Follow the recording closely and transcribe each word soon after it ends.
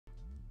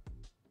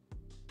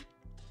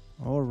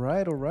All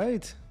right, all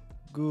right.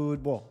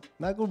 Good, well,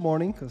 not good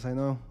morning, because I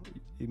know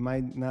it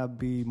might not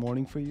be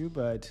morning for you,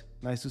 but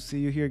nice to see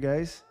you here,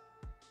 guys.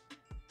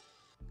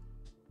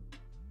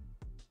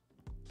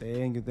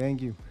 Thank you,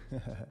 thank you.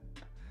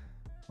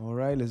 All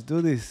right, let's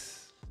do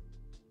this.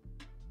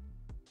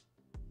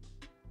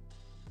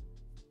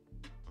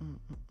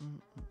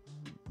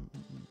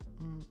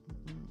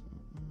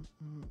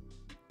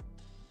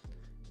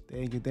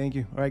 Thank you, thank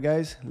you. All right,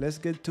 guys, let's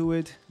get to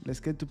it.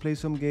 Let's get to play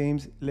some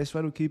games. Let's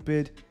try to keep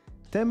it.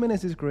 10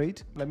 minutes is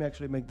great. Let me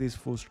actually make this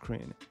full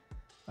screen.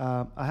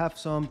 I have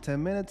some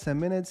 10 minutes,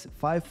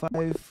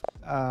 5.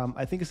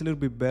 I think it's a little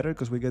bit better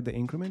because we get the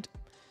increment.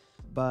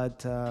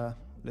 But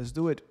let's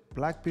do it.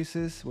 Black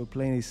pieces, we're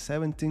playing a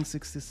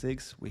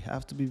 1766. We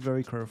have to be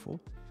very careful.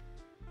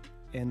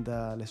 And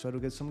let's try to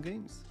get some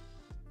games.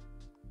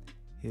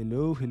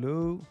 Hello,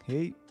 hello.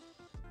 Hey,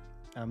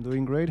 I'm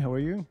doing great. How are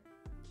you?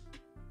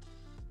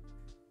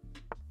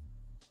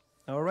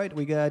 All right,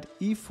 we got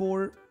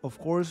e4. Of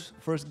course,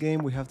 first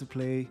game we have to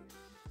play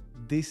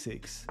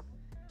d6.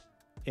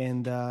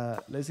 And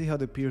let's see how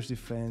the Pierce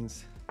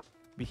defense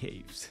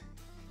behaves.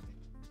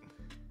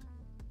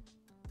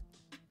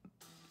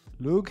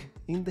 Luke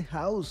in the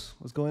house.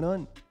 What's going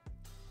on?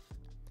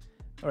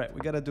 All right,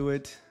 we gotta do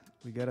it.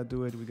 We gotta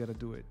do it. We gotta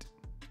do it.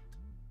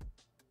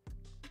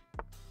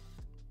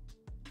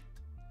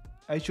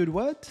 I should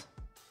what?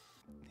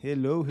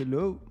 Hello,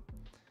 hello.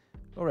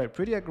 All right,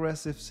 pretty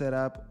aggressive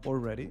setup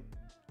already.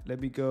 Let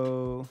me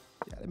go.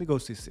 Yeah, let me go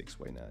c6.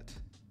 Why not?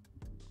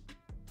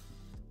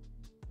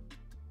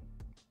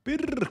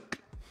 Birk.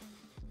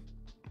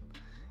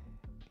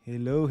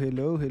 Hello,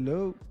 hello,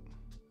 hello.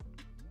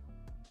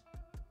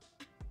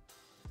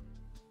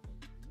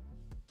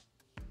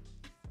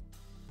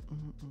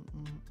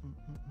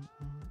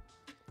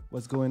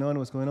 What's going on?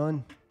 What's going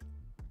on?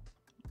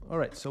 All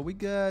right, so we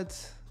got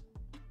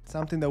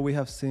something that we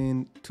have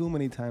seen too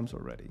many times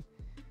already.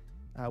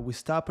 We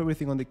stop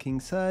everything on the king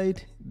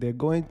side. They're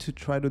going to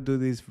try to do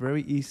this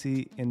very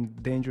easy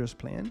and dangerous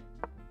plan.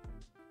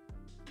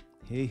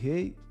 Hey,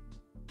 hey.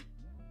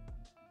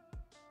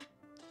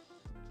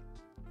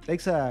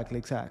 Exactly,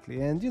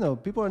 exactly. And, you know,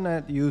 people are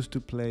not used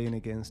to playing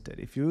against it.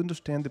 If you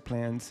understand the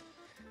plans,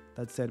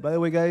 that's it. By the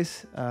way,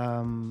 guys,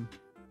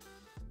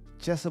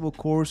 Chessable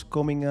course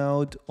coming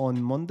out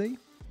on Monday.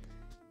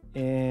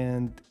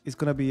 And it's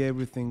going to be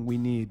everything we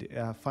need.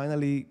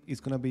 Finally, it's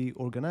going to be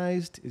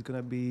organized. It's going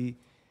to be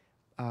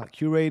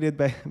curated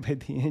by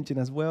the engine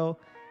as well.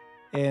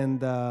 And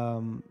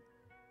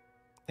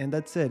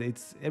that's it.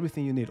 It's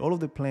everything you need. All of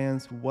the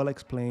plans, well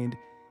explained.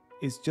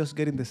 It's just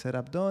getting the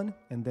setup done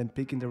and then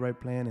picking the right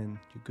plan and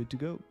you're good to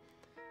go.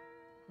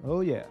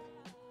 Oh yeah.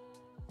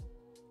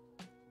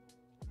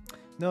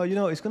 No, you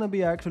know, it's gonna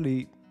be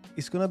only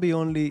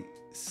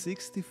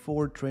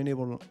 64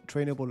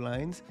 trainable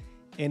lines,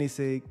 and it's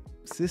a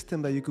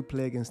system that you could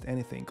play against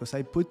anything. Because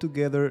I put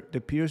together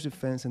the Pierce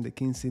defense and the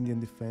King's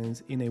Indian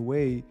defense in a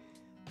way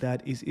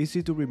that is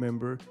easy to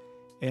remember,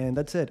 and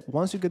that's it.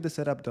 Once you get the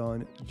setup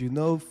done, you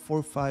know 4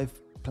 or 5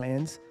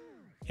 plans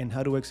and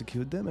how to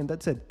execute them, and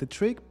that's it. The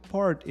trick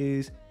part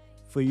is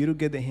for you to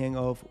get the hang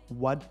of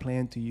what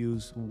plan to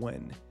use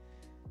when,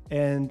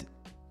 and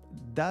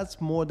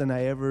that's more than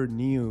I ever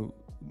knew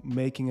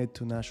making it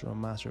to National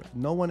Master.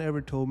 No one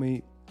ever told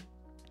me,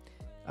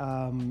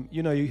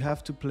 you know, you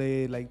have to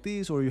play like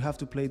this, or you have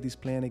to play this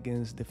plan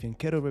against the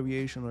Fianchetto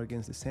variation or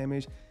against the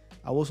sandwich.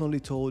 I was only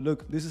told,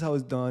 look, this is how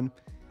it's done,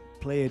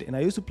 play it. And I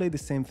used to play the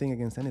same thing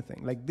against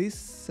anything. Like this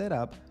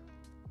setup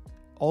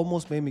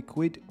almost made me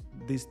quit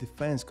this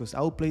defense, because I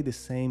would play the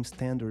same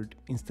standard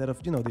instead of,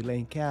 you know,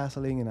 delaying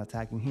castling and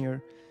attacking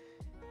here.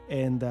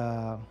 And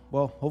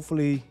well,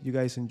 hopefully you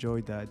guys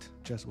enjoyed that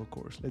chessable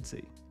course. Let's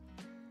see.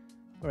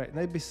 All right,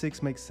 knight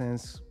b6 makes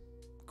sense.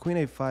 Queen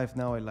a5,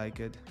 now I like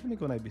it. Let me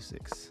go knight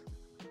b6.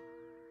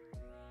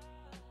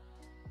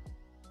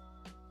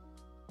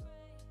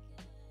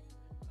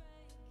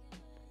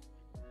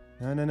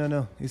 No, no, no,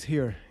 no. It's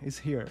here. It's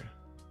here.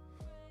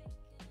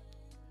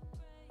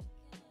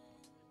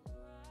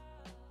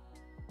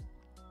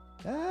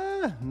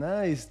 Ah,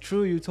 nice.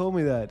 True, you told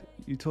me that.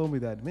 You told me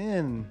that.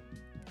 Man,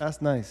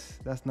 that's nice.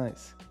 That's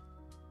nice.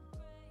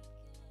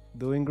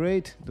 Doing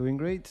great. Doing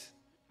great.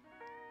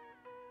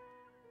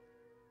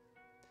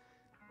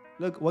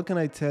 Look, what can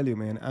I tell you,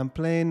 man?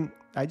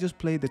 I just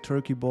played the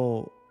Turkey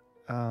Bowl.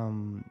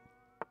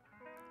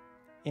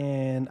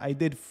 And I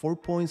did 4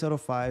 points out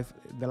of 5.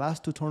 The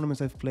last 2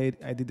 tournaments I've played,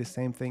 I did the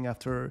same thing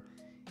after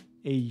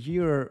a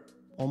year,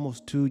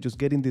 almost 2, just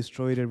getting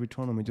destroyed every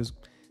tournament. Just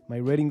my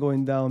rating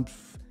going down.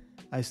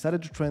 I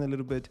started to train a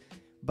little bit.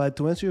 But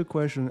to answer your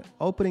question,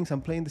 openings,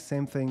 I'm playing the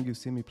same thing you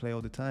see me play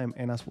all the time.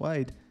 And as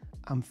white,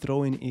 I'm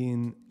throwing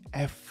in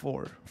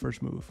f4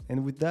 first move.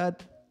 And with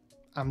that,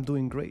 I'm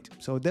doing great.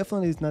 So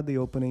definitely it's not the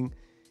opening.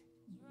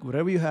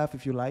 Whatever you have,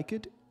 if you like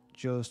it,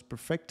 just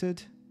perfect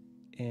it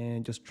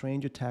and just train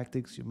your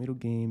tactics, your middle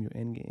game, your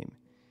end game.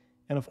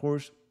 And of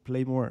course,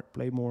 play more,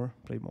 play more,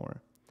 play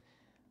more.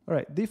 All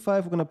right,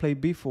 d5, we're gonna play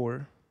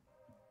b4.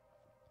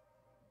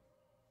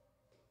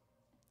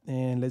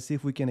 And let's see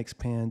if we can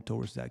expand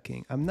towards that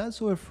king. I'm not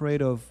so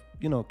afraid of,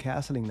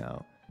 castling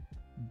now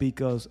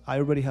because I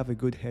already have a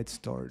good head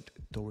start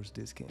towards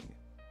this king.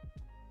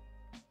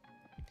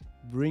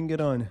 Bring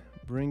it on.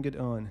 Bring it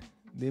on.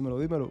 Dímelo,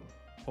 dímelo.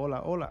 Hola,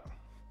 hola.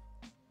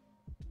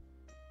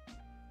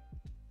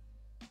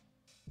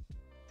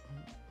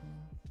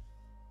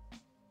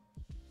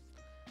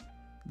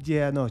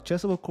 Yeah, no,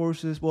 chessable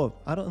courses. Well,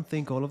 I don't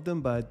think all of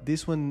them, but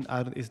this one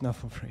is not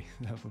for free.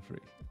 Not for free.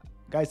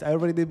 Guys, I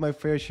already did my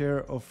fair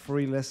share of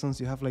free lessons.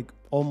 You have like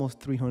almost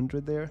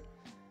 300 there.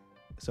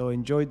 So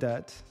enjoy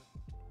that.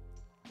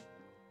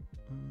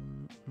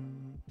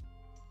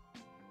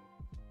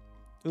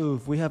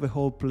 Oof, we have a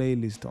whole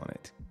playlist on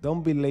it.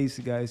 Don't be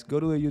lazy, guys. Go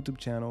to the YouTube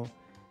channel.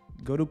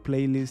 Go to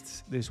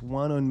playlists. There's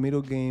one on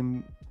middle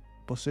game,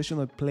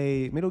 positional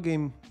play, middle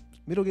game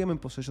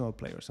and positional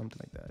play or something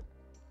like that.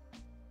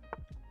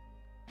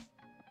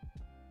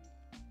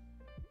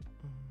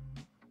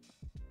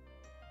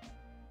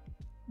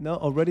 No,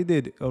 already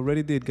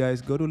did,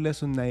 guys. Go to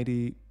lesson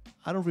 90.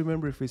 I don't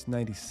remember if it's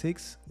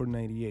 96 or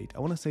 98. I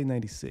want to say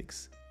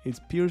 96. It's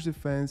Pierce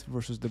defense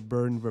versus the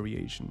burn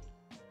variation.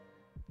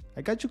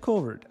 I got you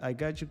covered. All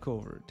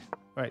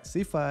right,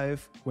 c5.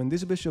 When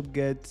this bishop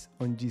gets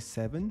on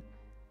g7,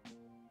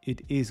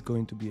 it is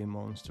going to be a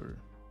monster.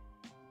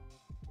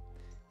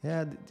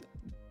 Yeah,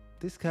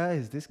 these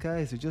guys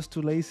are just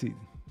too lazy.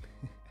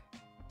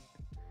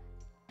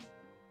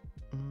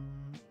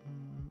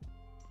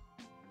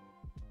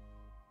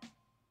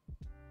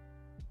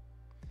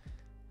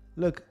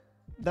 Look,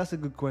 that's a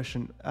good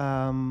question.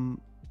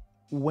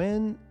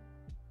 When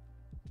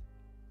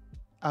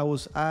I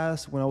was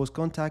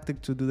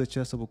contacted to do the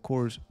chessable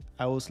course,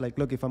 I was like,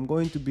 look, if I'm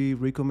going to be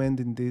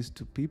recommending this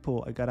to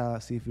people, I gotta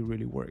see if it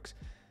really works.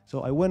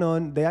 So I went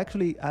on. They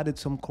actually added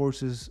some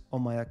courses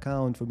on my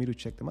account for me to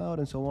check them out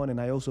and so on. And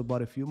I also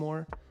bought a few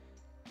more.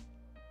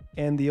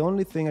 And the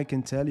only thing I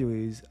can tell you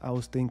is I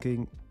was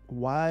thinking,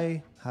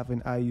 why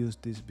haven't I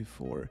used this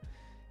before?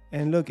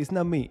 And look, it's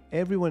not me.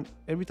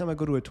 Every time I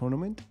go to a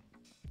tournament,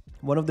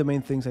 one of the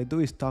main things I do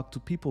is talk to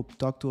people,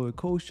 talk to other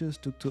coaches,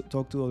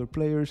 talk to other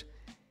players,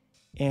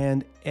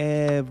 and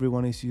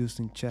everyone is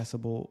using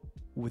chessable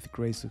with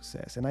great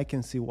success. And I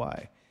can see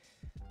why.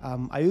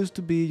 I used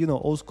to be,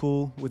 old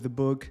school with the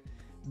book.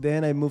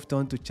 Then I moved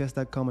on to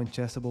chess.com and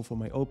Chessable for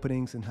my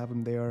openings and have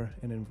them there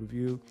and then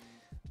review.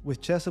 With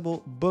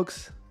Chessable,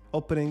 books,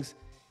 openings,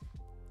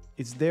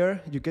 it's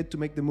there. You get to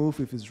make the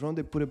move. If it's wrong,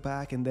 they put it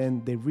back and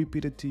then they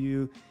repeat it to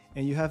you.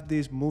 And you have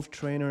this move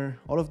trainer,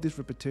 all of this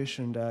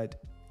repetition that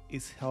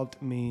it's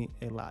helped me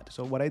a lot.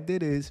 So what I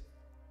did is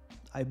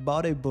I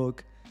bought a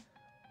book.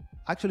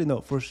 Actually,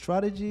 no, for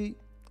strategy,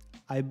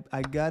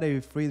 I got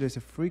there's a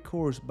free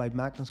course by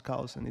Magnus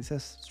Carlsen. It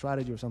says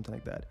strategy or something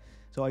like that.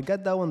 So I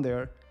got that one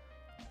there.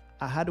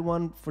 I had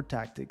one for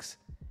tactics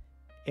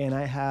and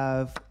I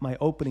have my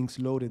openings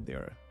loaded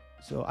there.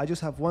 So I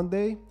just have one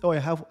day. Oh, I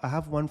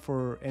have one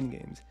for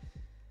endgames.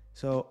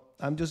 So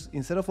I'm just,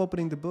 instead of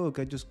opening the book,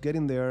 I just get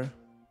in there,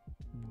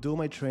 do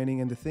my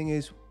training. And the thing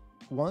is,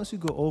 once you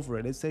go over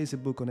it, let's say it's a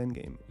book on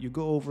endgame, you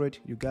go over it,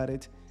 you got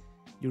it,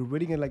 you're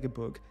reading it like a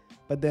book.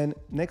 But then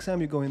next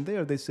time you go in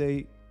there, they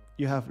say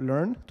you have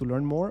to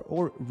learn more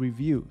or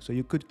review. So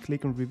you could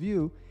click on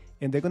review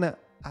and they're going to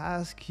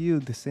ask you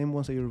the same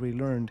ones that you already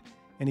learned.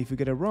 And if you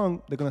get it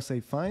wrong, they're going to say,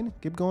 fine,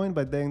 keep going.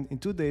 But then in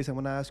 2 days, I'm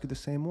going to ask you the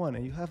same one.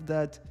 And you have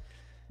that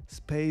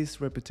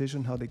space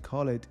repetition, how they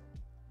call it,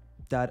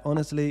 that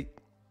honestly,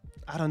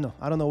 I don't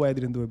know why I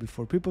didn't do it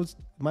before.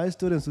 My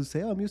students would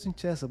say, oh, I'm using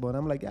Chessable. And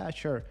I'm like, yeah,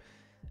 sure.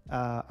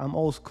 I'm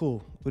old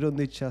school. We don't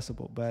need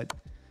Chessable, but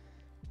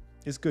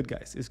it's good,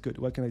 guys. It's good.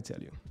 What can I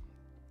tell you?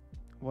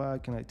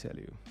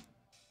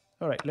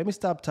 All right, let me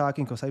stop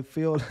talking because I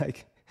feel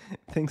like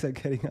things are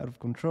getting out of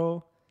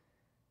control.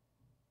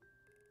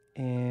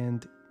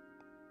 And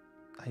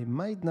I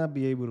might not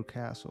be able to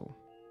castle.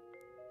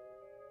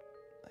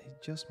 I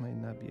just might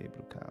not be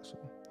able to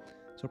castle.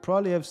 So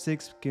probably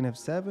f6, king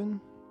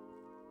f7.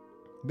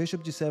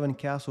 Bishop g7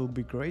 castle would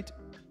be great,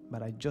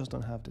 but I just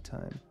don't have the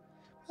time.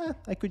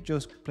 I could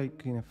just play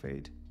king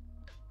f8.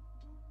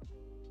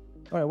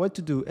 All right, what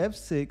to do?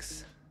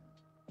 f6,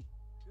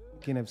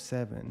 king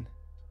f7,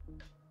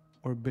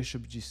 or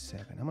bishop g7.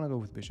 I'm gonna go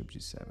with bishop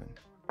g7.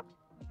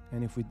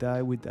 And if we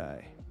die, we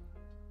die.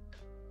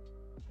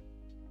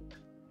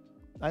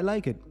 I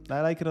like it.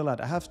 I like it a lot.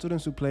 I have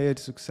students who play it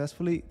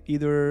successfully,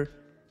 either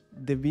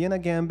the Vienna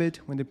Gambit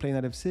when they play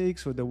knight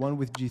f6 or the one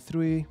with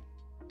g3.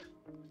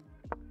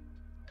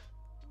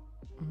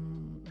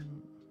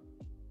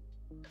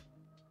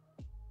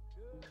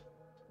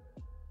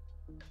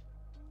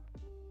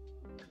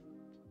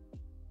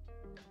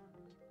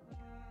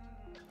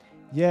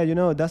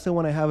 Yeah, that's the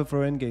one I have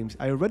for endgames.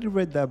 I already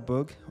read that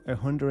book,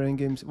 100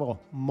 endgames, well,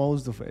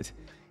 most of it.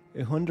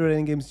 100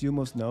 endgames you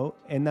must know.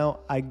 And now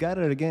I got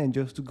it again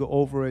just to go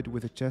over it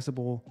with a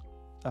Chessable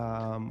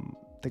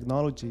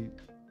technology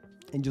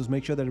and just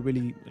make sure that I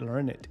really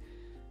learn it.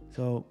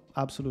 So,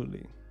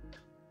 absolutely.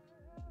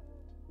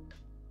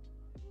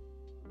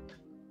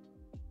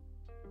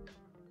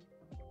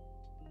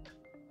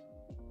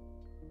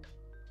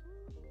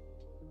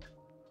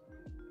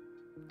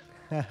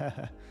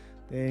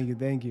 Thank you,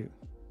 thank you.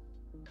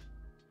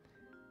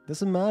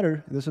 Doesn't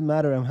matter. It doesn't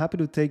matter. I'm happy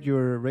to take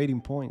your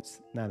rating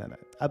points. No.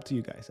 Up to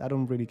you guys. I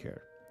don't really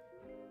care.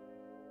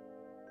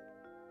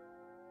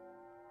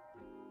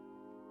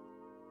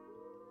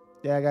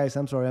 Yeah, guys,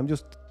 I'm sorry. I'm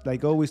just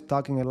like always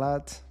talking a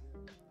lot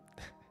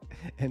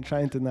and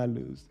trying to not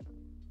lose.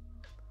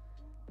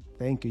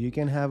 Thank you. You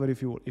can have it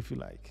if you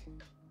like.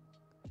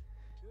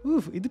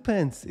 Oof, it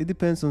depends. It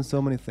depends on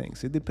so many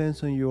things. It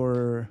depends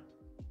on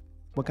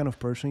what kind of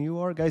person you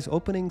are. Guys,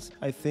 openings,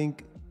 I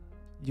think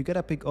you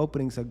gotta pick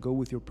openings that go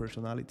with your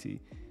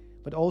personality.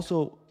 But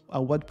also,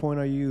 at what point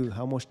are you?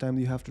 How much time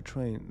do you have to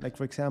train? Like,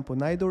 for example,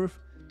 Najdorf,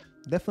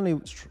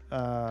 definitely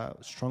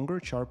stronger,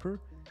 sharper,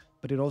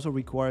 but it also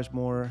requires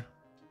more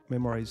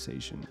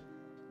memorization.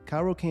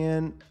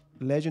 Caro-Kann,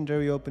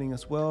 legendary opening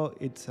as well.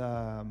 It's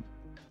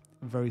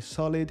very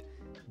solid,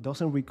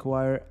 doesn't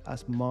require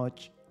as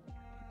much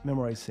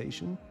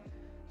memorization.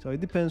 So it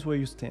depends where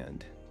you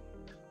stand.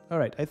 All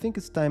right, I think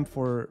it's time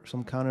for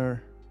some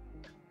counter.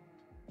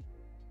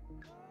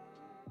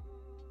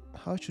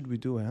 How should we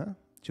do it, huh?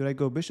 Should I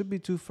go bishop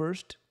b2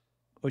 first?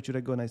 Or should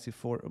I go knight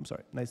c4? I'm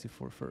sorry, knight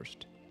c4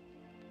 first.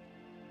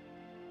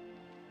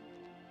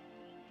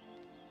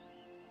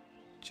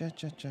 Cha.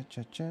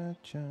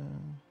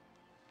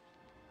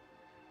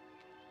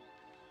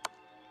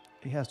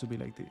 It has to be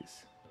like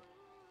this.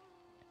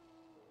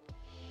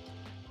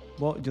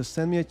 Well, just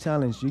send me a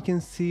challenge. You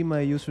can see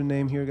my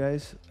username here,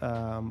 guys.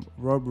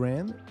 Rob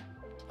Ram.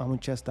 I'm on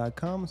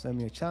chess.com. Send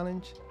me a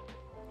challenge.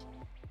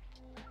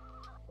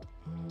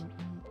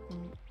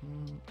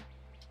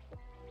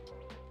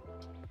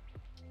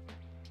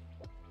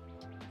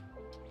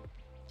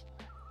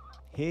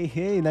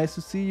 Hey, nice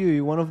to see you.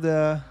 You're one of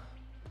the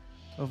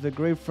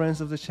great friends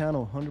of the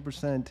channel,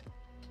 100%.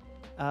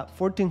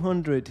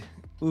 1400.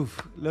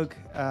 Oof, look.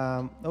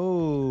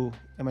 Oh,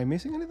 am I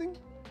missing anything?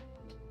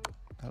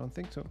 I don't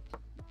think so.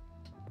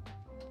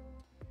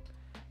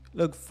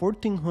 Look,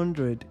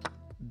 1400,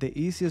 the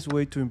easiest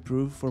way to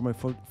improve for my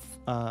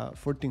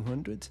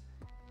 1400s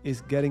is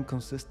getting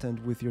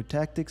consistent with your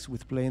tactics,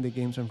 with playing the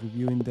games and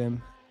reviewing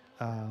them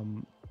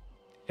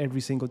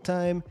every single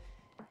time.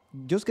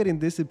 Just getting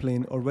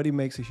discipline already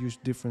makes a huge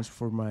difference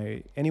for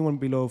anyone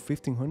below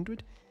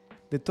 1500.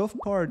 The tough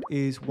part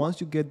is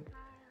once you get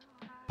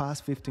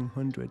past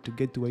 1500 to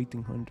get to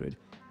 1800.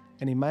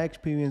 And in my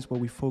experience, what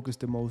we focus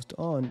the most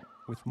on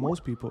with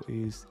most people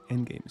is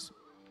endgames.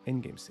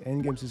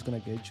 Endgames is gonna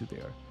get you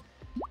there.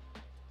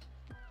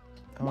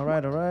 All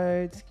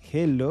right.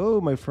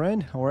 Hello, my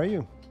friend. How are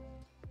you?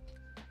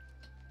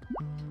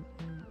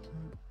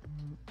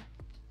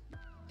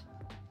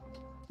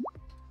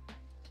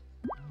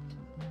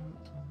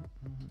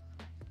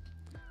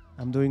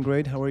 I'm doing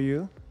great. How are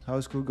you?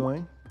 How's school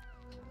going?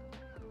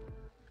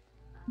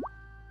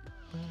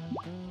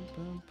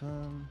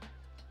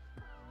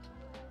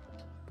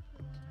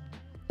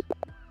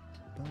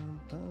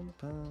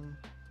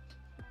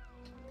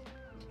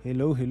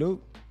 Hello.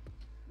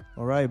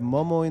 All right,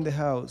 Momo in the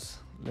house.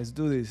 Let's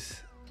do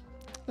this.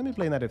 Let me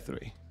play knight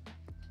f3.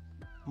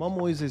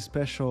 Momo is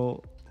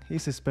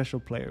he's a special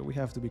player. We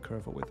have to be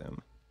careful with him.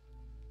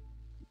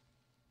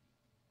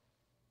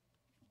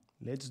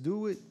 Let's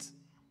do it.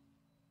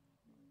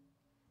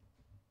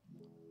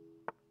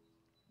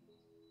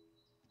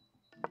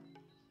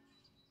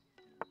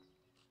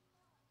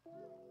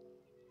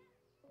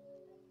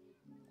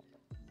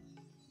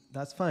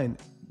 That's fine.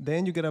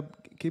 Then you gotta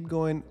keep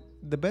going.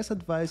 The best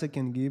advice I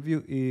can give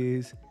you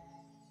is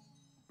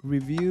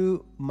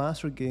review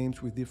master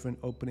games with different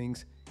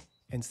openings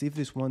and see if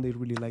there's one they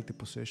really like the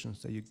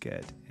positions that you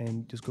get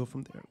and just go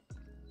from there.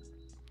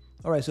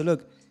 All right, so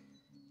look,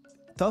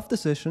 tough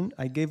decision.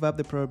 I gave up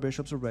the prayer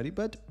bishops already,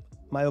 but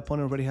my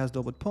opponent already has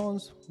double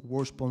pawns,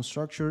 worse pawn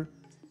structure.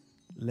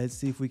 Let's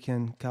see if we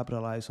can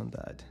capitalize on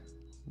that.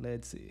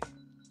 Let's see.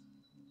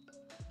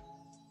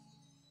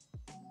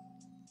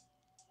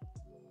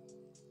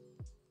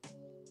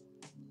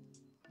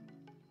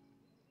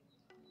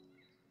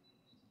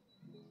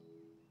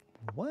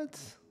 What?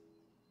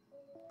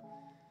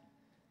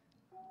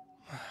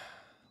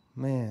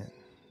 Man.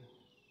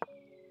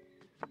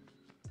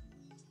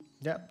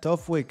 Yeah,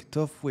 tough week.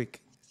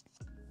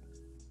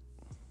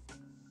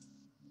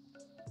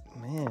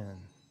 Man.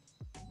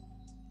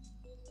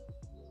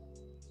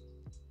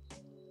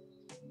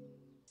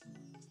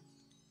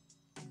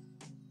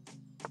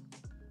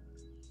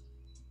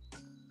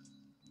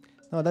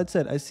 No, that's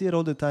it. I see it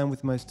all the time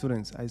with my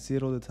students. I see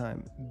it all the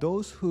time.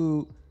 Those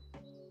who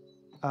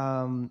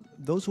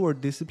are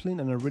disciplined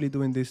and are really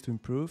doing this to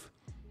improve,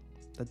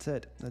 that's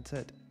it.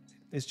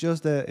 It's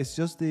just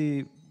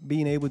the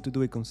being able to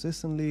do it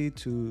consistently,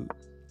 to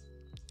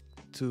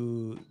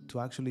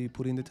actually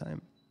put in the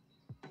time.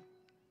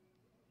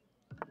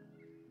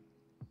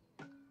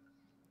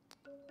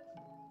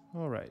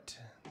 All right.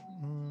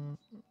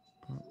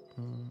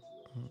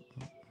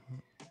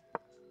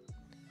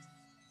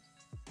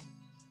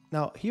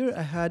 Now here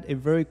I had a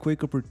very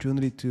quick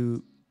opportunity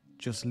to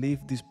just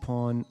leave this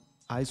pawn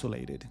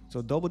isolated.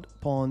 So double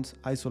pawns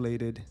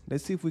isolated.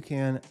 Let's see if we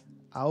can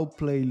I'll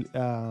play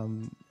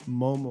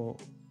Momo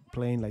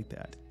playing like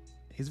that.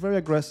 He's very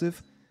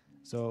aggressive,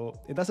 so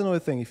that's another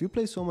thing. If you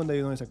play someone that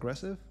you know is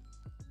aggressive,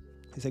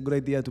 it's a good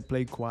idea to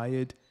play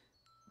quiet,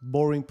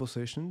 boring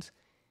positions.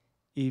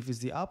 If it's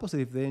the opposite,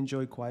 if they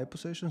enjoy quiet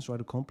positions, try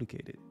to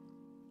complicate it.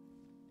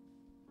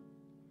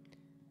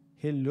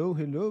 Hello,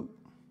 hello.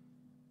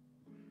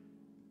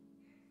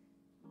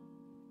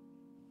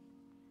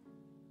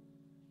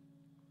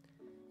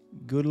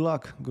 Good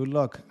luck, good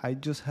luck. I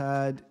just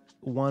had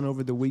one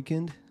over the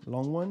weekend,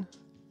 long one.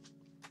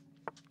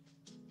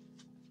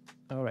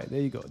 All right,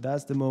 there you go.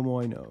 That's the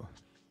Momo I know.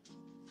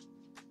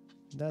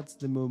 That's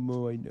the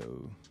Momo I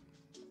know.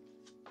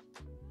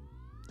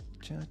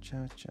 Cha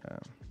cha cha.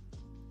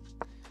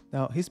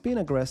 Now he's being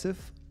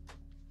aggressive,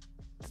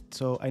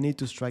 so I need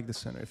to strike the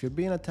center. If you're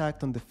being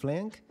attacked on the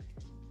flank,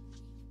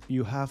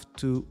 you have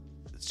to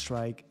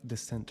strike the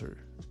center.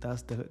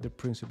 That's the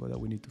principle that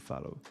we need to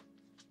follow.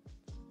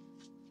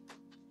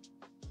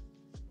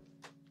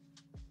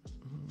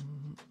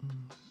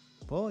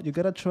 Well, you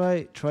gotta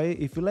try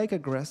if you like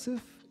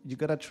aggressive, you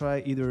gotta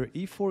try either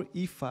e4,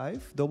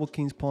 e5, double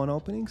king's pawn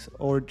openings,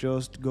 or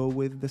just go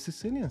with the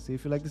Sicilian. See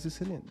if you like the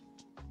Sicilian.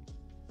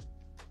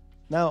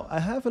 Now, I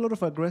have a lot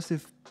of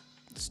aggressive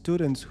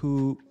students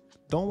who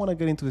don't want to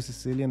get into the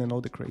Sicilian and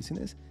all the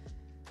craziness,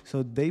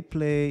 so they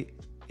play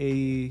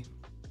a.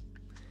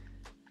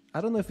 I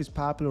don't know if it's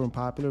popular or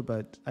unpopular,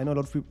 but I know a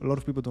lot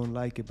of people don't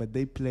like it. But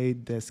they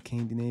played the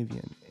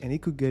Scandinavian, and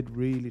it could get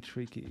really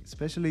tricky,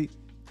 especially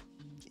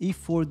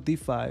e4,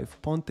 d5,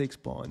 pawn takes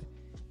pawn,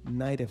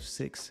 knight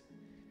f6.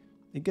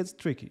 It gets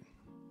tricky.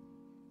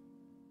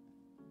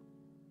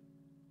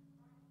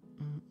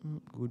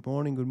 Good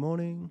morning, good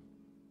morning.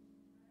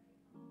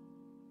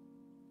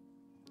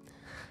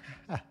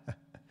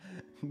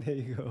 There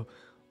you go.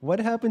 What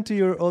happened to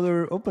your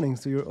other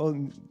openings, to your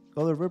own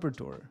other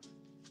repertoire?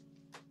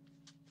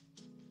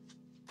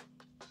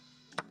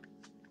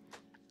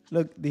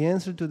 Look, the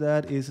answer to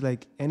that is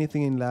like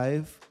anything in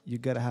life, you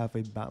gotta have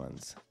a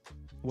balance.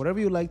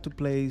 Whatever you like to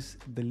place,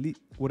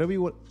 whatever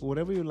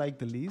you like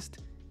the least,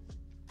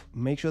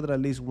 make sure that at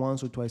least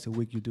once or twice a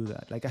week you do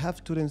that. Like I have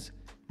students,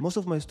 most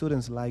of my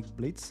students like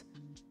blitz,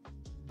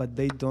 but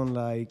they don't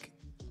like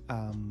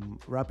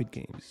rapid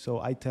games. So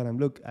I tell them,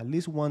 look, at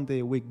least one day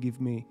a week, give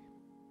me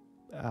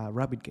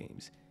rapid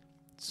games.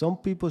 Some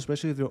people,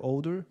 especially if they're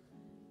older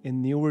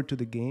and newer to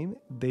the game,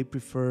 they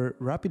prefer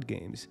rapid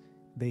games.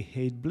 They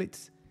hate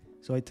blitz.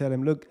 So I tell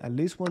them, look, at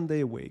least one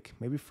day a week,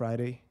 maybe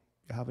Friday,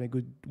 you're having a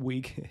good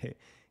week,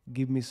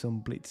 give me some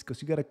blitz,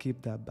 because you got to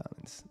keep that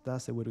balance.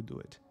 That's the way to do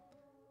it.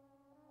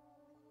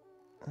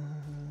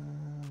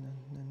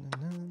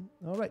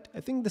 All right, I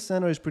think the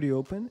center is pretty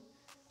open.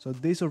 So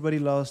this already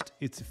lost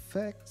its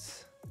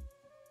effects.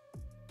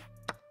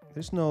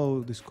 There's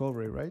no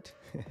discovery, right?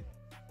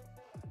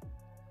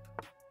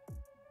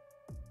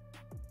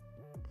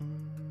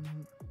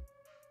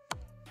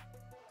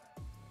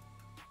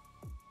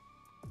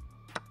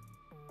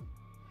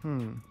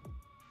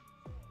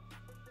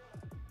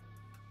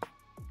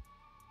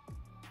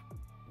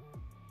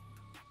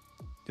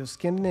 The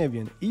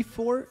Scandinavian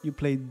e4, you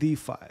play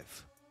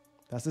d5.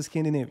 That's the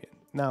Scandinavian.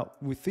 Now,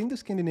 within the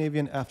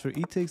Scandinavian, after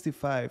e takes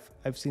d5,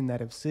 I've seen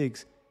knight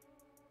f6,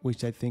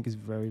 which I think is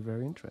very,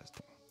 very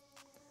interesting.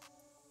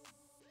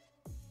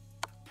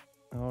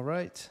 All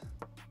right.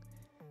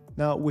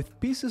 Now, with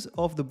pieces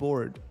off the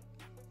board,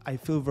 I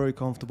feel very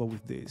comfortable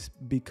with this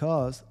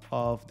because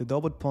of the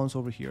doubled pawns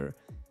over here.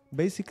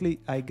 Basically,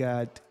 I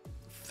got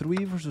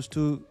 3 versus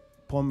 2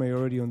 pawn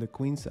majority on the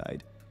queen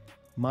side.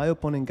 My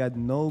opponent got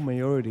no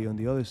majority on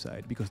the other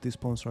side because these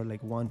pawns are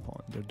like 1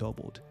 pawn, they're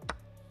doubled.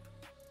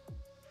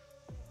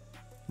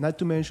 Not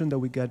to mention that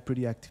we got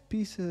pretty active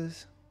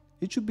pieces.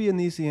 It should be an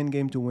easy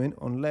endgame to win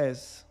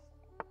unless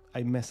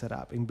I mess it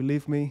up. And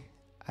believe me,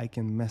 I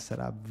can mess it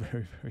up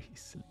very, very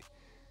easily.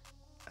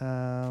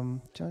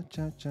 Cha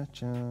cha cha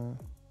cha.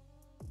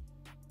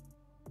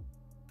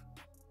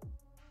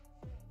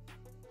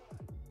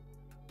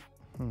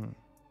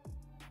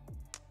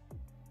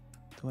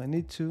 Do I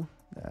need to?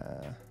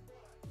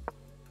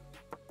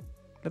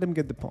 Let him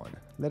get the pawn.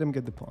 Let him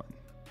get the pawn.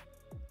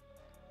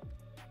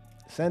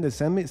 Send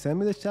me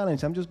the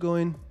challenge. I'm just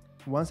going,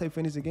 once I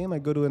finish the game, I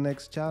go to the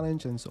next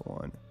challenge and so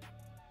on.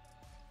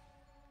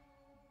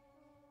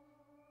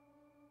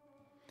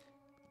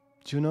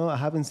 Do you know, I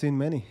haven't seen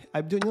many.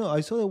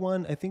 I saw the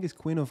one, I think it's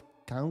Queen of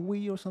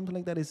Kanwi or something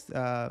like that. It's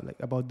like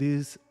about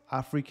this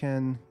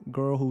African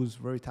girl who's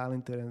very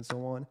talented and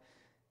so on.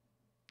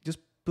 Just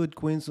put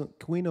Queen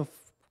of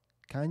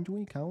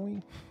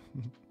Kanwi?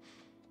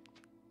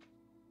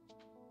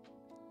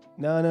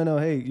 No.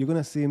 Hey, you're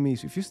gonna see me.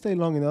 If you stay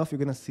long enough, you're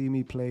gonna see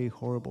me play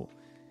horrible.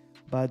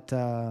 But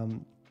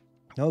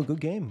no, good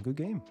game.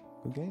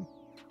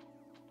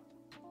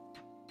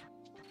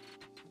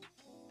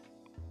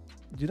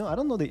 You know, I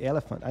don't know the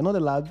elephant. I know the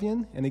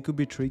Latvian, and it could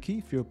be tricky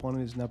if your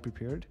opponent is not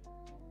prepared.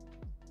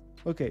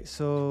 Okay,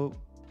 so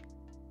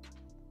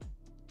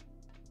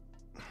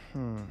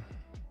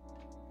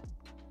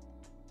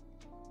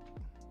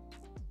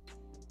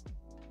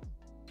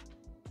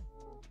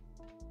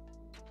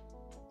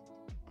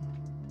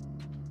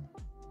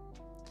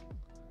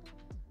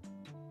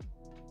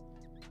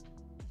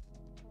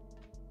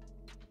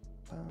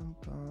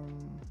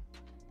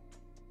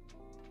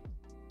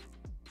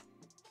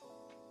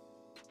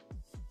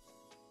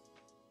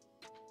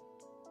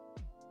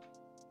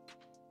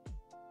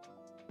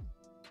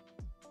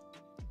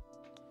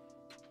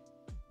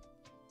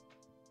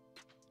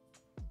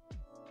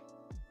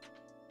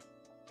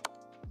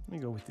Let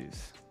me go with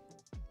this.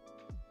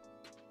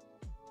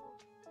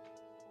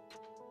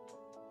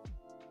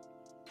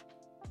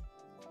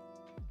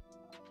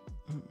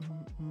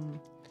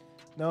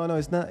 No,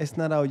 it's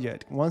not out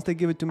yet. Once they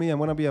give it to me, I'm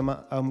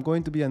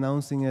going to be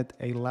announcing it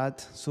a lot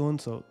soon,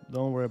 so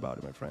don't worry about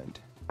it, my friend.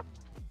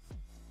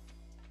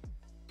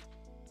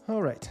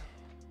 All right.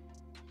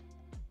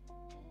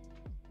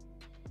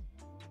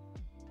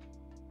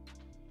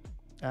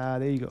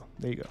 There you go.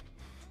 There you go.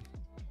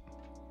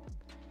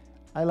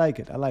 I like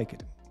it. I like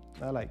it.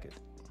 I like it.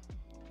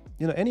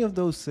 You know, any of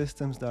those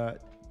systems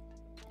that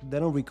they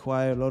don't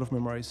require a lot of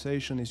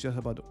memorization, it's just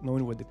about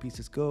knowing where the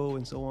pieces go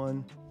and so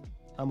on,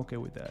 I'm okay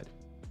with that.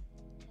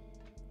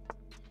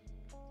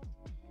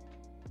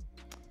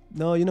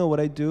 No, you know what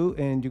I do,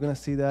 and you're gonna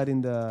see that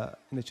in the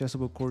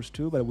Chessable course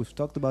too, but we've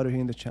talked about it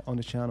here in on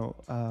the channel.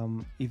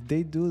 If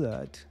they do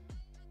that,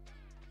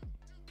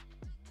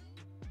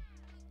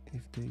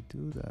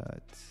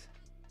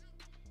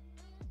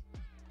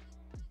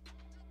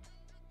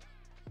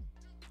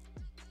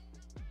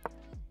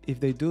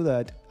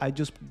 I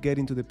just get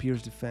into the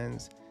Pierce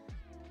defense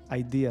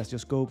ideas.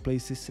 Just go play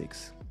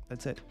c6.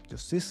 That's it.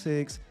 Just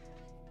c6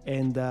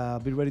 and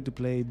be ready to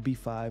play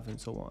b5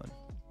 and so on.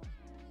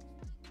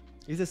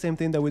 It's the same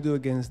thing that we do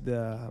against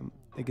the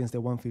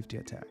 150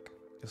 attack.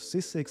 Just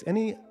c6.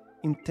 Any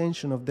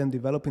intention of them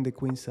developing the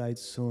queen side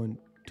soon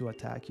to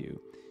attack you,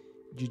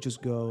 you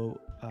just go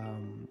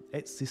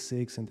at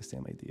c6 and the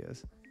same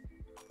ideas.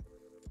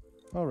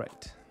 All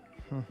right.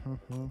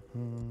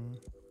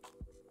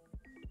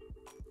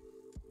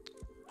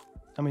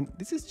 I mean,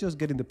 this is just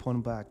getting the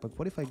pawn back, but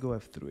what if I go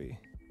f3?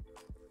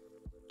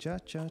 Cha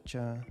cha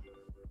cha.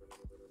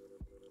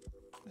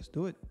 Let's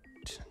do it.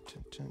 Cha, cha,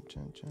 cha, cha,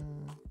 cha.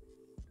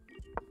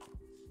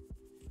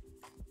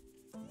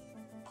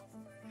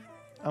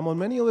 On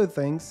many other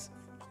things,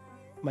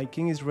 my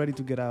king is ready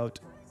to get out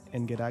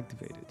and get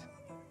activated.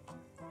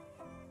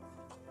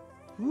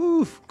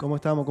 Uf, ¿cómo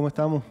estamos? ¿Cómo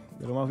estamos?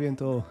 De lo más bien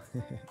todo.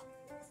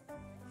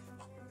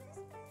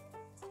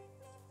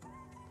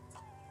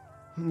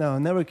 No,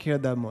 never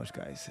cared that much,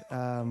 guys.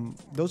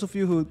 Those of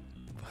you who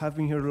have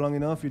been here long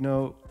enough, you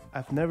know,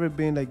 I've never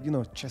been like, you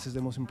know, chess is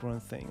the most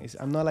important thing.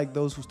 I'm not like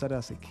those who started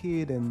as a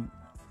kid, and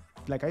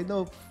like I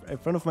know a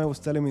friend of mine was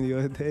telling me the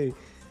other day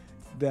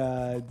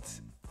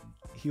that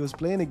he was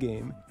playing a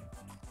game.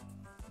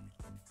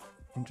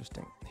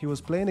 Interesting. He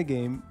was playing a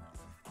game.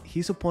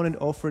 His opponent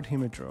offered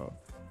him a draw.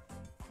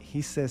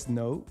 He says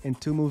no, and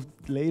 2 moves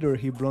later,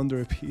 he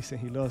blundered a piece and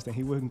he lost, and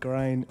he went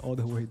crying all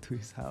the way to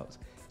his house.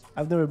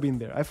 I've never been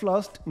there. I've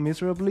lost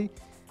miserably,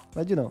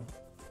 but you know,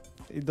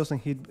 it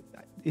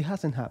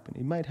hasn't happened.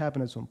 It might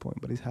happen at some point,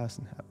 but it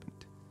hasn't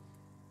happened.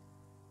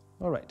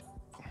 All right.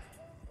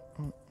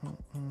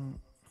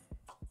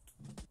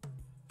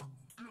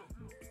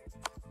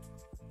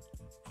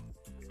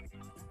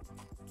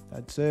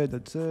 That's it.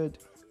 That's it.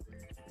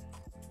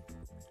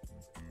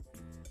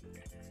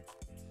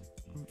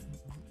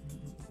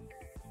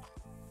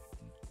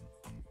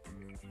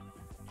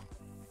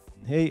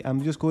 Hey,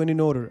 I'm just going in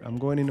order. I'm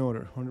going in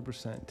order,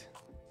 100%.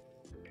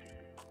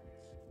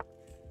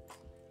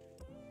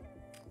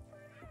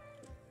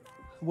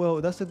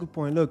 Well, that's a good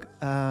point. Look,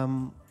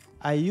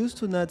 I used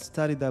to not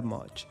study that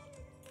much.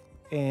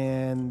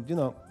 And, you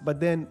know, but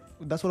then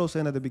that's what I was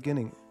saying at the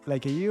beginning.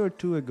 Like a year or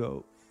 2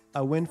 ago,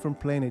 I went from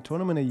playing a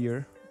tournament a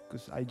year,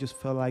 because I just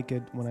felt like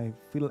it.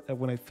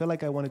 When I felt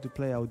like I wanted to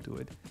play, I would do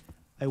it.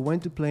 I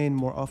went to playing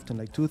more often,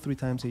 like 2-3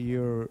 times a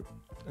year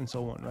and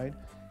so on, right?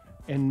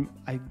 And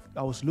I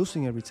was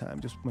losing every time,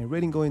 just my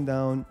rating going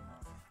down.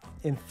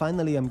 And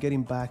finally, I'm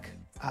getting back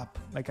up.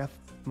 Like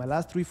my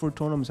last 3-4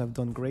 tournaments, I've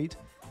done great.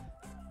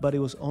 But it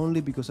was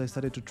only because I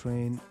started to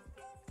train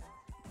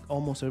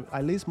almost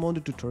at least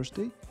Monday to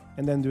Thursday.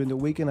 And then during the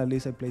weekend, at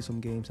least I play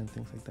some games and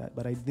things like that.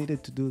 But I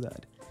needed to do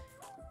that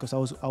because I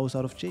was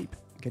out of shape,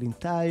 getting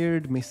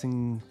tired,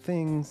 missing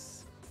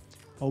things,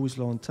 always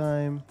low on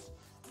time.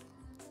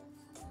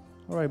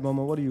 All right,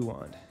 Mama, what do you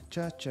want?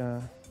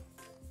 Cha-cha.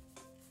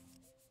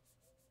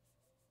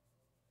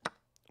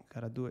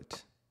 Gotta do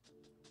it.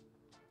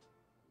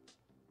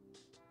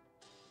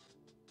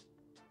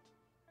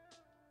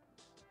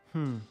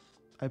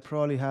 I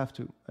probably have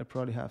to.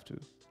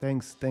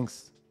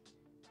 Thanks.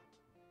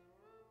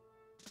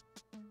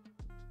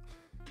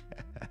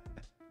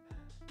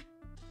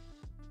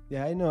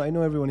 Yeah, I know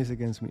everyone is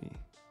against me.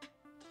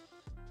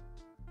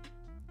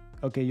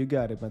 Okay, you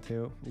got it,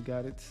 Mateo. You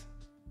got it.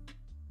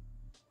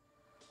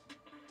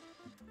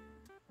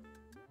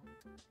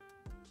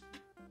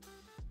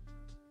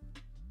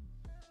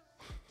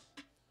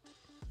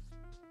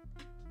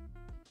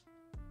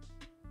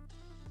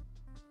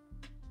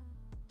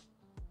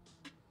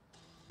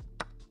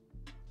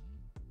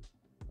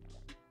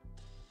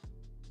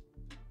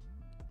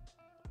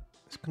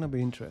 It's gonna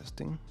be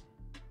interesting.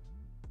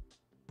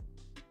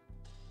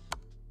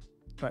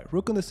 Right,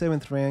 rook on the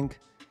 7th rank.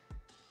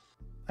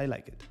 I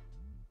like it.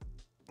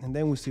 And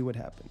then we'll see what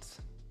happens.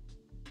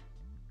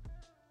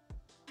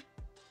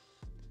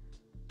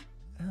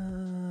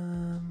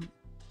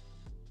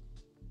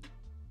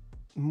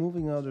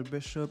 Moving out the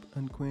bishop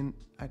and queen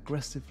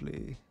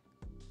aggressively.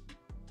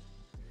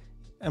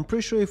 I'm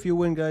pretty sure if you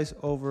went, guys,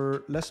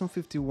 over lesson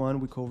 51,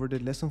 we covered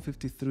it. Lesson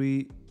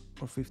 53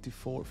 or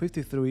 54,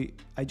 53,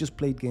 I just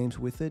played games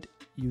with it.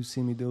 You've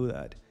seen me do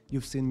that.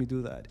 You've seen me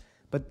do that.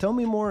 But tell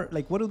me more,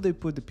 like, what do they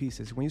put the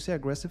pieces? When you say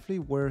aggressively,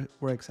 where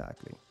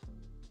exactly?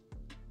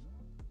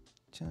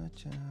 Cha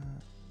cha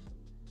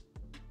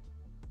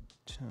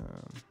cha.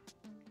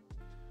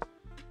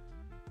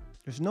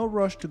 There's no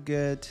rush to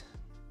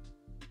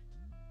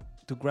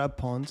grab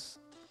pawns.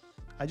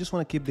 I just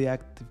want to keep the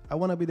active. I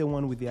want to be the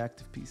one with the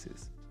active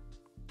pieces.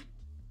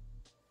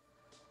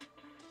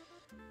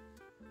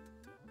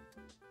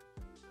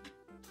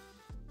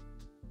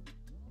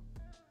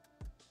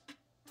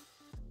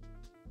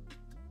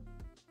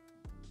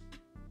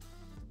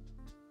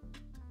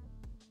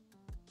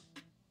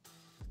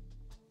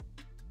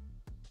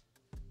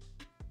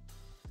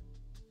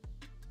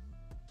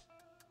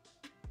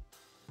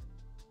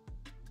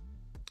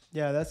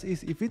 Yeah, that's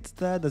easy. If it's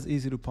that, that's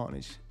easy to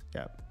punish.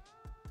 Yeah.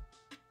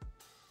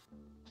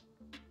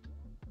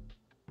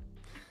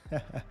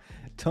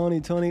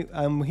 Tony,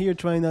 I'm here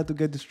trying not to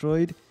get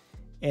destroyed,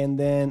 and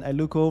then I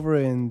look over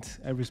and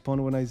I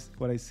respond when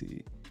what I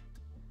see.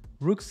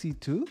 Rook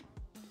c2? What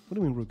do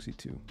you mean rook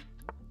c2?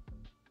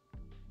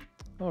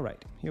 All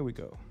right, here we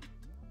go.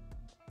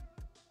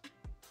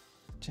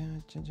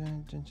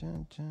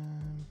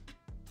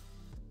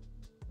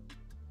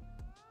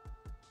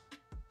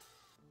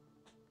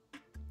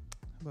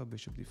 How about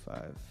bishop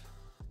d5?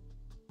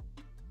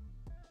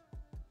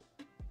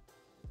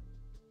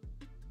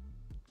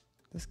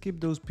 Let's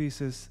keep those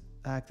pieces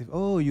active.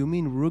 Oh, you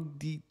mean rook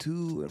d2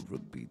 and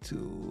rook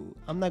b2.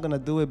 I'm not gonna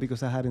do it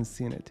because I hadn't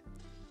seen it.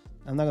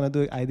 I'm not gonna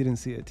do it. I didn't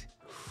see it.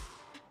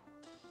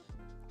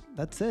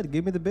 That's it.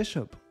 Give me the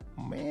bishop.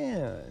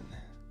 Man.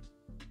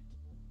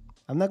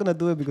 I'm not gonna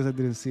do it because I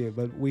didn't see it,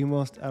 but we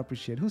must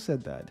appreciate. Who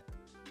said that?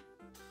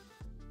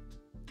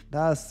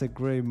 That's a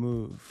great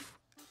move.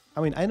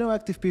 I mean, I know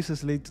active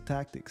pieces lead to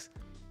tactics,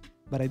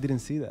 but I didn't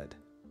see that.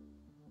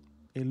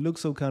 It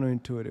looks so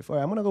counterintuitive. All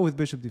right, I'm gonna go with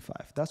bishop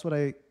d5. That's what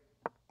I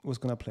was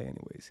gonna play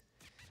anyways.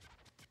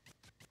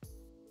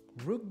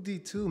 Rook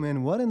d2,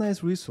 man, what a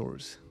nice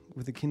resource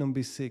with the king on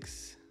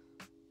b6.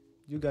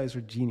 You guys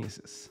are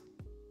geniuses.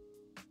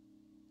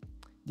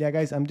 Yeah,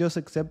 guys, I'm just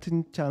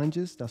accepting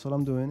challenges. That's what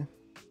I'm doing.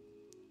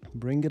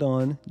 Bring it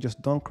on.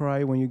 Just don't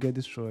cry when you get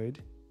destroyed.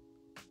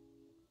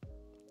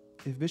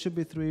 If bishop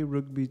b3,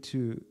 rook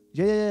b2.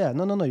 Yeah.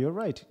 No, you're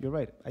right. You're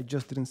right. I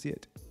just didn't see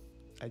it.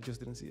 I just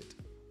did not see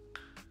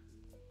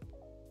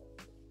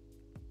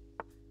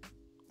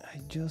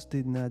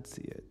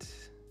it.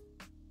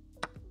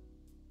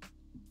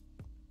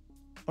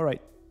 All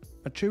right.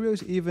 Material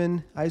is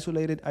even,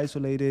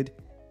 isolated,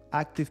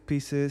 active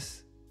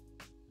pieces,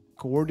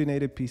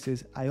 coordinated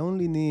pieces. I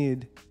only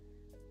need,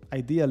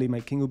 ideally, my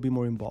king would be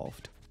more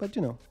involved. But,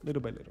 you know,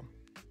 little by little.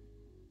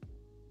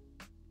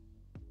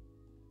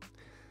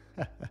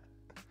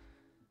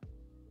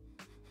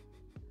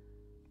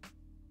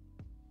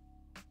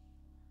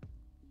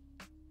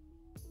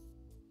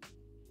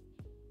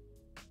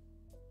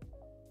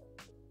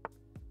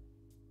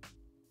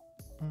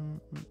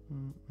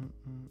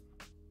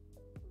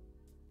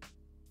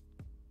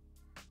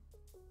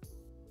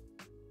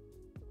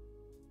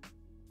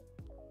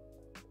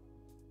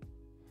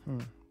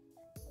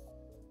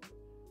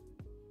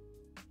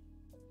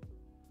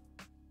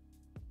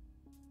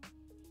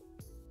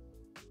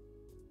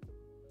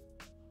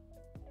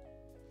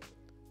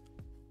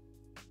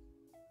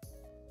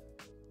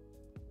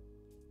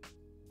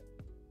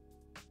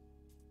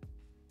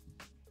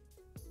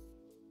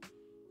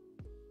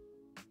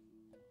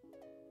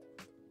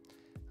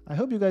 I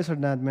hope you guys are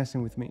not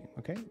messing with me,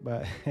 okay?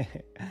 But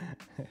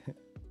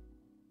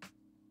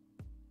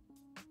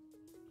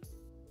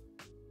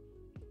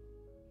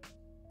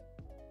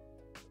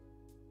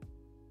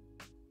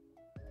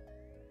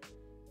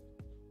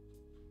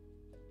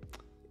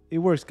it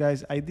works,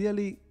 guys.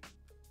 Ideally,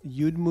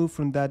 you'd move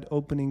from that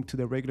opening to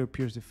the regular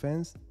pierce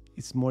defense.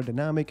 It's more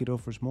dynamic, it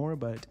offers more,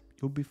 but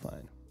you'll be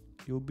fine.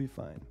 You'll be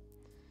fine.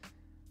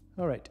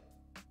 All right.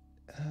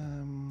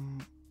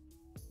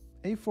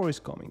 A4 is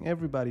coming.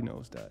 Everybody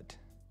knows that.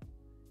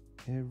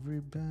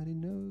 Everybody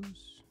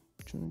knows.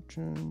 Chun,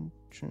 chun,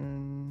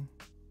 chun.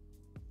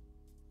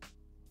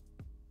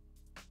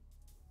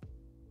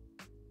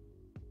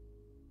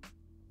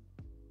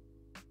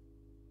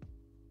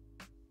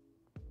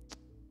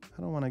 I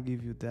don't want to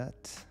give you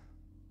that.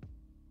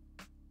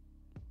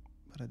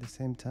 But at the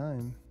same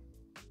time,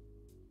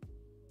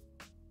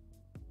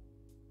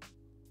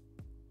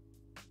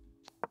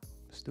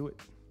 let's do it.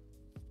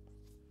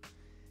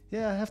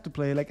 Yeah, I have to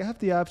play. Like, I have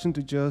the option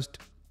to just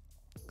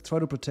try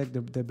to protect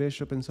the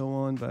bishop and so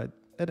on, but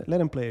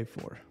let him play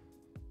a4.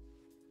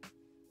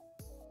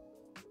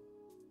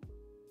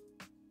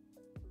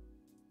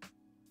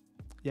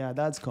 Yeah,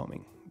 that's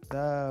coming.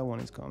 That one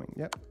is coming.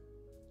 Yep.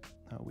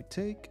 Now we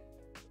take.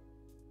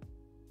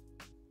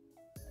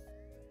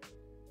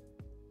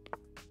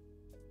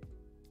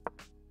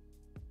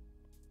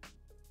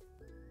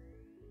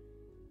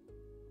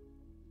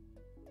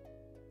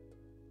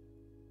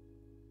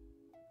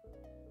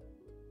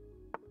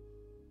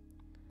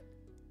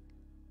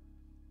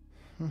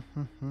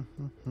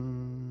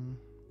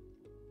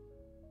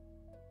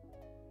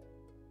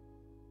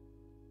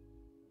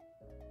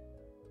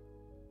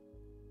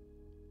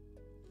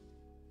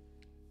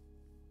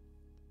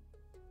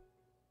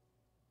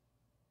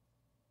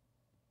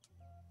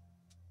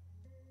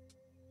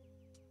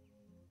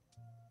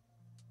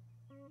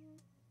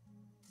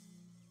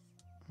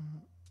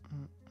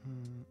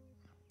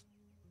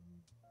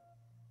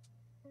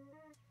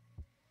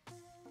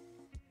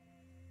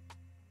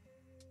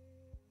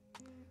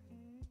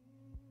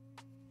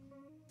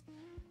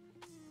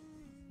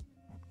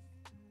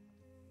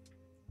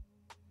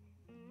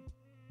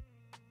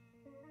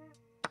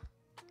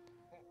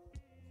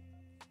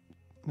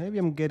 Maybe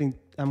I'm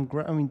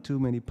grabbing too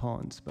many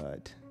pawns,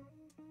 but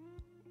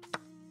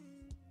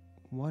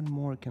what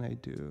more can I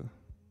do?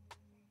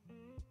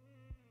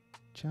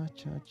 Cha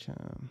cha cha.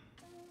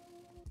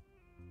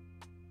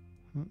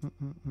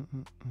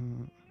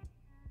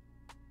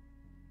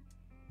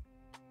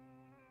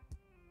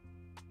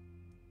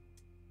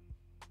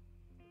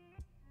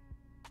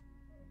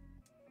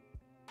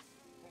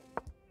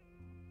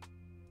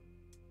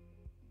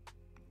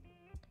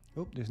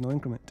 Oh, there's no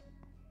increment.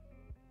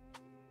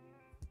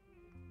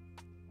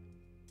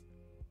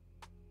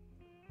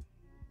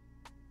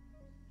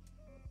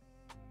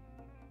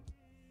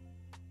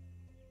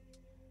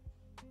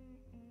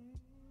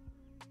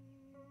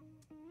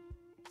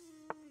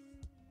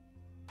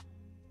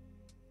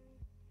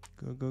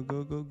 Go, go,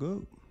 go, go,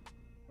 go.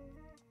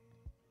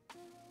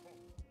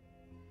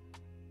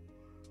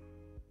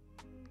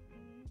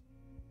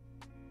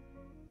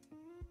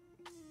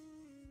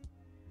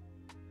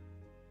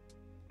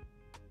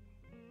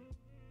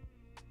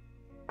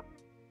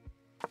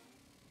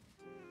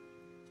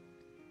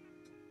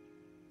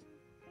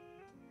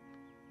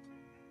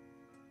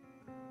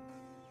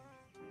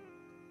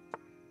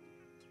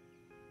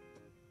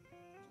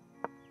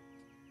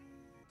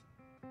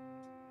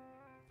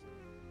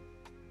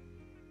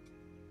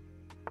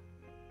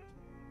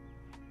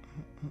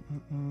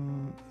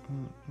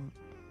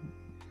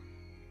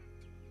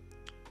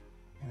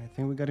 And I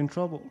think we got in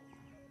trouble.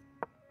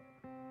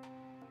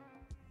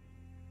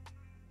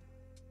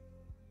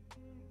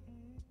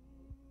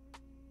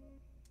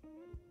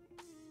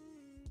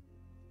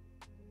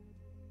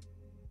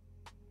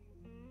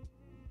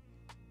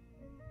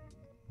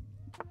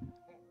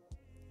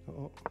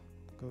 Oh,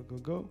 go, go,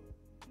 go.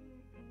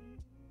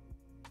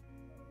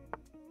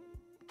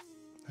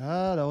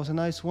 Ah, that was a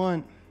nice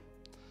one.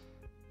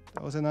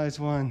 That was a nice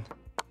one.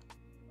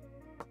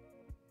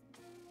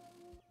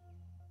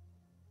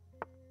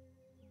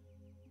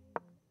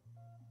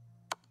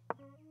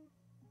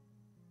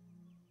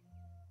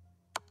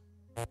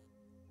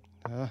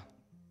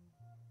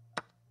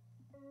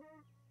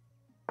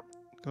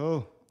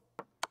 Go.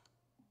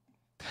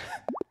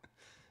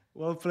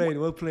 Well played,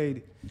 well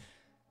played.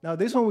 Now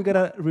this one we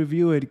gotta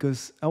review it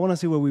because I wanna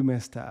see where we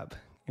messed up.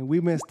 And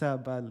we messed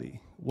up badly.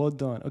 Well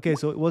done. Okay,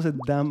 so was it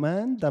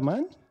Daman?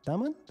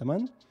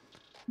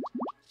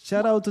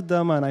 Shout out to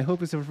Daman. I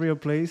hope it's a real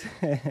place.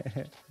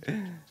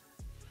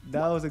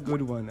 That was a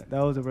good one.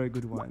 That was a very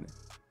good one.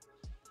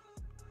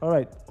 All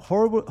right,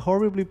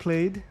 horribly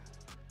played.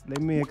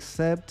 Let me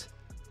accept.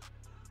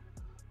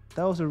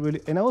 That was a really,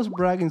 and I was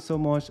bragging so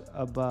much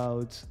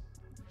about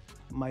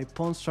my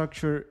pawn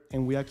structure,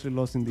 and we actually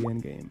lost in the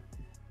end game.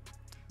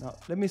 Now,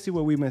 let me see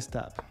where we messed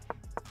up.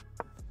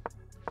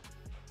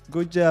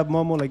 Good job,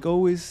 Momo, like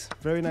always.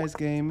 Very nice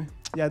game.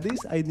 Yeah, this,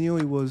 I knew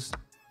it was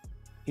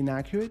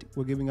inaccurate.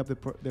 We're giving up the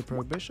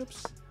pro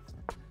bishops.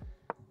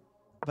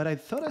 But I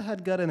thought I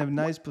had gotten a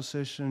nice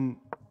position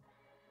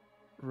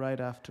right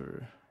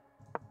after.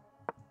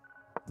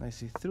 Knight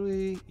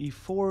c3,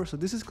 e4, so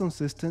this is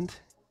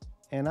consistent.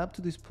 And up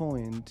to this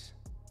point,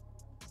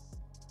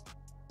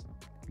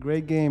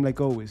 great game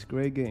like always,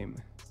 great game.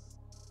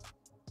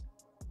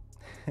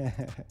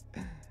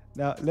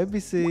 Now, let me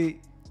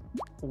see,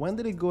 when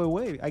did it go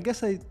away? I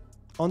guess I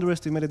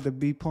underestimated the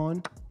B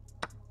pawn,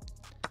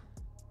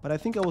 but I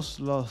think I was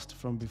lost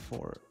from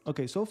before.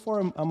 Okay, so far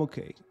I'm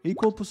okay.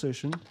 Equal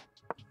position.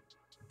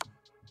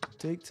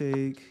 Take,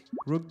 take,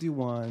 rook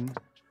d1,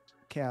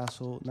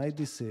 castle, knight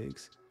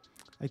d6.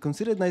 I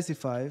considered knight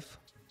c5.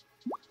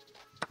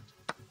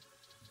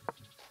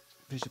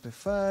 Bishop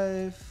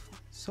f5.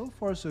 So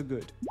far, so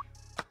good.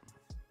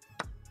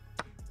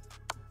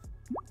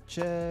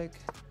 Check.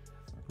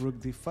 Rook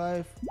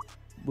d5.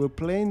 We're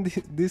playing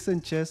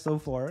decent chess so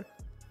far.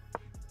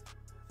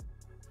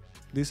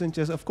 Decent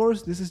chess. Of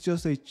course, this is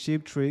just a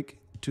cheap trick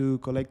to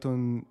collect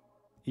on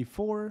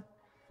e4.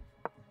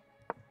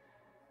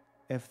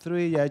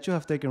 f3. Yeah, I should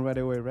have taken right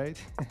away,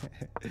 right?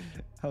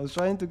 I was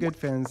trying to get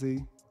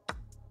fancy.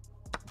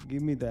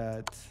 Give me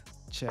that.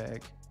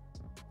 Check.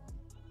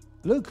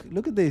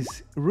 Look at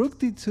this. Rook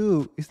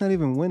d2 is not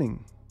even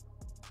winning.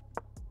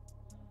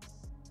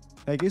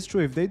 Like, it's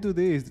true, if they do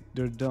this,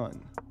 they're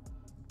done.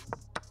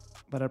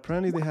 But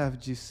apparently they have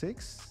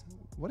g6.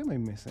 What am I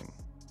missing?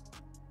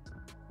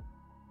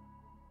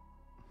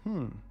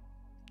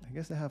 I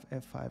guess they have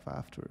f5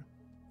 after.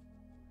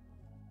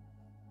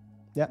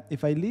 Yeah,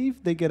 if I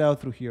leave, they get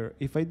out through here.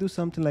 If I do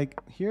something like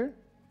here,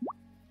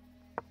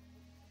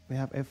 they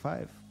have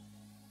f5.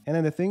 And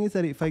then the thing is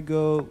that if I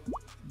go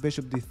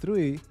bishop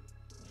d3,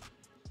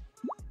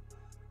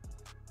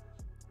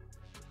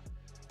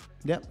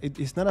 yeah,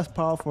 it's not as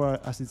powerful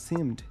as it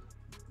seemed.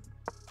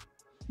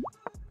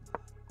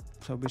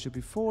 So bishop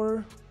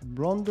e4,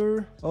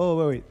 blunder.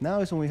 Oh, wait. Now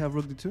is when we have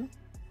rook d2.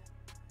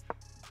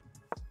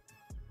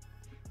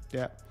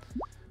 Yeah.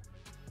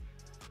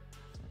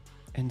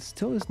 And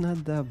still it's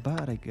not that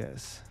bad, I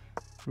guess.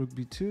 Rook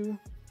b2.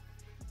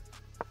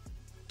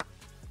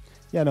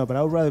 Yeah, no, but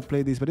I would rather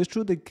play this. But it's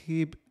true they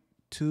keep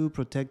two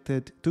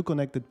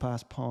connected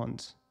pass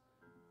pawns.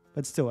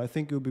 But still, I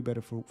think it would be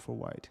better for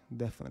white.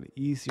 Definitely.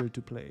 Easier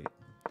to play.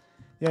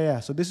 Yeah,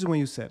 so this is when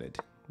you set it.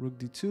 Rook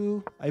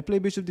d2. I play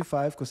bishop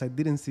d5 because I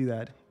didn't see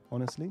that,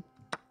 honestly.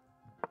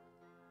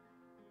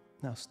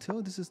 Now,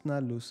 still, this is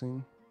not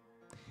losing.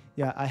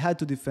 Yeah, I had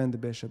to defend the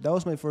bishop. That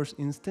was my first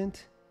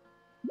instinct.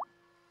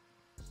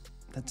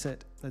 That's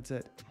it.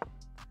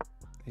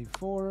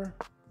 a4.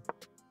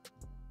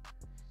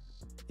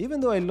 Even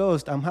though I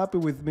lost, I'm happy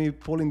with me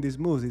pulling these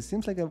moves. It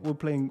seems like we're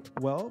playing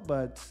well,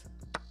 but...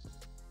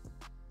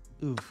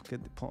 Oof,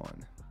 get the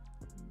pawn.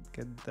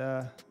 Get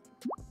the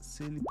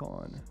silly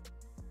pawn.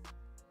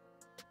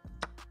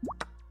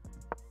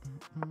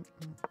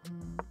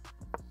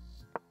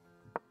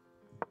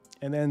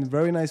 And then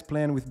very nice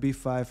plan with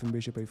b5 and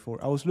bishop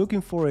a4. I was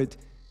looking for it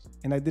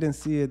and I didn't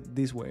see it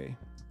this way.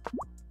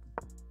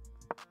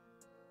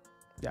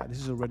 Yeah, this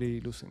is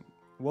already losing.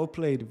 Well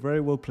played,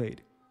 very well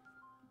played.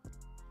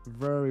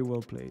 Very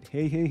well played.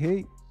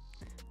 Hey.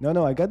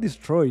 No, I got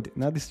destroyed,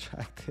 not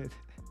distracted.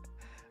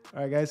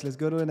 All right, guys, let's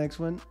go to the next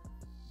one.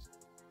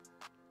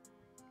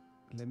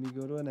 Let me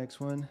go to the next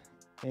one.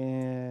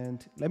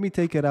 And let me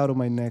take it out of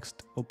my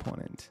next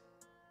opponent.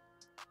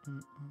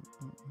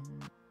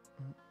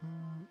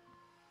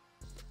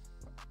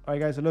 All right,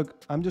 guys, so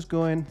look, I'm just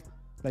going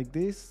like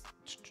this.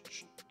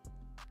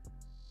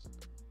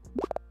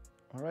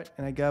 All right,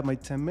 and I got my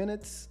 10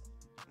 minutes.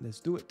 Let's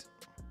do it.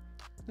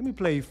 Let me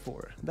play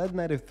e4. That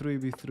knight f3,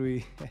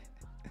 b3.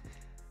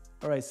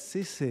 All right,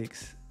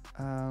 c6.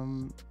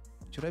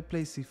 Should I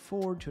play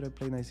c4? Should I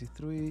play knight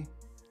c3?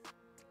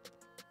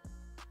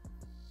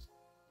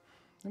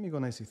 Let me go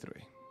knight c3.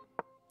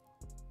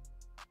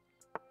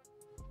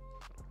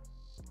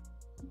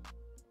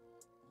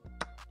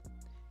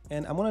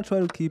 And I'm gonna try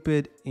to keep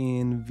it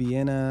in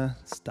Vienna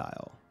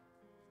style.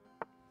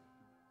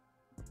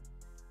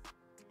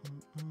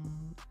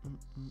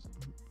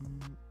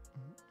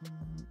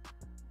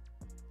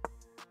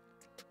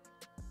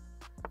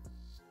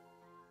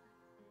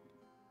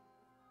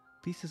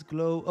 Pieces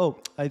glow. Oh,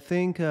 I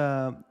think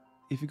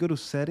if you go to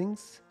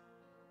settings,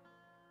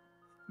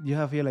 you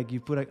have here like you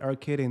put like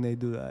arcade and they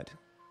do that.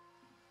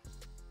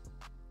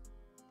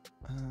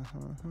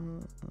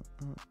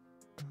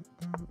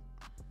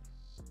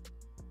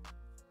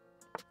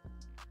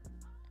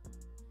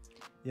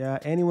 Yeah,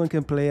 anyone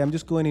can play. I'm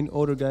just going in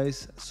order,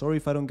 guys. Sorry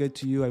if I don't get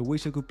to you. I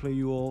wish I could play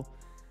you all,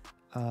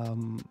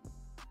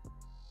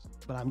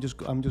 but I'm just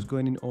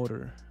going in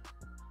order.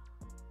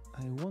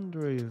 I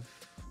wonder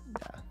if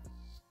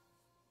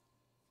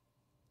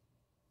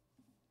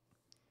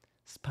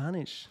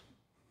Spanish.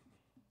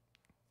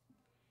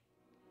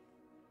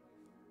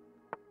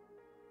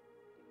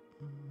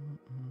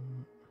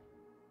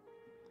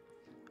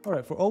 All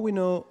right, for all we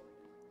know,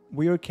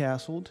 we are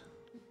castled.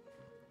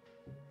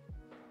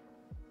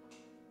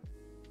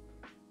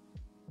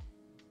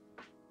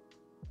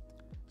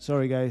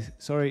 Sorry, guys.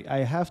 Sorry, I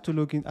have to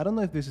look in. I don't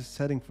know if there's a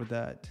setting for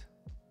that.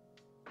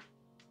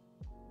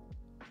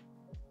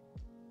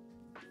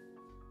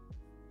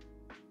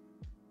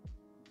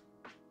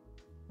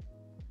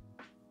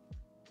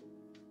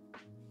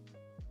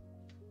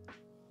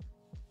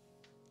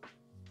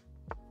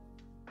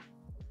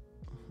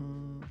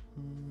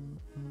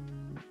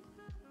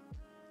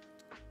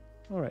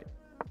 All right,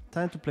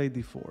 time to play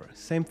d4.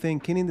 Same thing,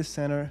 king in the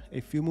center, a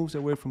few moves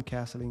away from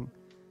castling.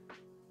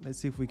 Let's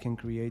see if we can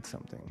create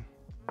something.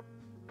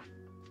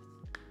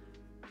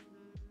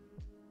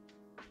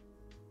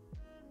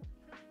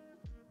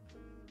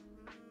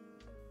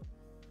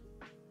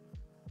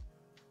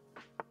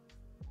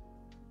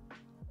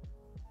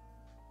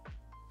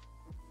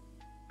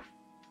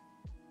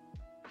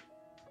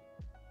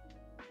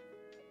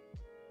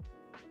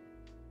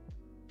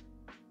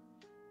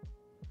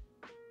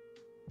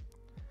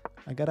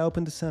 I gotta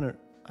open the center.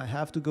 I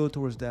have to go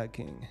towards that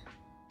king.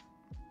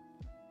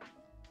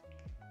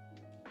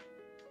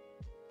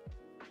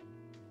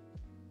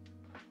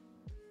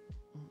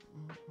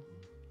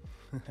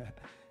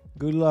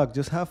 Good luck.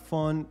 Just have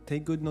fun.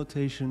 Take good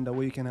notation. That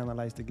way you can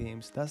analyze the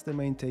games. That's the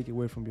main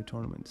takeaway from your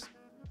tournaments.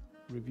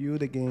 Review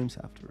the games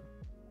after.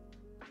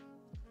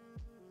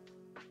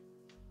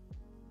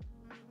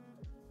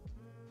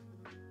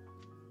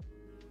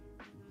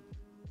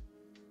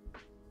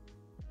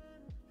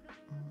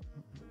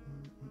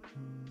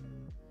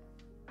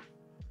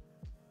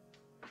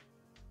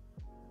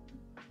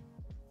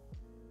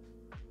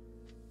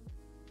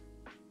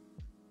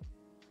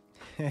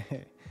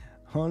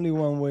 Only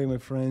one way, my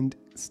friend.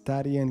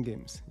 Study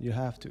endgames. You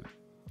have to.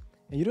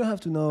 And you don't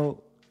have to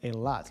know a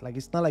lot. Like,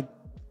 it's not like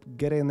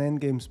get an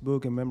endgames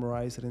book and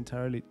memorize it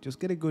entirely. Just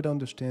get a good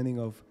understanding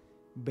of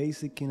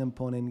basic king and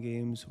pawn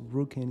endgames,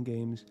 rook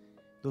endgames.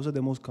 Those are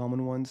the most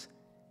common ones.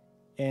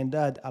 And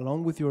that,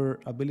 along with your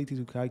ability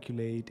to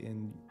calculate,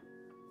 and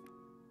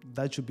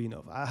that should be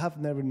enough. I have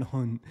never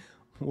known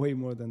way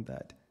more than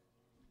that.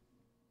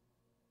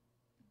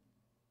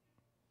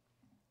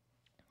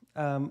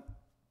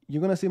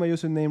 You're gonna see my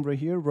username right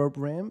here, Rob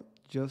Ram.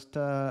 Just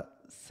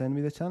send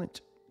me the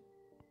challenge.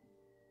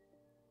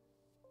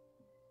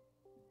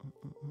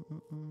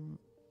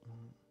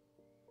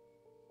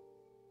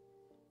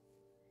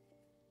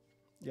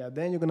 Yeah,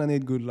 then you're gonna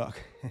need good luck.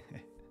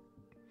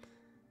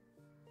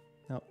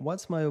 Now,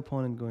 what's my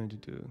opponent going to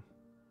do?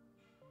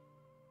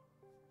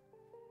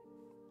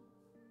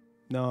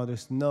 No,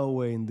 there's no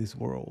way in this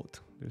world.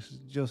 There's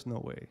just no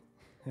way.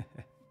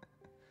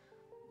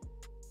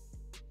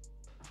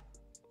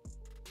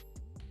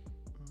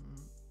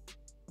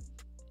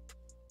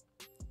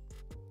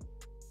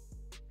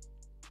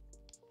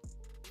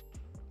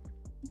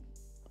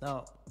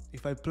 Now,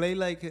 if I play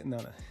like it, no.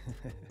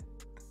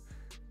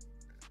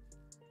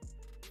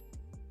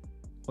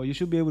 Well, you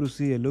should be able to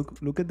see it.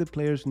 Look at the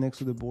players next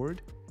to the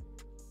board.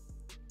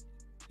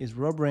 It's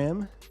Rob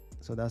Ram,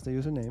 so that's the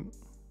username.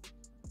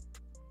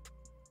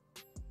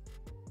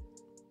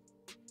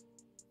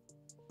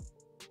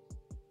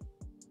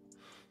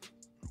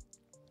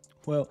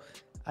 Well,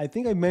 I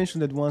think I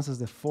mentioned it once as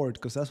the fort,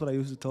 because that's what I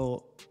used to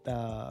tell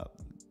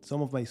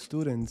some of my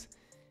students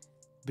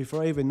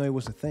before I even know it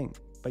was a thing.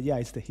 But yeah,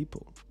 it's the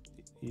hippo.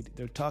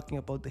 They're talking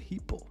about the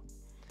hippo.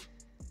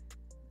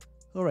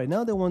 All right,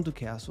 now they want to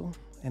castle,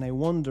 and I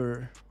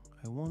wonder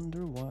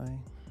why.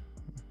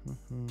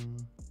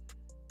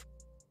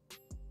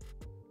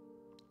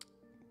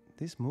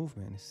 This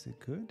movement, is it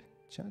good?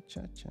 Cha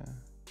cha cha,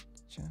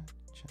 cha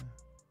cha.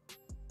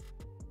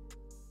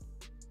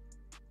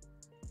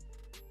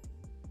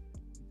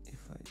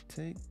 If I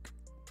take.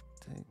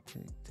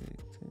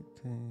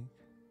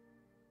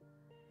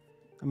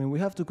 I mean, we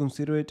have to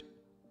consider it.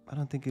 I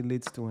don't think it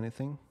leads to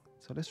anything.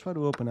 So let's try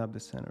to open up the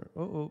center.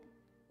 Oh,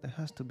 there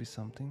has to be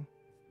something.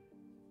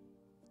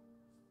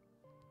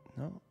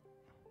 No.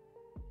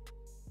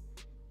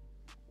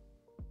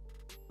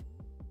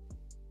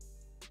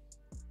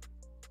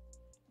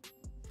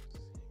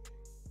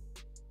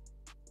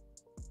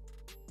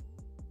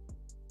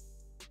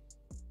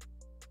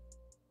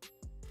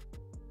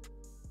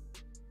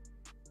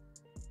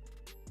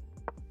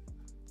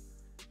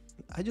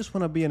 I just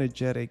want to be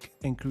energetic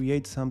and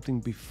create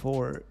something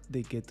before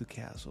they get to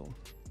castle.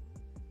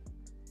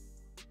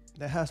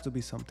 There has to be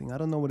something. I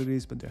don't know what it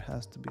is, but there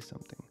has to be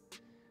something.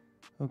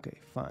 Okay,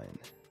 fine.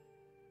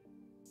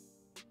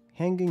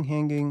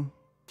 Hanging.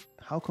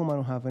 How come I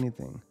don't have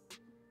anything?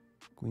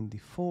 Queen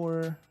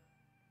d4.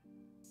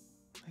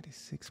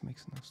 96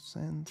 makes no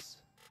sense.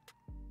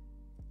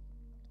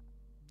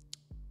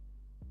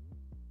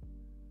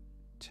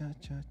 Cha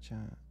cha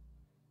cha.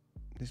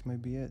 This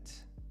might be it.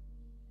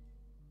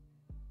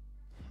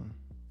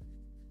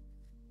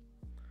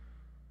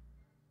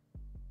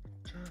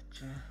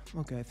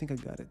 Okay, I think I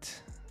got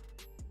it.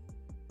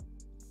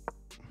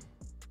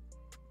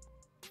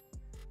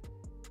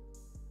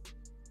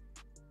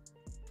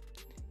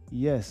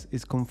 Yes,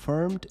 it's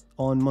confirmed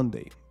on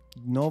Monday,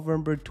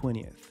 November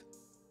 20th.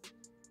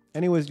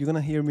 Anyways, you're gonna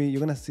hear me. You're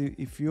gonna see,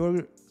 if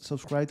you're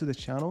subscribed to the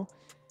channel,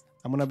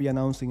 I'm gonna be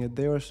announcing it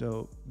there,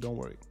 so don't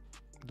worry.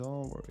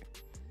 Don't worry.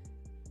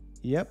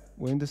 Yep,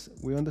 we're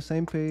on the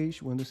same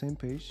page. We're on the same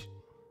page.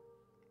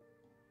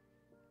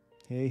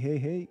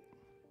 Hey.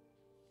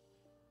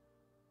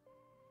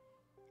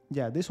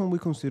 Yeah, this one we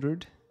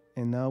considered,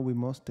 and now we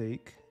must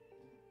take.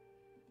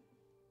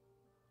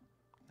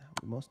 I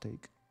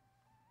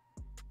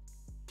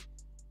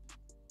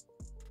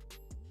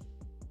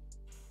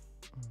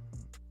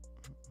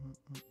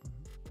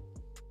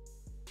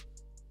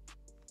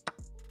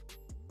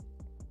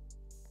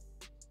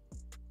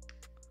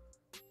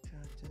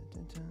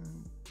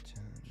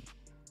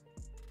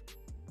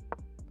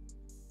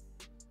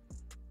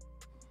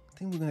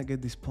think we're gonna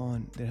get this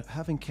pawn. They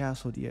haven't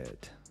castled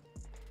yet.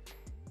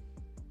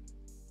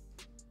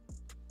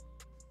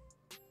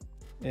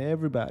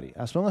 Everybody,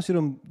 as long as you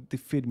don't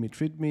defeat me,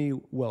 treat me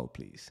well,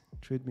 please.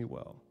 Treat me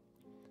well.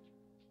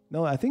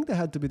 No, I think that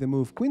had to be the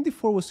move. Queen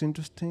d4 was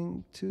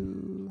interesting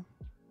too.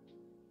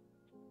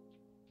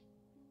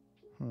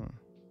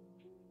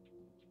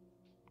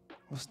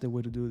 What's the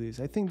way to do this?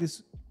 I think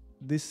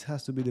this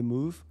has to be the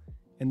move,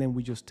 and then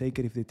we just take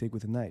it if they take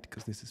with the knight,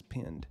 because this is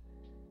pinned.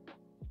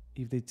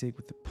 If they take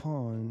with the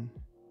pawn,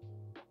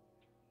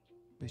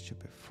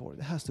 bishop f4.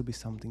 There has to be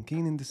something.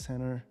 King in the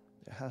center.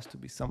 There has to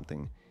be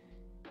something.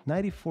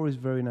 94 is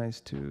very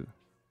nice too.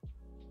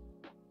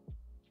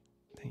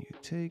 Then you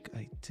take,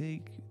 I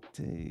take, you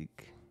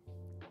take,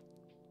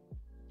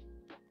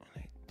 and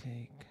I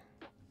take.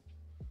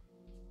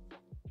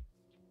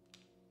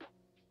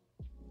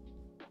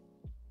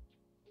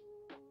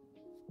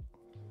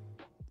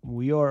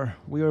 We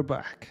are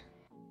back.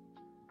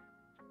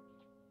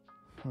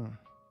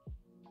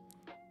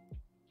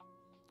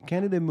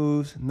 Candidate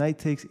moves, knight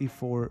takes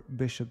e4,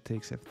 bishop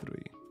takes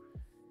f3.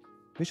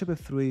 Bishop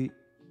f3,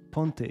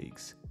 pawn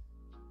takes.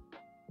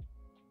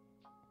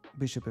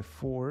 Bishop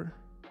f4.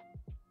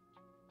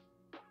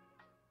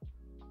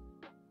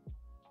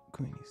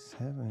 Queen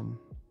e7.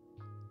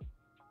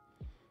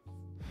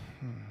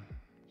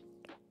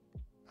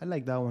 I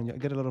like that one. I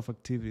get a lot of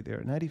activity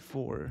there. Knight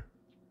e4.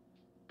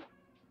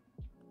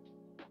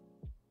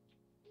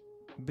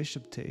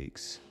 Bishop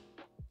takes.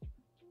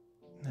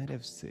 Knight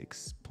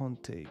f6. Pawn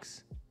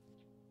takes.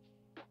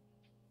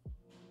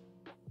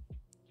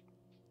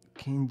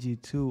 King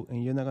g2,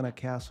 and you're not gonna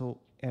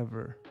castle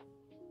ever.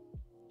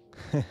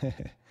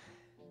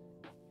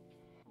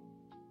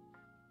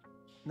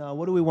 Now,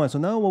 what do we want? So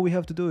now what we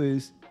have to do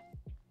is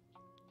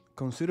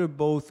consider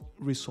both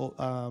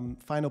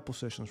final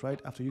positions,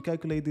 right? After you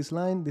calculate this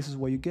line, this is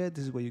what you get,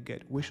 this is what you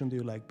get. Which one do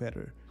you like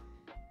better?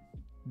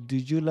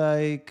 Did you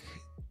like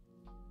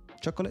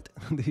chocolate?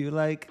 Do you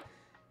like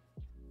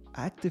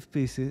active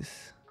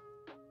pieces?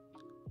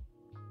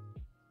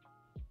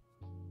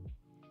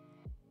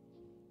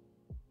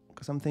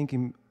 Because I'm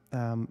thinking,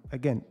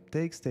 again,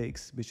 takes,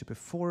 bishop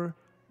f4.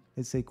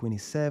 Let's say queen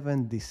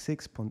e7,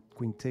 d6,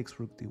 queen takes,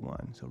 rook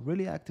d1. So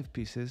really active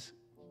pieces,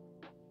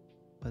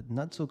 but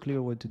not so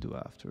clear what to do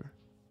after.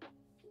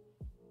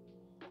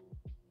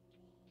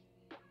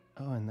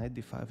 Oh, and knight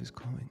d5 is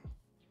coming.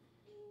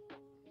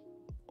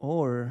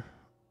 Or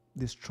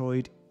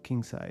destroyed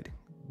kingside.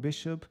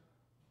 Bishop,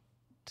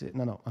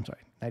 I'm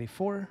sorry, knight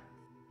e4.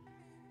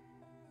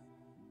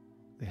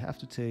 They have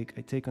to take,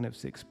 I take on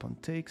f6, pawn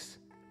takes.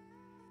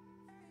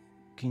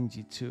 King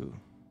g2.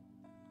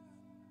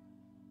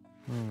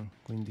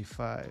 Queen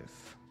d5.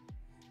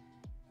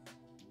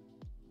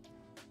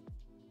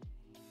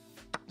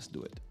 Let's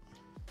do it.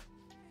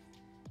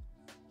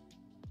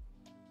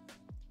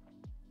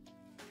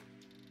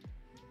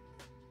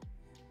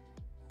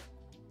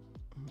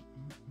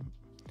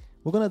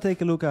 We're gonna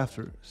take a look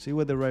after, see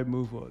what the right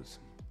move was.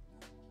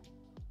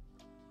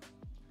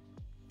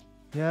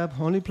 Yeah,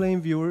 only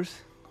playing viewers.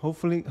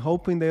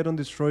 Hoping they don't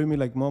destroy me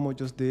like Momo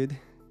just did.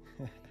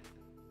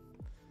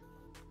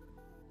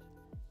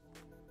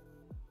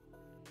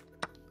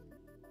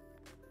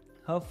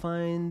 How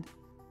find,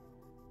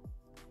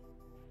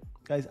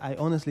 guys, I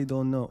honestly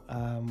don't know.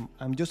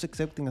 I'm just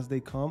accepting as they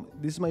come.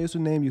 This is my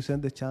username. You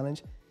send the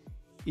challenge.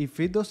 If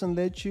it doesn't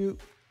let you,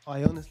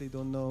 I honestly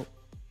don't know.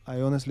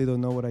 I honestly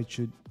don't know what I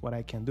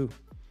can do.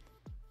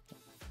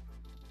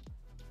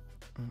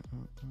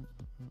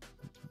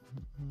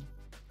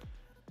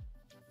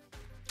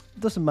 It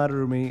doesn't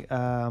matter to me.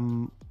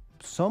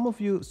 Some of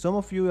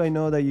you, I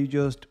know that you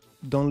just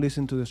don't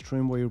listen to the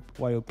stream while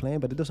you're playing,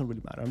 but it doesn't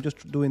really matter. I'm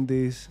just doing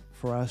this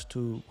for us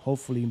to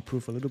hopefully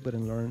improve a little bit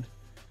and learn.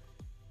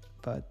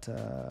 But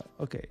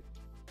okay.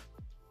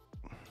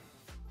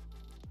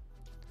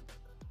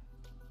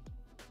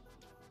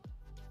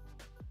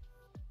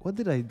 What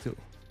did I do?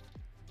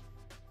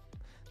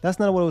 That's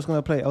not what I was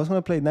gonna play. I was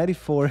gonna play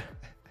 94,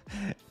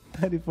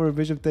 94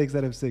 bishop takes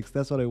at f6.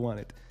 That's what I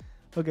wanted.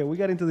 Okay, we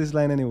got into this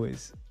line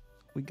anyways.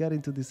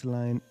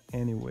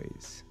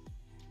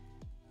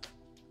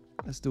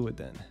 Let's do it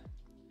then.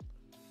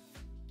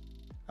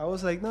 I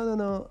was like,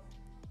 no,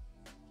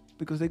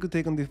 because they could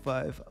take on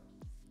d5.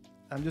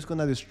 I'm just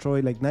gonna destroy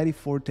like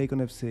 94 take on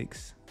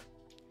f6.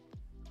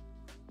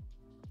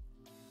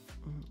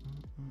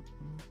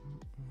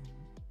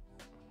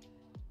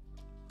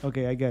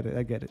 Okay, I get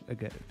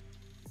it.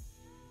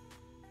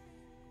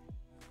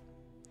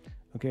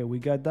 Okay, we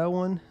got that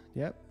one.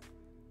 Yep.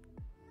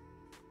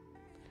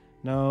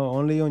 No,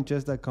 only on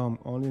chess.com.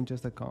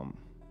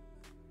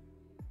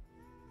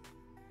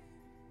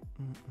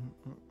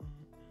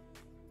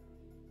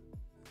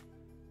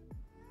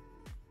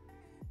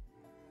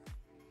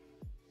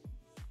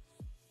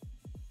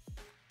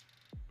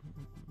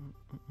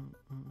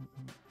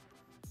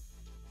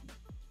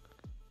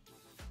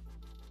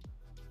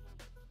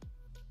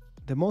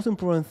 The most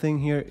important thing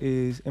here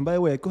is, and by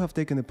the way, I could have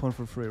taken the pawn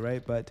for free,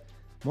 right? But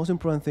most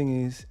important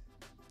thing is,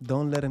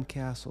 don't let him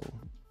castle.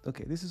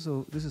 Okay, this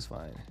is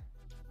fine.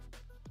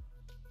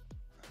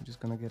 I'm just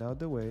gonna get out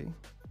the way.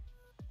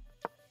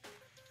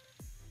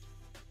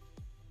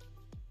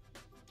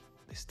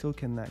 They still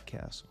cannot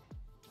castle.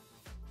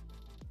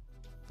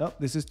 Oh,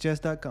 this is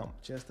chess.com.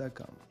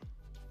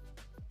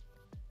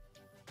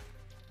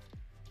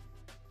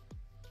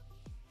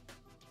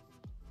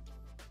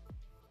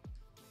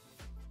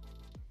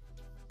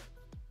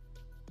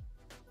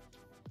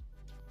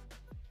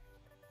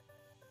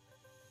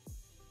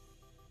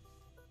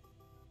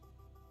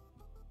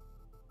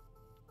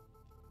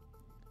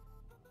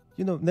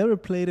 You know, never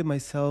played it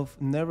myself,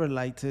 never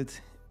liked it.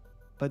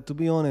 But to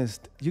be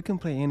honest, you can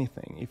play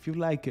anything. If you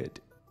like it,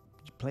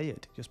 play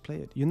it. Just play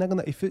it. You're not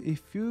gonna, if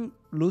you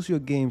lose your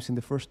games in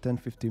the first 10,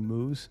 15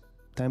 moves,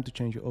 time to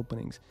change your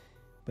openings.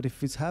 But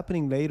if it's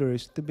happening later,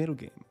 it's the middle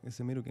game.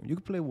 You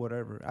can play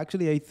whatever.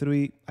 Actually,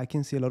 A3, I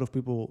can see a lot of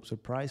people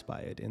surprised by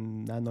it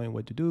and not knowing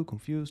what to do,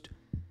 confused.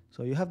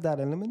 So you have that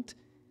element.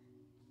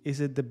 Is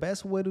it the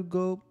best way to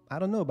go? I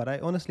don't know, but I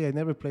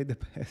never played the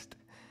best.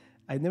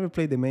 I never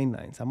played the main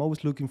lines. I'm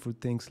always looking for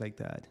things like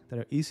that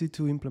are easy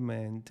to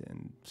implement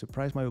and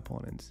surprise my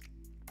opponents.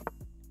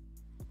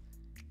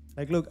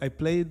 Like, look, I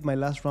played my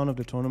last round of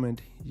the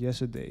tournament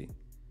yesterday.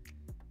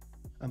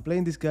 I'm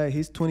playing this guy,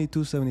 he's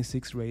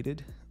 2276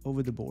 rated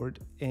over the board,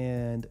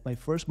 and my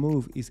first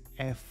move is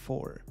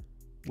F4.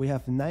 We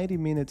have 90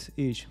 minutes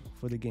each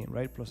for the game,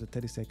 right? Plus a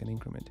 30-second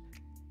increment.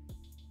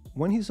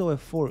 When he saw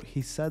F4,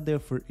 he sat there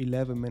for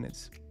 11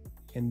 minutes,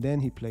 and then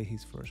he played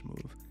his first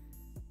move.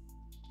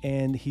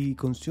 And he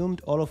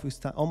consumed all of his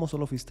time, almost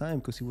all of his time,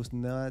 because he was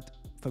not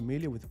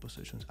familiar with the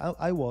positions.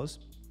 I was.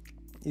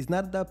 It's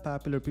not that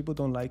popular, people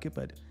don't like it,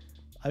 but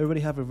I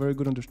already have a very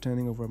good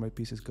understanding of where my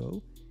pieces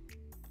go,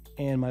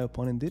 and my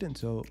opponent didn't,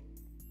 so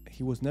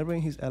he was never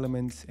in his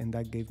elements, and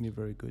that gave me a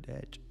very good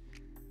edge.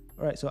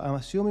 All right, so I'm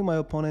assuming my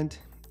opponent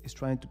is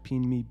trying to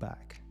pin me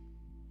back,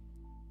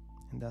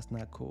 and that's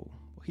not cool.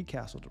 Well, he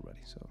castled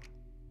already, so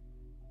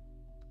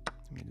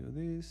let me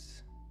do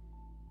this.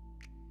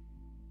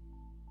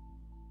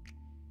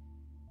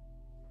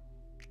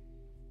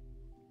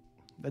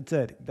 That's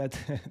it. That's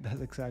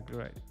exactly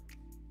right.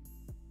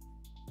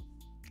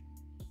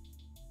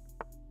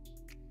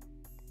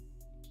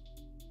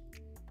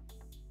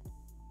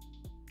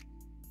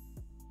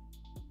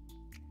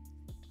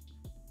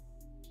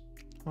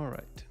 All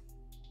right.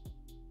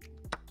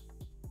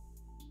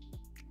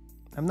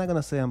 I'm not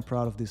gonna say I'm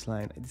proud of this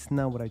line. It's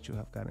not what I should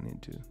have gotten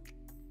into.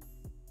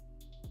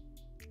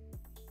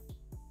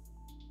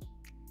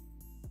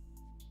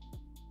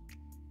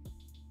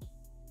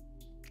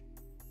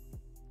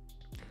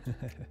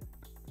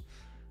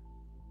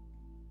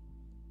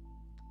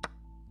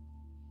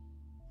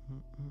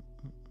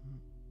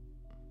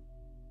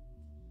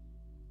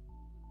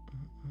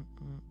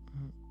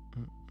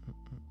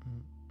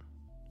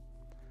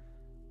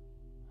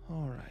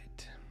 All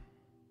right.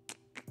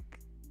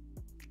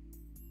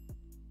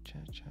 Cha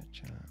cha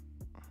cha.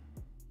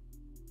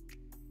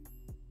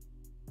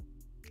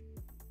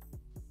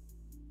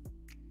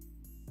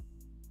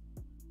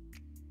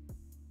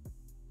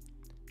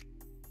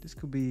 This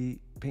could be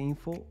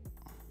painful,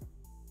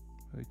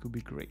 or it could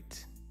be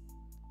great.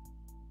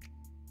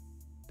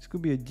 This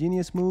could be a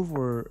genius move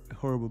or a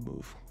horrible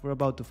move. We're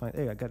about to find.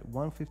 Hey, I got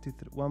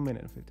 1:53, 1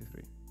 minute and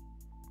 53.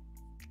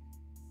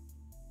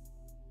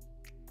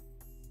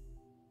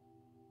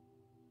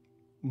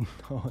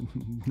 No,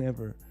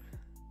 never.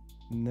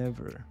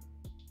 Never.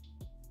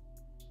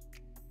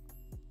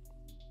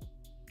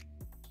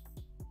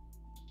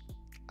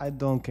 I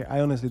don't care. I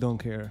honestly don't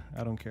care.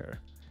 I don't care.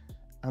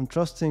 I'm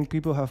trusting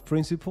people have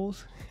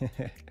principles,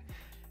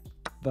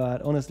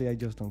 but honestly, I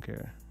just don't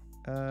care.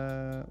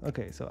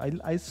 Okay, so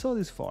I saw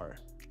this far,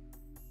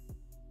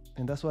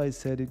 and that's why I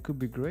said it could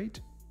be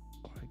great,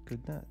 or it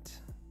could not.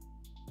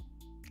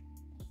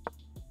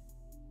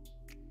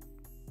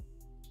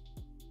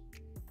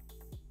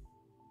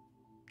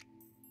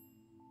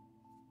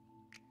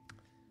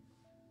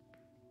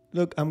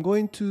 Look, I'm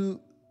going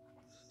to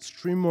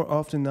stream more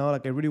often now.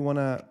 Like, I really want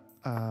to,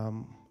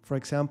 for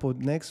example,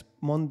 next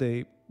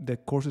Monday, the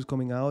course is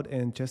coming out,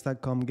 and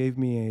chess.com gave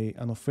me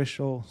an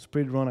official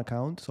speedrun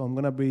account. So I'm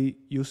going to be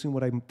using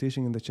what I'm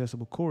teaching in the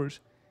Chessable course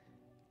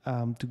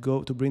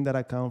to bring that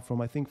account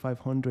from, I think,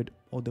 500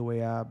 all the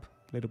way up,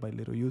 little by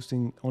little,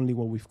 using only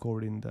what we've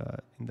covered in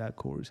that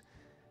course.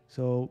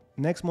 So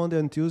next Monday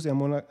and Tuesday,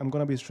 I'm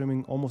gonna be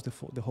streaming almost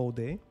the whole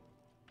day.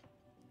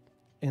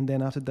 And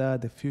then after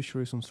that, the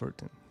future is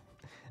uncertain.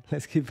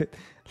 Let's keep it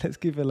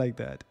like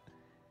that.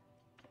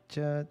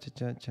 Cha cha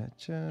cha cha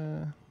cha.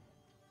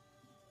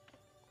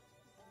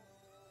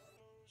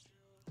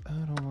 I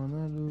don't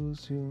wanna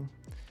lose you.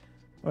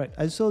 All right,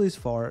 I saw this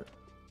far,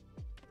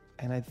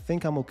 and I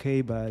think I'm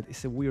okay, but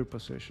it's a weird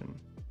position.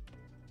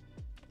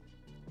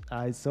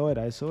 I saw it,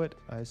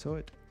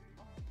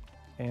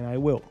 and I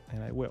will.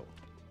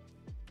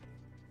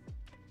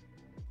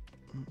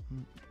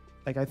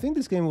 Like, I think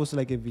this game was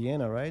like a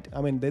Vienna, right?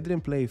 I mean, they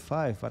didn't play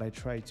 5, but I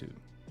tried to.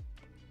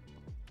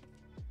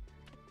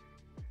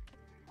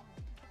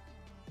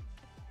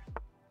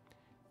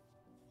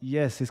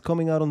 Yes, it's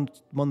coming out on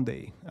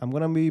Monday. I'm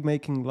gonna be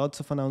making lots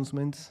of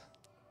announcements.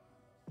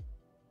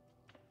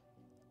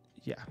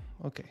 Yeah,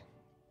 okay.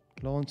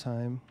 Long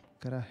time.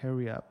 Gotta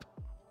hurry up.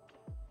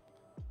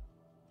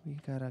 We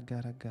gotta.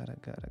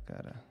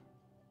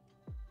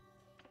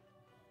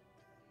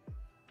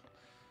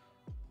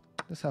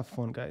 Let's have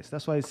fun, guys.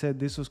 That's why I said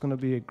this was gonna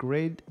be a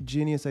great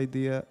genius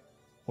idea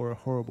or a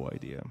horrible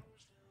idea.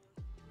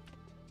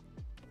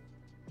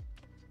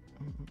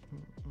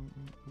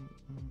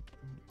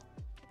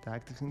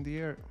 Tactics in the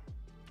air.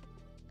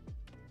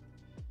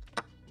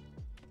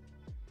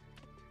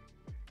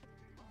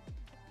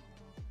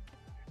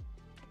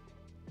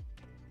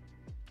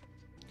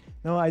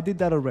 No, I did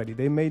that already.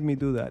 They made me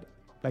do that.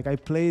 Like, I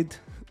played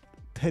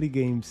 30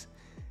 games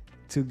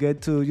to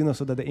get to,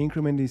 so that the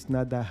increment is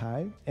not that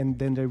high, and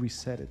then they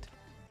reset it.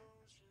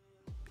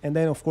 And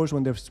then, of course,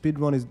 when their speed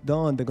run is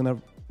done, they're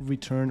gonna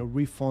return or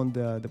refund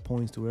the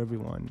points to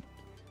everyone.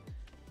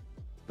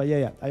 But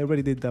yeah, I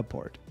already did that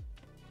part.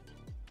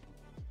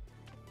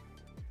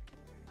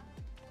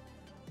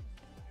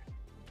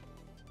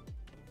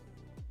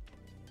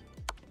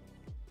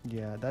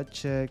 Yeah, that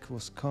check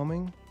was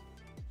coming.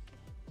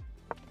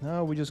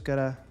 Now we just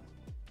gotta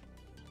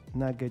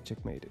not get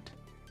checkmated.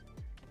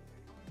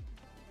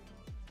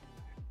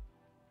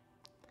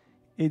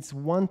 It's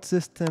one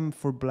system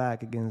for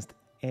black against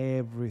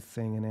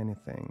everything and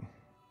anything.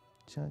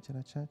 Cha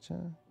cha cha cha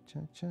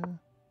cha cha.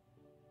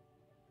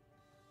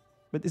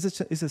 But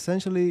it's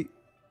essentially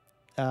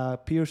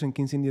Pierce and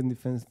King's Indian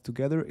defense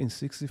together in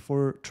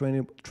 64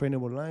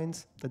 trainable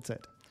lines. That's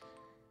it.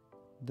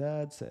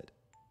 That's it.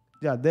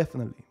 Yeah,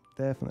 definitely.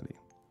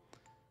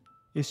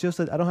 It's just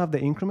that I don't have the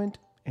increment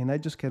and I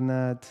just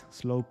cannot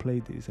slow play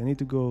this. I need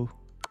to go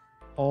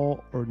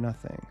all or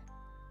nothing.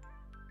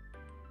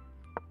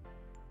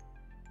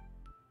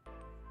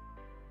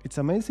 It's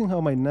amazing how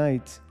my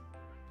knight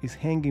is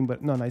hanging,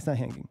 but no, it's not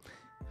hanging.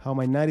 How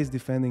my knight is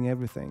defending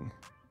everything.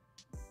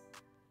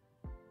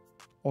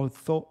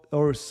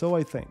 Or so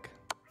I think.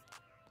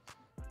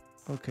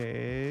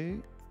 Okay.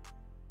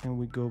 And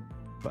we go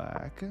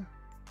back.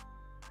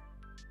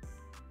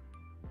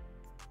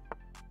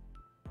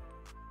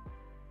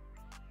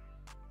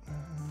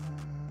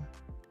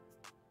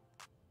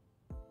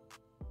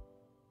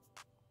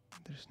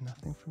 There's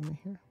nothing for me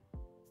here.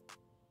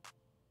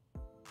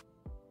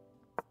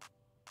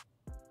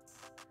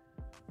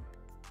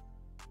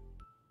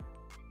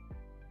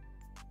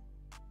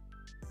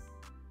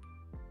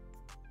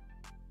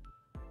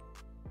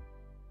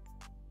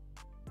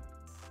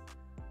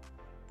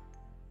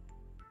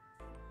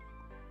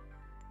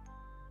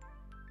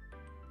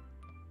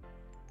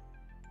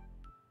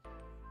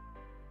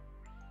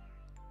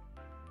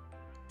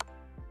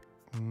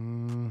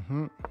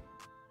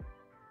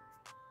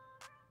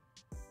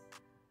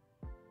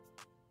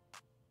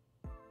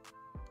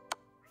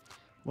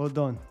 Well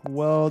done.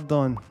 Well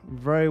done.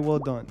 Very well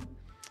done.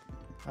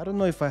 I don't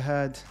know if I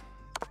had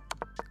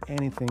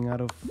anything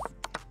out of...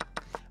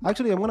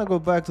 Actually, I'm going to go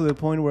back to the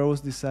point where I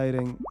was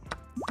deciding...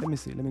 Let me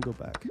see. Let me go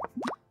back.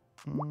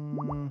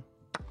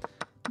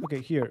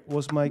 Okay, here.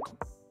 Was my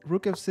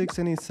rook f6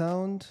 any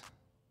sound?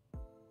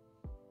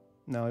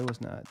 No, it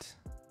was not.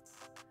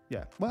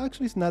 Yeah. Well,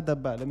 actually, it's not that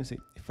bad. Let me see.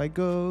 If I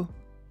go...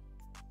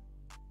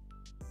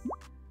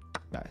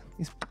 Nah,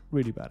 it's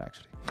really bad,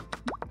 actually.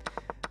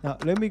 Now,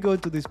 let me go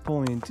to this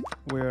point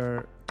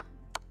where...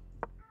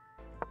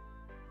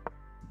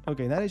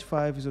 Okay, knight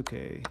h5 is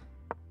okay.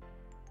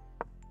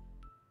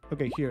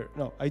 Okay, here.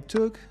 No, I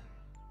took...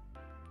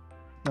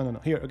 No.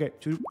 Here, okay.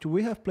 Should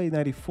we have played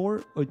knight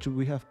e4 or should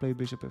we have played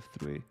bishop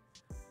f3?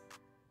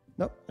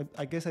 No,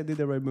 I guess I did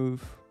the right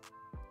move.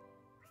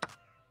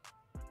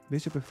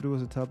 Bishop f3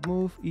 was a top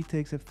move. E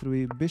takes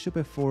f3. Bishop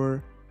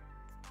f4.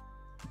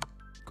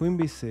 Queen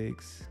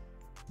b6.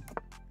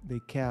 They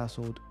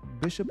castled.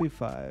 Bishop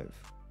e5.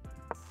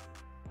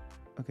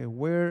 Okay,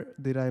 where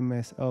did I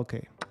mess?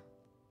 Okay.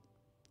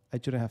 I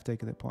shouldn't have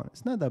taken the pawn.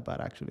 It's not that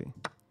bad, actually.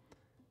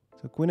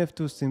 So queen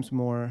f2 seems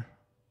more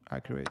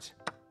accurate.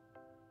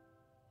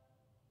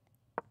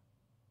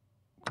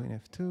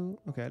 Queen f2.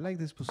 Okay, I like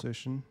this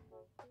position.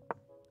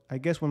 I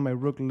guess when my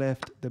rook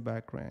left the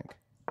back rank.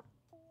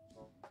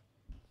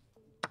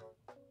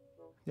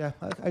 Yeah,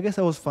 I guess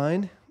I was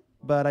fine.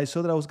 But I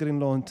saw that I was getting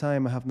low on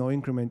time. I have no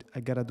increment. I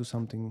gotta do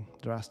something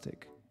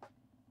drastic.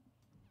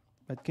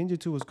 But king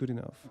g2 was good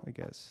enough, I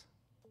guess.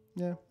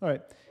 Yeah, all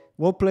right.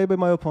 Well played by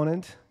my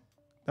opponent.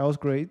 That was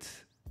great.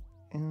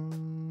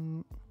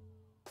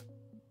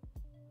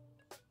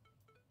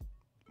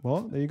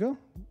 Well, there you go.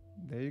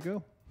 There you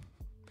go.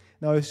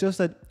 Now it's just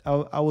that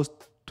I was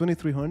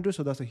 2300,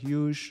 so that's a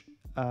huge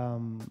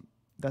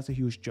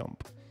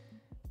jump.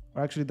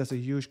 Or actually, that's a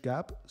huge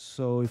gap.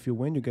 So if you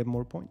win, you get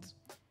more points.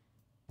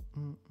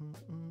 All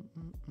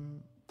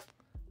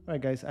right,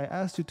 guys. I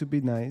asked you to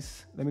be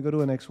nice. Let me go to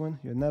the next one.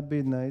 You're not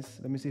being nice.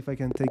 Let me see if I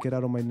can take it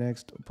out on my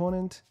next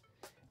opponent.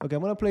 Okay,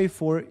 I'm gonna play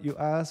 4. You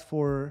asked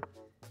for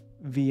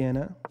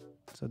Vienna,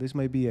 so this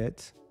might be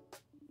it.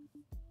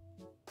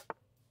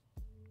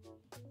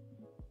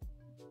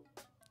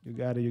 You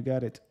got it, you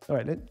got it. All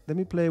right, let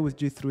me play with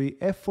G3.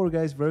 F4,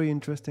 guys, very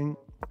interesting.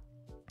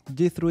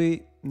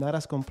 G3, not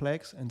as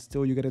complex, and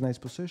still you get a nice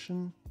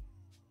position.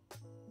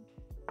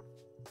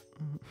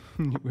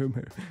 we're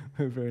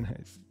very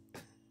nice.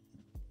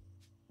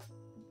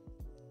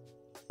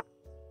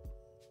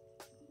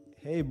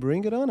 Hey,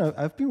 bring it on.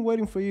 I've been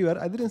waiting for you.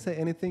 I didn't say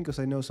anything because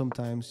I know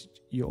sometimes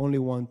you only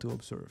want to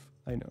observe.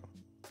 I know.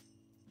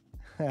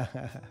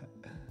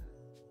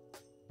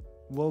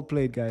 Well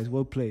played, guys.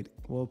 Well played.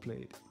 Well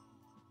played.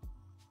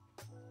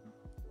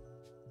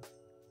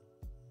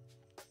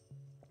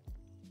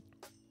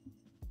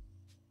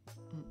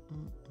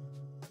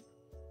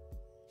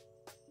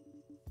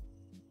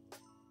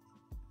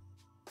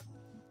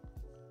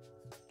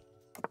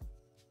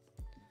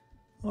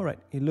 All right.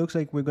 It looks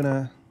like we're going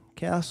to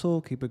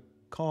castle, keep it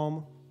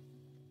calm.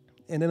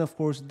 And then, of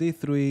course,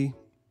 d3.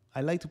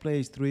 I like to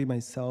play h3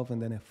 myself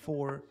and then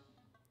f4.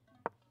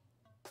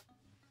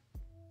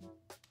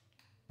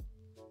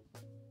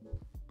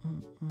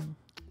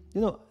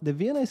 You know, the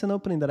Vienna is an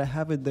opening that I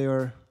have it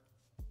there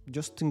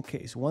just in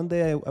case. One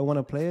day I want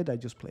to play it, I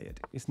just play it.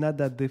 It's not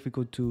that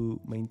difficult to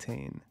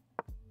maintain.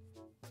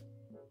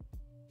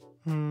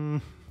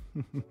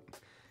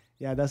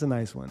 Yeah, that's a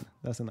nice one.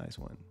 That's a nice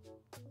one.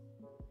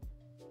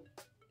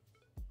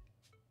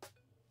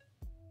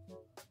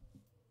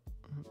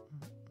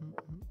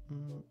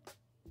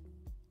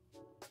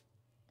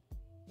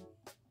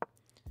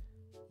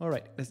 All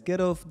right, let's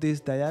get off this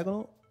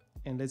diagonal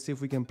and let's see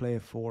if we can play a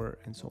 4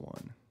 and so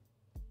on.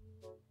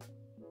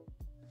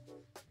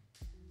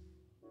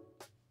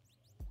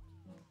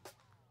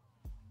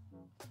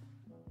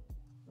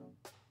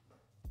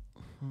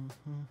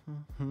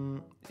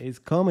 It's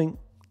coming.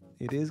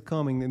 It is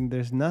coming, and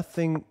there's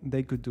nothing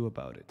they could do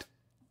about it.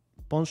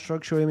 Pawn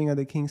structure aiming at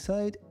the king's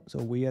side, so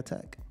we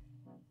attack.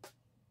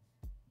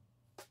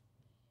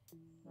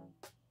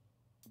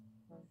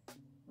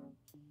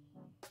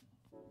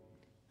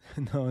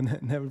 No,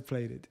 never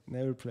played it.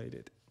 Never played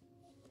it.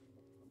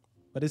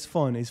 But it's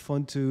fun. It's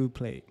fun to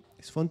play.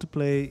 It's fun to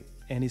play,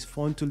 and it's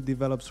fun to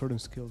develop certain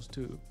skills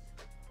too.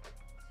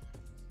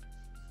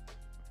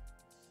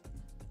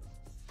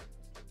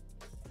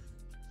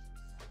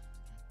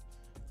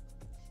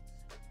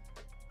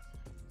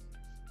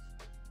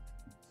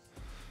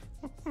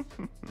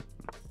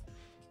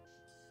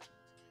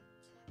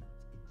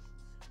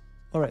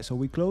 All right, so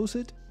we close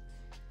it.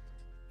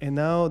 And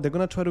now they're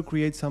going to try to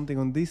create something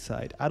on this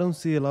side. I don't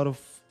see a lot of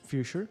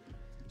future,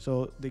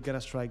 so they got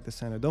to strike the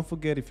center. Don't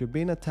forget, if you're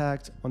being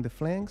attacked on the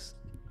flanks,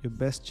 your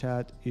best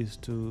shot is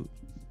to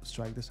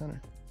strike the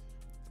center.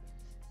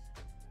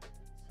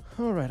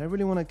 All right, I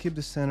really want to keep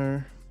the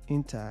center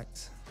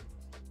intact.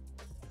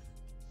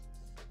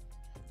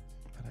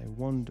 But I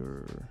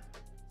wonder...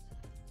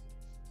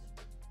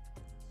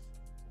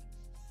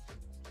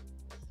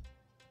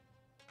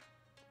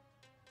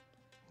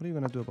 What are you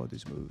going to do about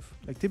this move?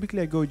 Like,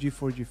 typically I go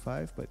g4,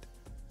 g5, but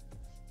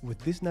with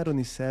this knight on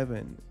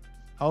e7,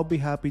 I'll be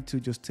happy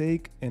to just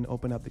take and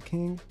open up the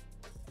king.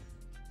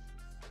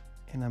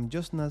 And I'm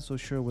just not so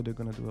sure what they're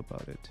going to do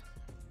about it.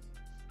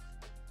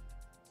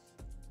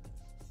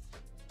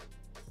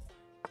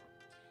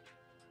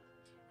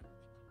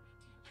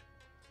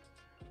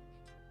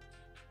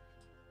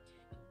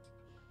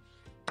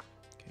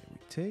 Okay, we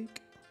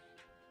take.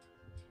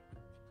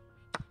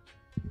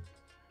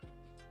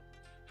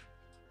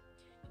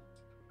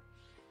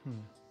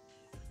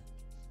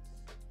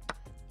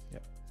 Yeah.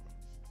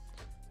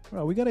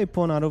 Well, we got a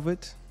pawn out of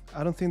it.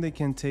 I don't think they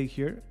can take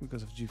here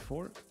because of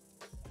g4.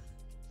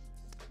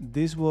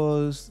 This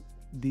was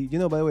the, you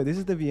know, by the way, this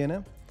is the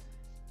Vienna,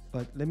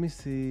 but let me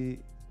see.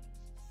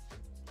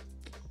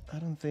 I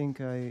don't think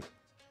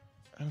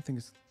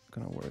it's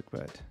gonna work,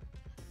 but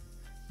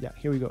yeah,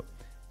 here we go.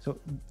 So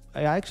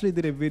I actually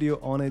did a video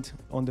on it,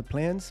 on the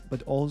plans,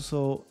 but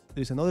also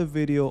there's another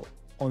video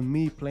on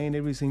me playing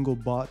every single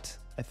bot.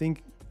 I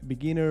think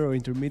beginner or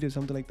intermediate,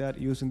 something like that,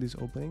 using this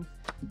opening.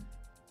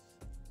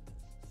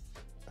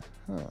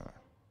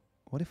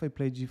 What if I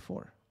play g4?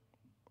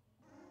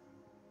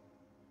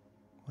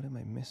 What am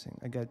I missing?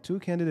 I got two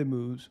candidate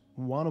moves.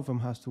 One of them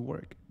has to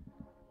work.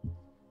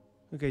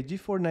 Okay,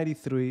 g4,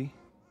 93.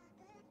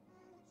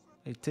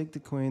 They take the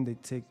queen, they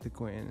take the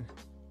queen.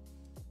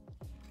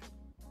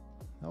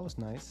 That was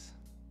nice.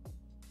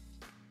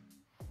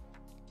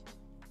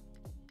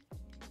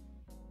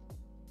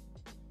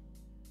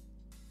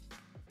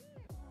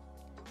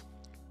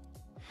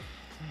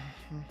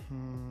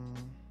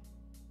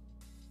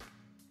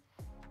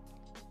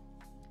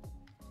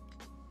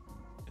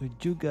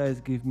 Would you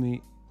guys give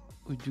me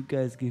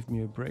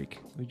a break?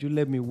 Would you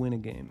let me win a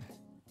game?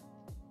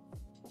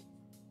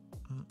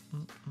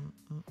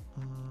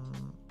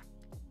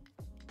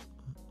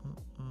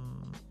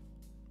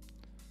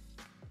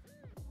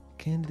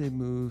 Candidate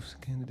moves,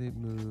 candidate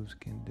moves,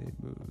 candidate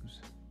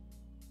moves.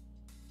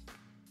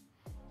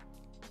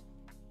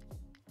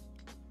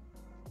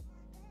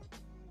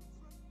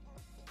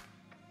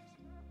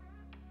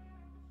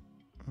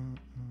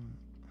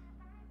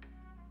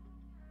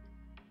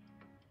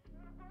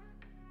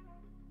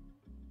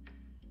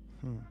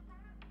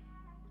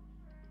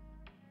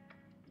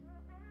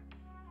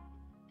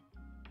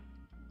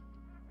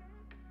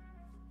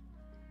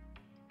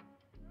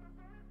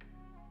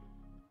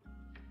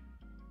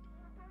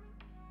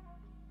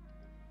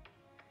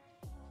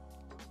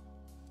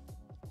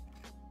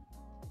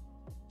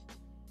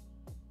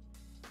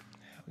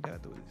 We gotta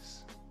do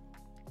this.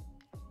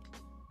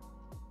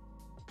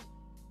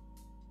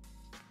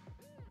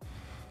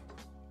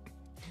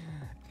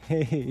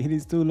 Hey, it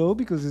is too low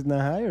because it's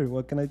not higher.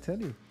 What can I tell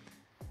you?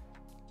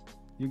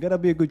 You gotta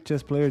be a good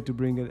chess player to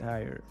bring it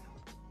higher.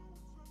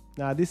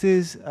 Now this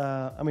is,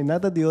 I mean,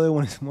 not that the other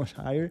one is much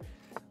higher,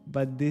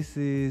 but this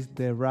is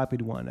the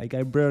rapid one. Like,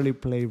 I barely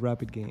play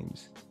rapid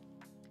games.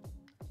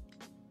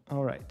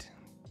 All right,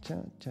 cha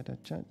cha cha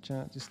cha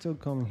cha. It's still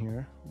coming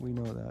here. We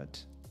know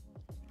that.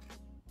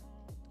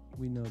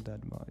 We know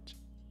that much.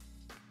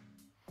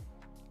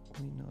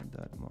 We know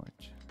that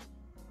much.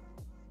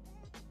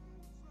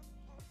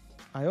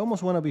 I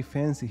almost want to be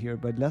fancy here,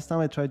 but last time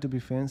I tried to be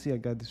fancy, I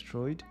got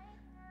destroyed.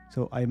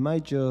 So I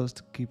might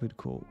just keep it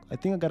cool. I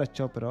think I gotta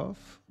chop it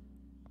off.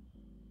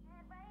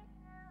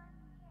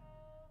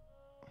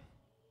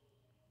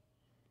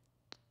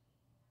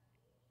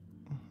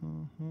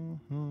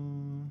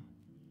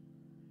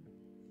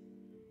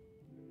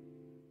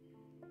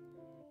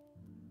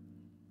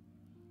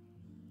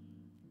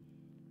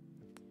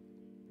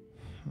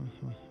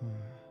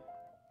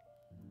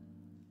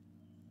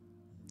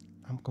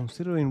 I'm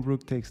considering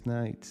rook takes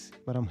knight,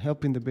 but I'm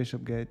helping the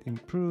bishop get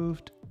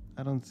improved.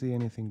 I don't see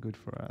anything good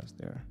for us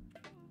there.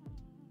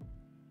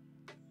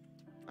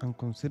 I'm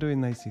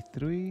considering knight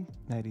c3,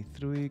 knight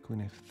e3,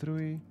 queen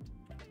f3.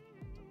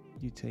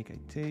 You take, I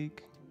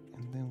take,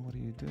 and then what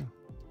do?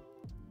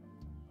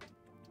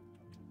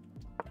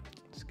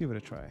 Let's give it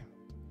a try.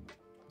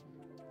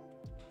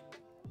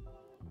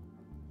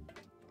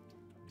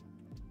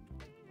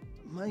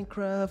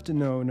 Minecraft?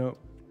 No,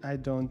 I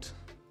don't.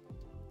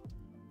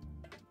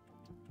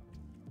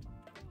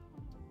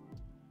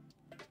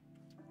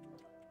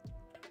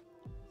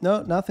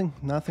 No, nothing.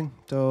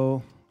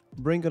 So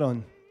bring it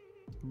on.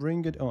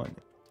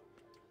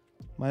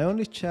 My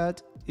only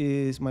chance,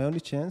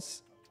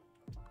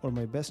 or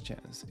my best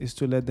chance, is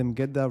to let them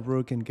get that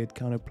rook and get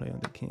counterplay on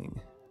the king.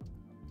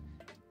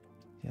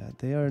 Yeah,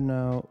 they are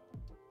now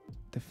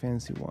the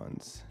fancy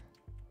ones.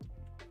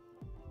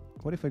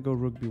 What if I go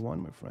rook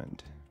b1, my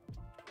friend?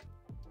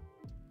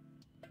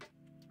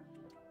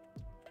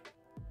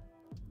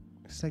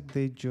 It's like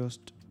they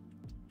just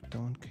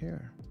don't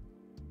care.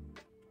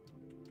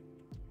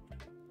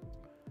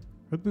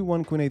 Rook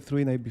b1, queen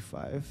a3, knight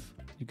b5.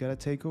 You gotta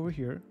take over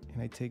here,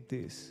 and I take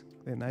this.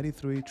 Then knight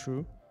e3,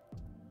 true.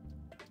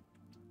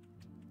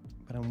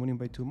 But I'm winning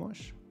by too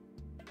much.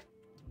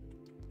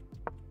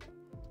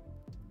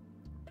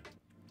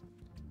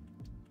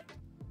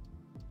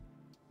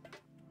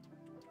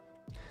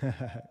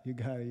 You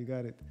got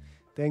it.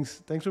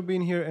 Thanks for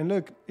being here. And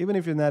look, even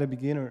if you're not a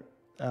beginner,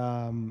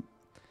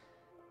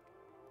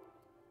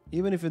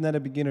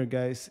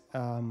 guys,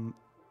 a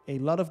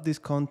lot of this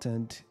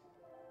content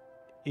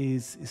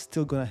is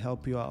still gonna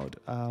help you out.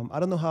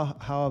 I don't know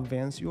how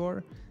advanced you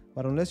are,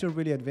 but unless you're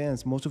really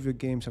advanced, most of your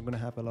games are gonna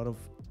have a lot of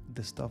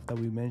the stuff that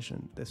we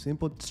mentioned: the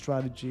simple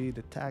strategy,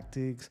 the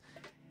tactics,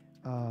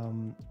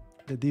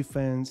 the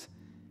defense.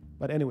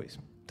 But anyways,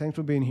 thanks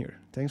for being here.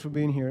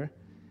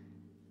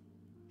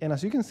 And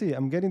as you can see,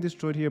 I'm getting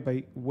destroyed here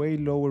by way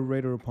lower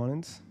rated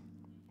opponents.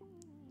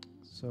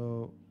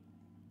 So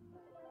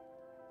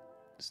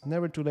it's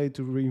never too late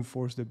to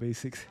reinforce the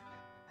basics.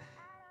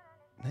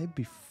 Knight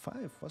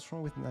b5. What's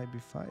wrong with knight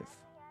b5?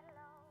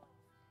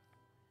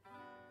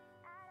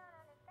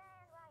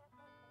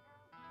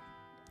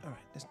 All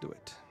right, let's do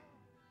it.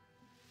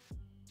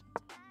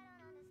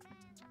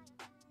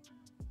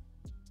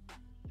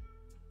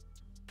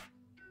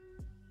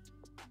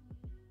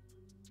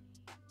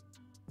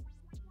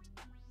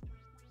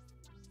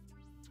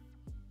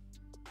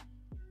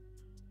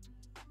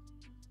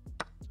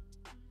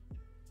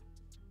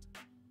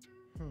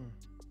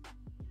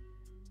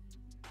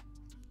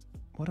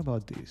 What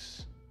about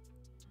this?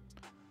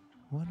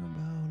 What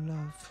about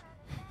love?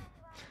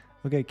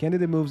 Okay,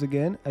 candidate moves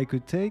again. I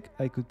could take.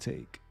 I could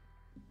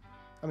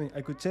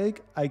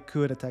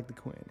attack the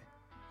queen.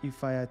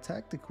 If I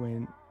attack the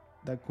queen,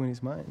 that queen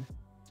is mine.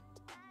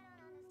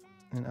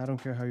 And I don't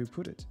care how you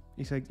put it.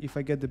 It's like if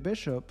I get the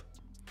bishop.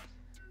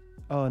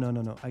 Oh,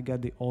 no. I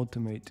got the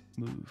ultimate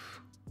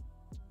move.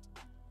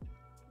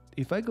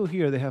 If I go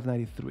here, they have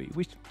 93,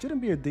 which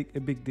shouldn't be a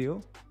big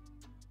deal.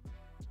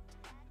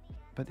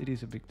 But it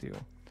is a big deal.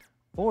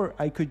 Or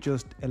I could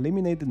just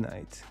eliminate the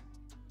knight,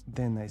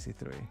 then knight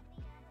c3.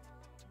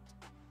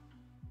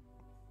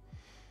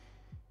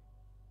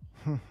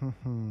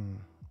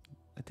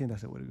 I think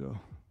that's the way to go.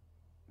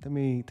 Let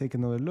me take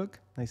another look.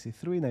 Knight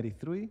c3, knight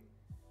e3.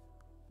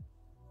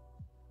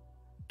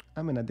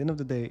 I mean, at the end of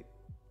the day,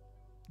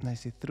 knight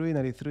c3,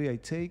 knight e3, I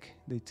take,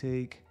 they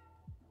take,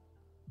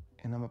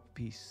 and I'm a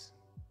piece.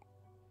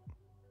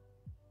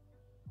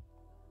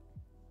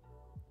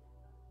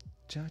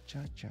 Cha.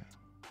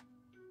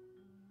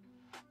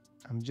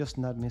 I'm just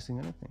not missing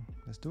anything.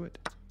 Let's do it.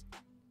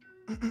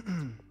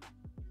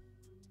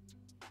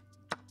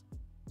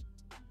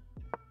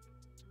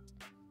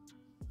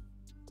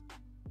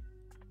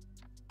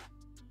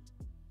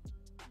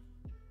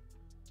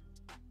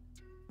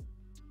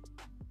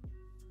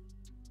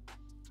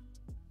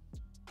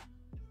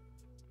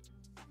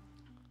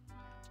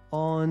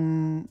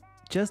 On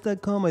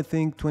chess.com, I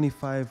think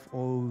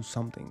 25.0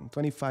 something,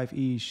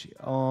 25-ish.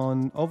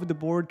 On over the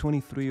board,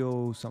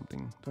 23.0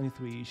 something,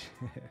 23-ish.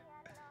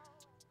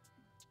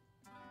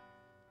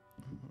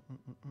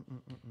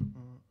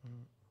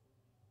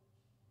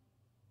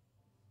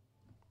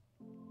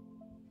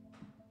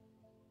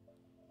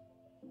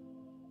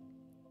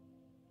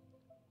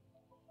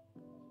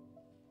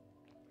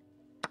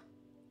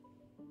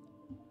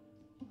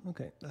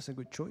 Okay, that's a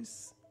good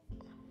choice.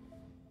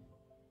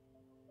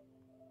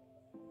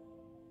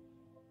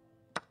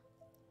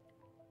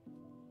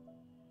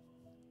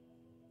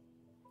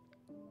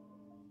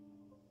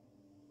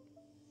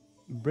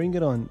 Bring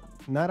it on.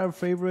 Not our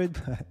favorite,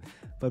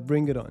 but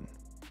bring it on.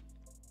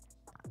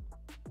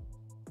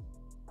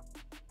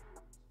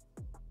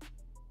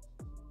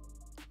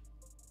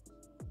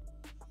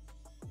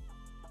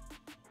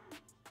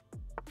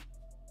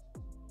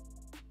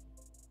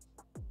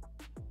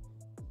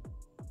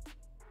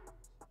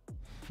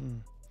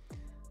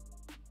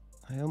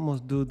 I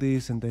almost do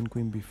this and then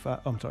queen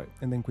b5. I'm sorry,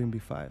 and then queen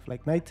b5.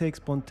 Like knight takes,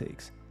 pawn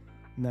takes.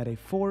 Knight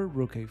a4,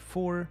 rook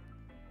a4,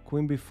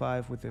 queen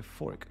b5 with a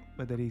fork.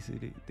 But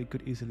they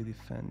could easily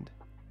defend.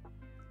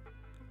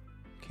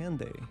 Can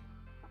they?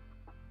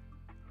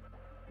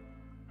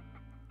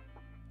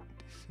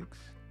 d6.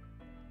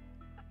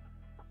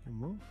 You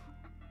move.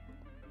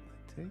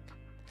 I take.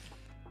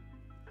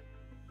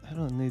 I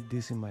don't need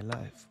this in my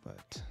life,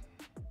 but.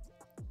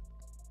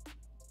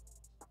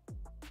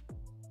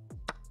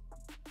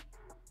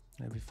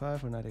 Knight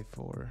b5 or knight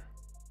a4.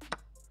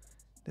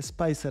 Let's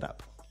spice it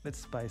up.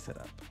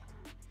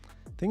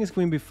 Thing is,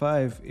 queen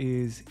b5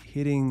 is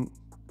hitting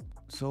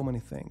so many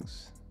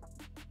things.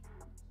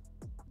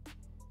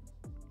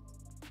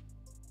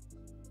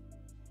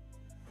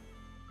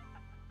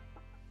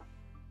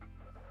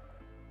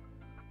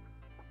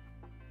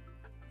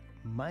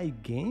 My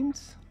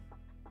games?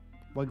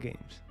 What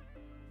games?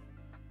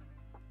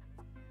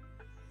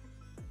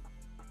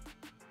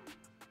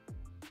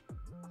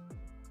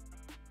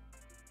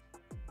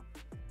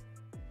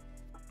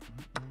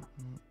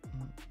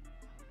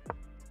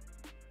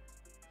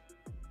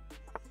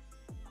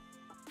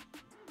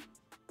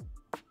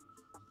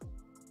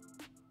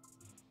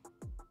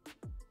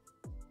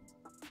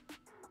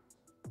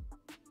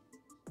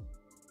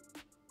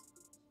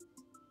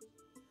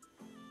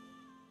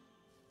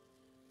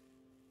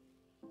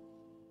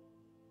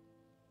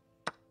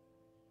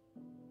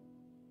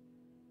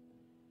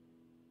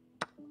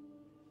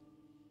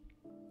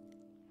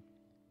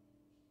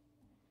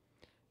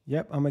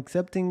 Yep, I'm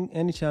accepting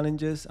any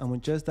challenges. I'm on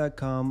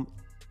chess.com.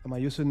 My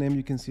username,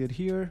 you can see it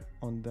here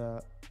on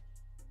the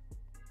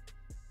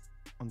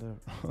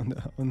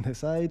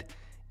side.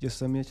 Just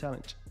send me a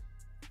challenge.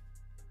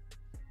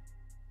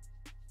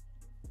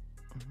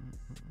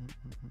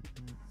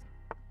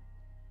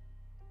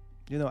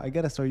 You know, I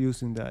gotta start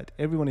using that.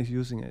 Everyone is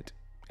using it,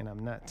 and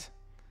I'm not.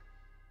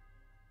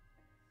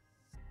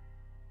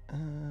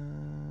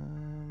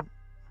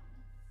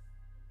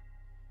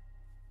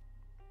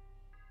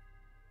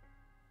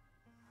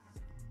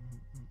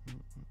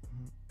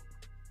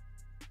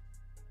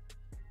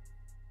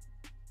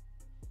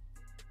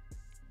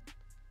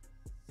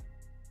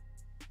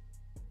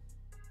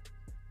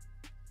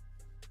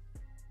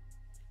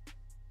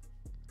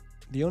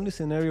 The only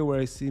scenario where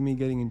I see me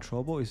getting in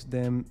trouble is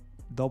them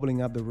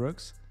doubling up the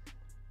rooks,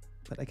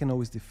 but I can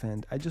always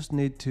defend. I just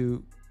need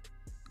to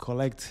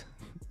collect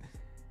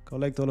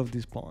all of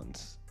these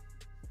pawns.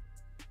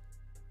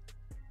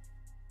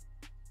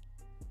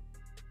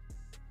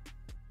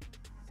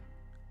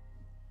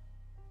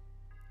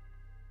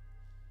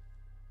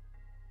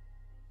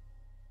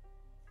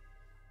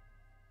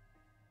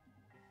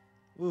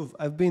 Oof,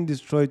 I've been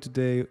destroyed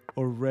today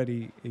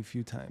already a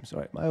few times. All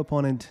right, my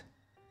opponent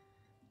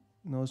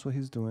knows what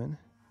he's doing.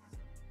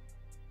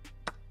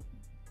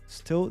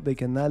 Still, they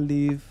cannot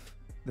leave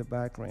the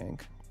back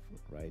rank,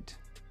 right?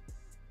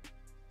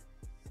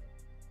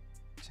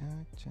 Cha,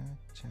 cha,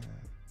 cha.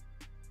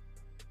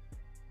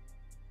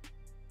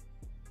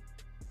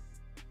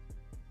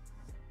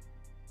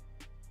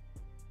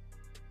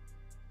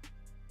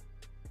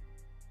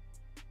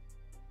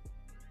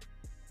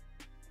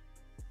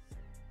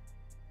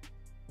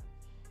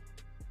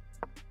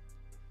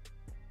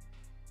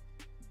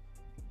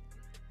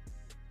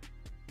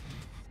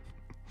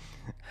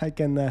 I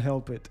cannot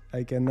help it.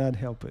 I cannot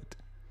help it.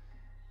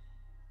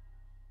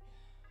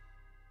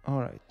 All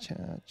right. Cha,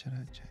 cha,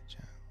 cha, cha.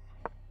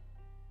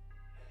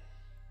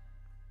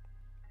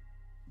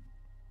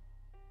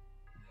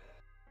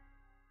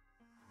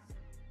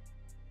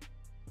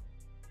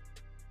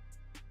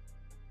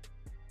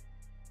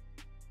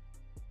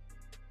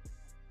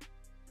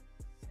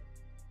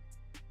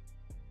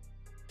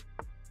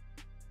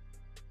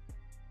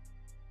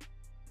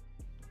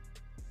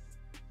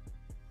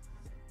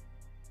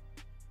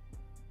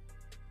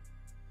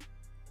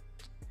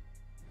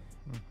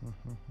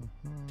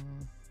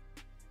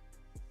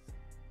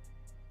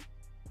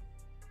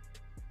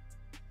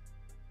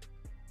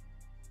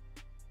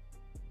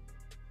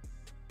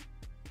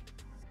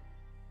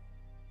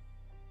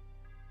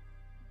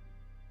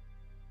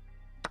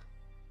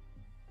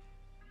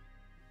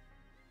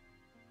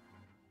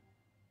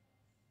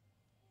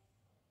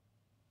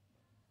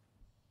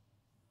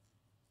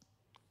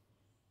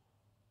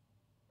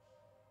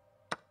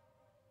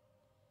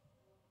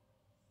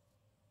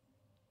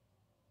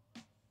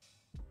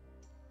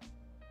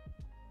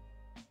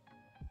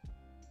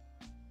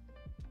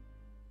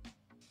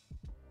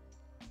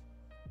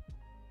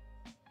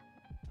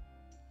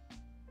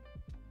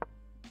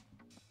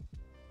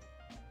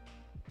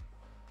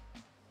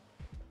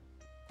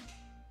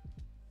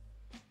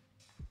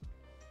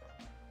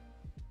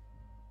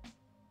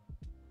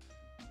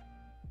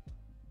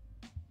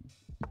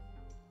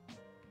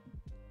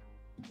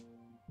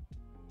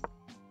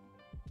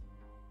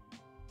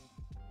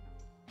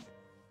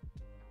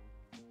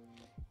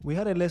 We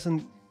had a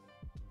lesson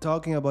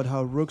talking about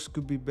how rooks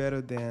could be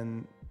better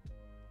than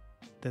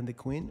the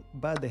queen,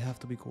 but they have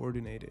to be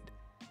coordinated.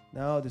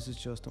 Now this is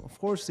just, of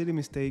course, silly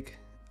mistake,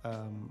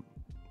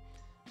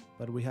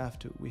 but we have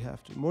to.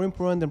 More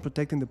important than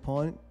protecting the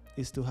pawn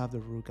is to have the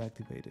rook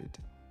activated.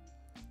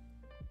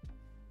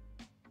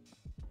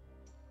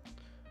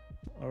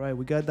 All right,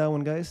 we got that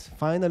one, guys.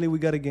 Finally, we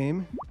got a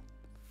game.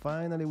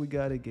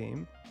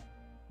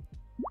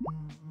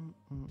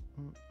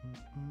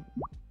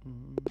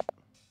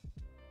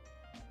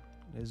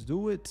 Let's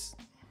do it.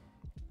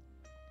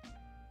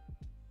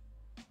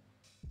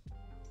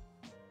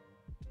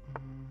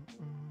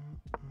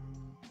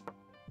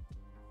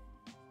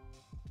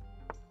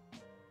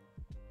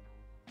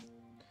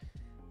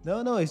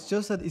 No, it's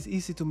just that it's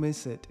easy to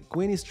miss it.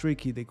 Queen is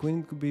tricky. The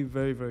queen could be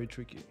very, very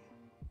tricky.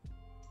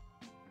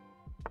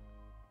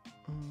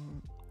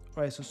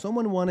 All right, so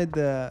someone wanted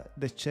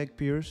the check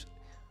peers.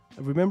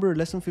 Remember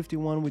lesson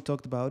 51, we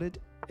talked about it.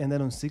 And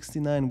then on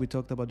 69, we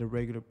talked about the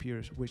regular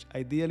peers, which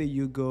ideally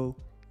you go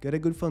get a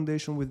good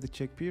foundation with the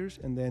check peers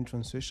and then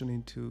transition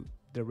into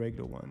the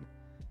regular one.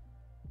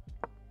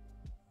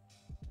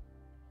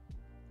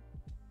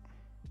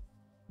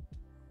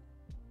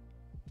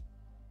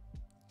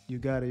 You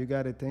got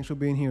it. Thanks for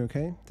being here,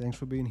 okay? Thanks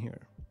for being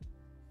here.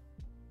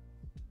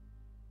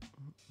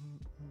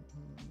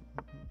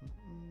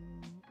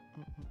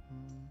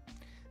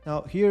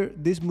 Now here,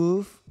 this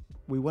move,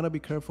 we want to be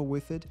careful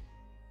with it.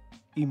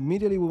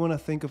 Immediately we want to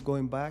think of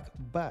going back,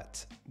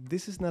 but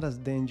this is not as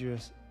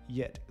dangerous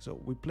yet. So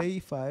we play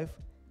e5,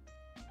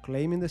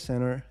 claiming the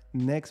center.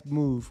 Next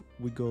move,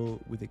 we go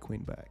with the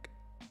queen back.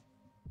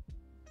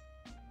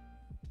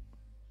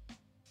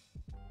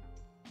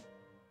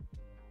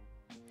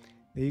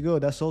 There you go.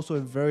 That's also a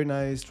very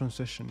nice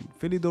transition.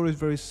 Philidor is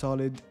very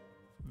solid.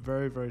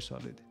 Very, very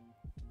solid.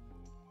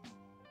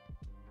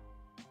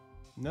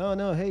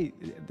 No, hey,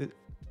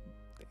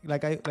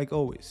 like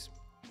always,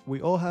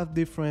 we all have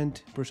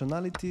different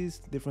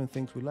personalities, different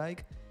things we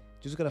like.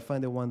 Just gotta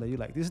find the one that you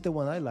like. This is the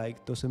one I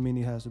like. Doesn't mean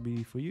it has to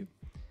be for you.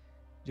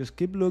 Just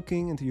keep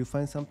looking until you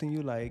find something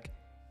you like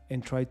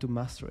and try to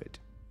master it.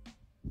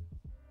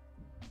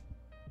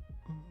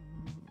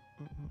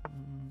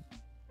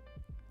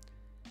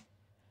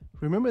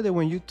 Remember that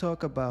when you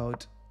talk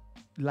about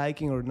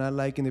liking or not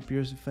liking the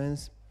Pierce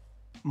defense,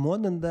 more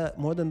than that,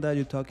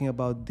 you're talking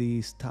about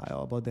the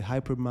style, about this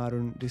hyper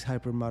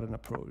modern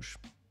approach.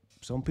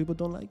 Some people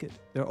don't like it.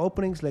 There are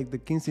openings like the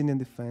King's Indian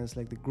defense,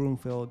 like the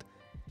Grunfeld.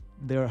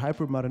 There are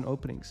hyper modern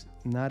openings.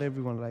 Not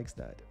everyone likes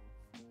that.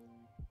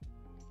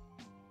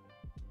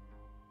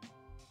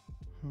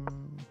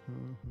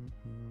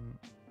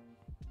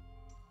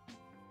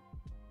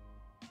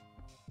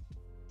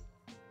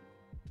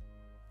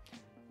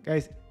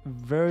 Guys,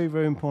 very,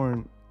 very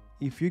important.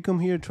 If you come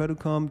here, try to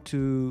come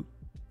to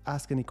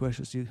ask any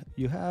questions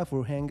you have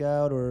or hang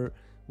out or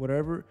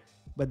whatever,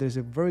 but there's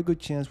a very good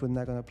chance we're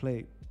not gonna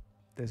play.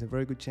 There's a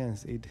very good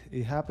chance. It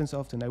happens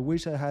often. I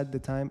wish I had the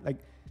time. Like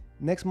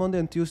next Monday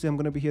and Tuesday, I'm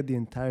gonna be here the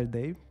entire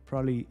day,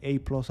 probably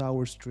 8+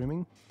 hours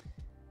streaming,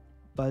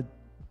 but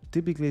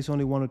typically it's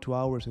only 1 or 2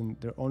 hours and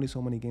there are only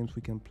so many games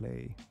we can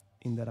play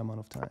in that amount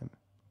of time.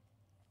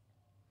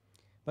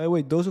 By the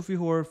way, those of you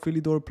who are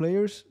Philidor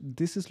players,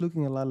 this is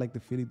looking a lot like the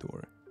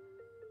Philidor.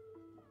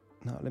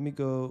 Now let me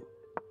go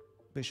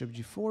Bishop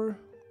G4,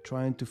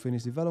 trying to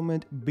finish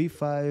development.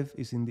 B5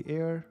 is in the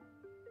air.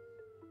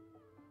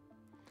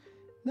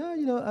 No,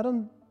 you know, I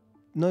don't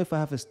know if I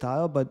have a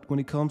style, but when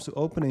it comes to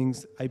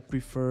openings, I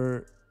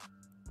prefer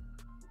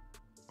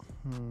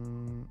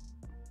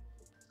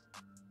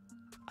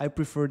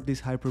this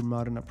hyper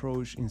modern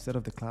approach instead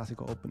of the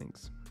classical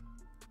openings.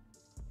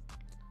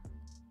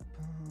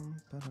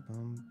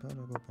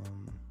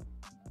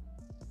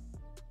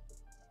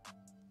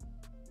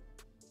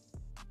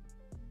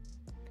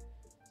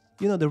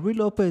 You know, the real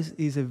Lopez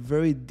is a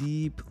very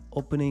deep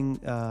opening,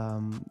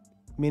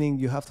 meaning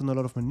you have to know a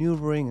lot of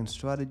maneuvering and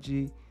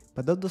strategy,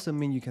 but that doesn't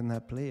mean you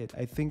cannot play it.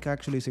 I think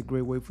actually it's a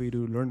great way for you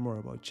to learn more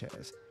about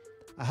chess.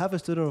 I have a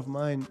student of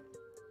mine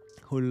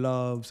who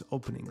loves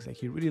openings. Like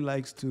he really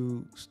likes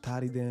to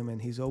study them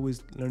and he's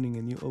always learning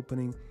a new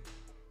opening.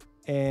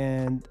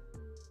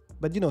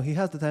 But you know, he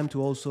has the time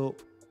to also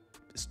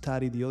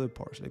study the other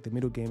parts, like the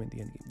middle game and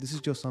the end game. This is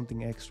just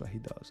something extra he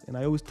does. And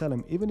I always tell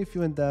him, even if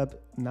you end up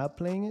not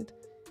playing it,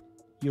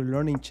 you're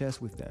learning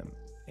chess with them.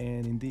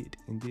 And indeed.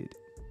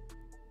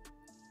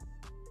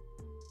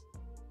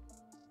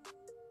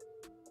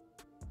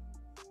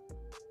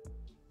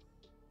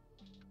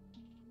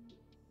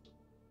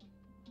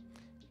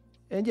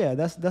 And yeah,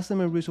 that's the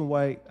main reason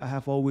why I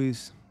have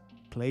always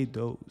played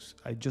those.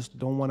 I just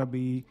don't want to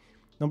be,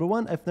 number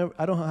one, I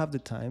don't have the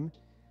time,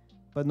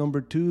 but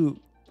number two,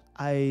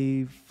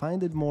 I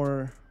find it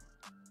more,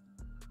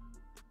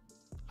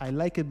 I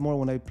like it more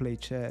when I play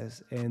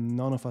chess and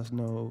none of us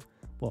know,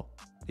 well,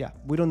 yeah,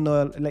 we don't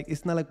know, like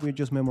it's not like we're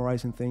just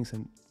memorizing things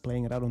and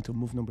playing it out until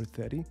move number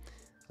 30.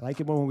 I like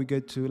it more when we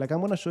get to, like I'm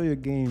gonna show you a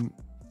game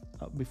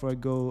before I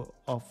go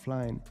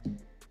offline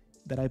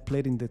that I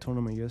played in the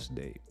tournament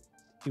yesterday.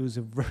 It was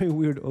a very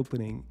weird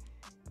opening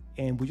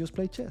and we just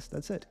play chess.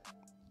 That's it.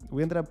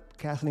 We ended up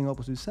castling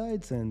opposite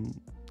sides, and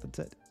that's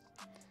it.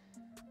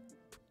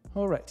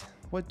 All right,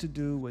 what to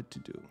do?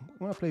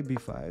 I want to play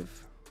b5.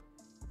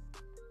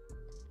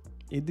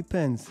 It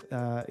depends.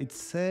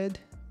 It's said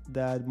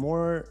that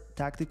more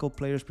tactical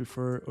players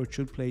prefer or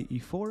should play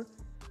e4.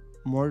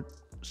 More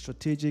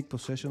strategic,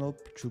 possessional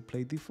should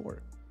play d4.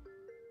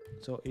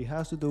 So it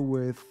has to do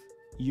with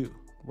you.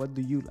 What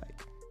do you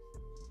like?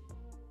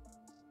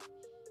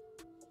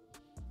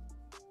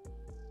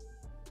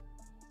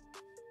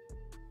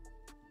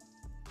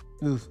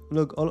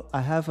 Look,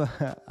 I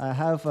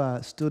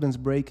have students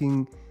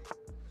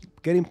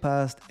getting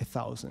past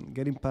 1,000,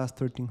 getting past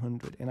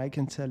 1,300, and I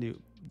can tell you,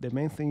 the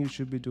main thing you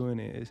should be doing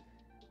is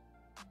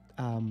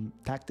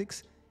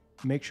tactics.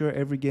 Make sure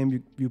every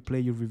game you play,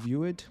 you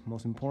review it.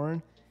 Most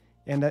important,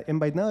 and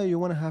by now you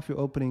want to have your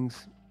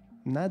openings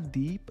not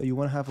deep, but you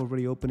want to have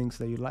already openings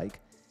that you like,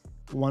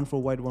 one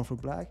for white, one for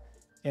black,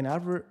 and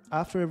after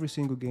every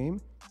single game,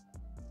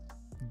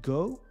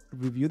 go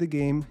review the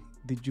game.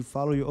 Did you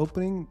follow your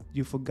opening?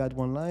 You forgot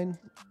one line,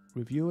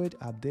 review it,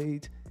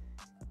 update.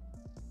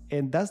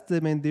 And that's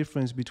the main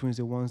difference between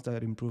the ones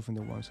that improve and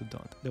the ones who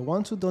don't. The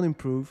ones who don't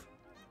improve,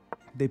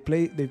 they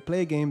play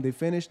a game, they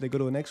finish, they go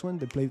to the next one,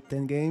 they play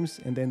 10 games,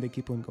 and then they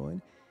keep on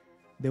going.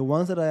 The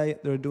ones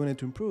they're doing it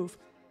to improve,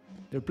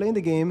 they're playing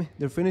the game,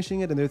 they're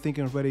finishing it, and they're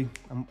thinking already,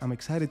 I'm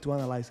excited to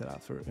analyze it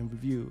after and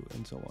review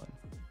and so on.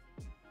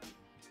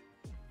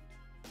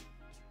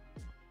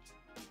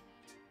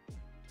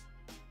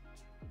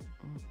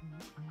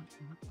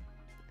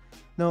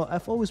 No,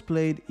 I've always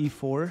played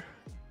e4,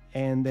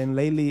 and then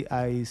lately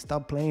I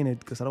stopped playing it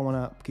because I don't want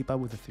to keep up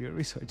with the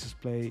theory, so I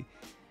just play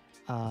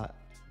knight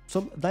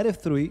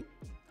f3,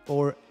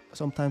 or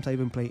sometimes I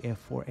even play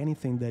f4,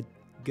 anything that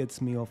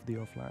gets me off the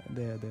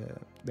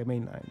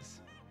main lines.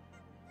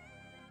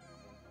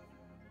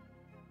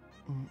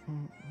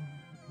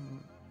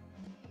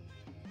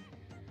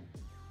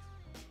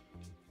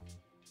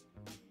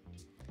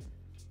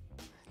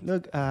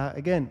 Look,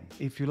 again,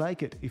 if you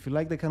like it, if you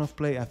like the kind of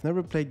play, I've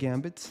never played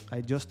gambits.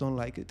 I just don't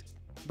like it.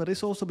 But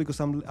it's also because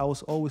I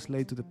was always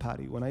late to the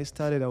party. When I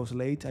started, I was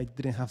late. I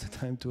didn't have the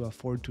time to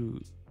afford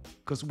to...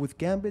 Because with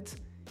gambits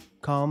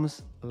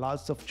comes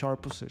lots of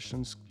chart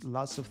positions,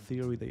 lots of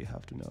theory that you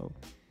have to know.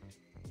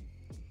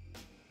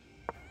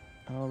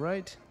 All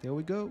right, there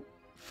we go.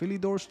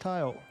 Philidor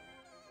style.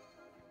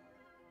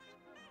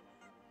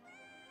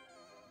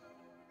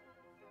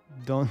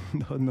 Don't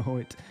know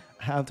it.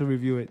 I have to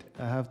review it.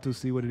 I have to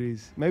see what it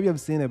is. Maybe I've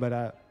seen it,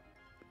 but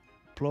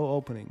pro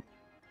opening.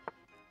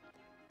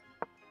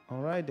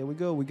 All right, there we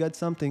go. We got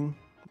something.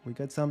 We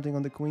got something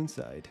on the queen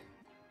side.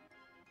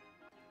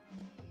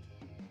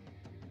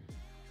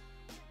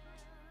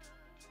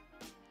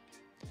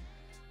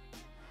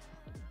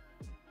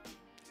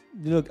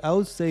 Look, I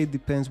would say it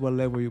depends what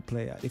level you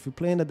play at. If you're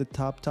playing at the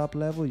top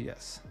level,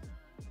 yes.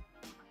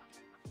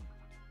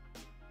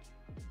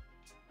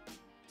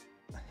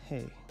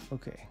 Hey,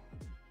 okay.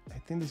 I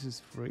think this is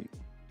free.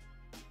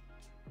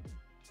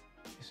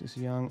 This is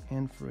young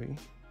and free.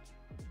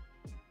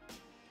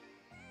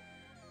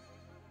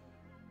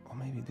 Or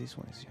maybe this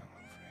one is young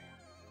and free.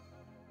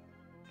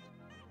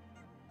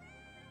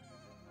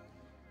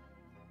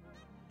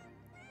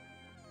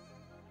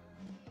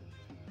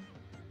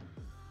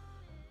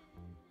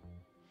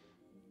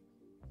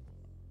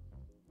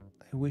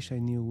 I wish I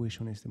knew which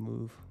one is the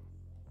move.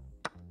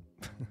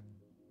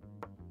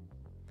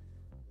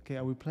 Okay,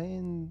 are we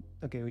playing?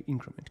 Okay, we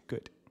increment.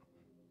 Good.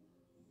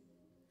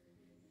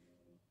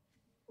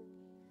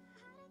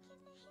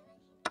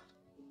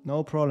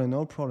 No problem,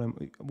 no problem.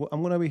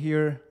 I'm gonna be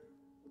here.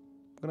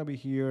 I'm gonna be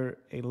here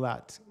a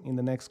lot in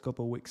the next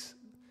couple of weeks.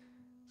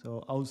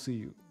 So I'll see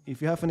you. If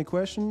you have any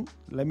question,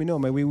 let me know.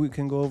 Maybe we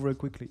can go over it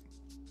quickly.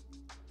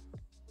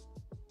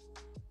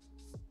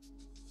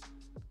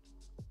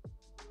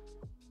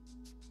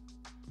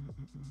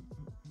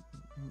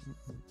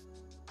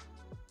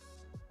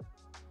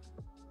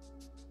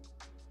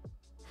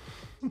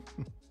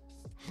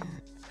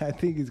 I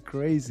think it's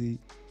crazy,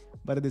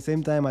 but at the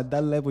same time, at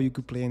that level, you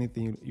could play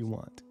anything you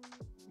want.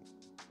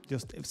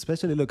 Just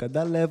especially look at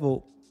that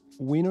level,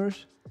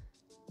 winners.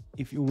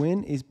 If you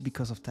win, it's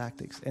because of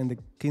tactics, and the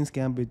King's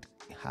Gambit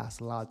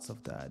has lots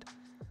of that.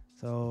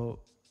 So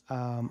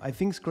I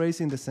think it's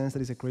crazy in the sense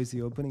that it's a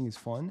crazy opening. It's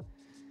fun,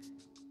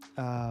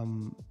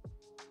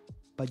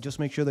 but just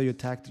make sure that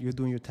you're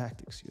doing your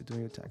tactics. You're doing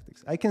your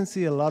tactics. I can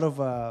see a lot of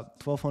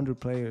 1,200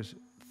 players,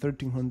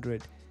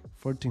 1,300,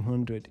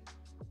 1,400.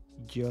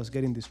 Just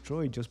getting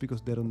destroyed just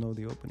because they don't know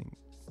the opening.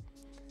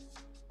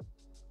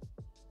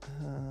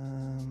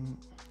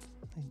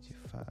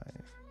 G5.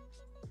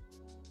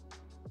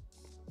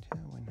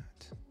 Yeah, why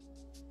not?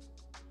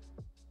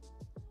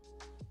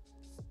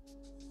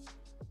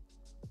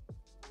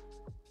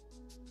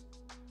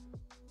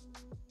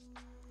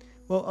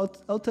 Well,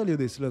 I'll tell you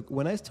this. Look,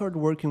 when I started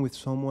working with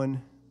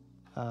someone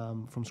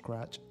from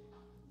scratch,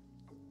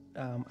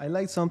 I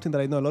like something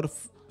that I know a lot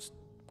of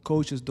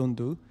coaches don't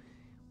do,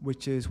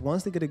 which is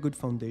once they get a good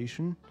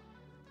foundation,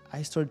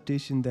 I start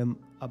teaching them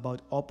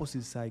about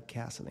opposite side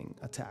castling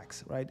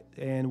attacks, right?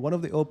 And one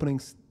of the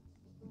openings,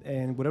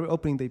 and whatever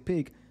opening they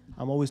pick,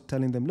 I'm always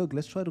telling them, look,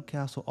 let's try to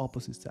castle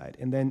opposite side.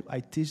 And then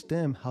I teach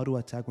them how to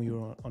attack when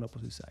you're on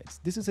opposite sides.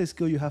 This is a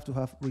skill you have to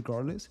have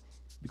regardless,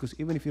 because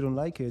even if you don't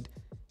like it,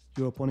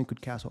 your opponent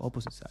could castle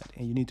opposite side,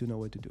 and you need to know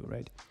what to do,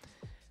 right?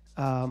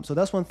 So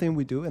that's one thing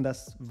we do, and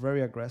that's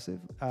very aggressive.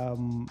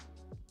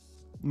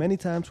 Many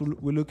times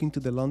we look into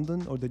the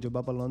London or the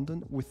Jobaba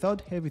London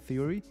without heavy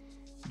theory,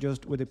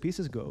 just where the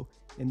pieces go,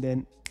 and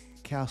then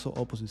castle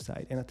opposite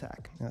side and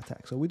attack and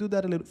attack. So we do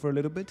that for a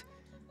little bit.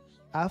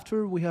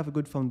 After we have a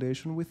good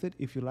foundation with it,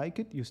 if you like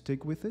it, you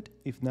stick with it.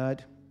 If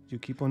not, you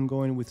keep on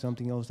going with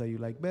something else that you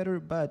like better,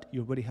 but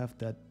you already have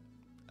that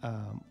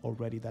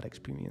that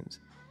experience.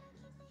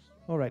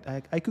 All right,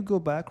 I could go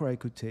back or I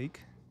could take.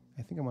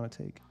 I think I'm gonna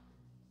take.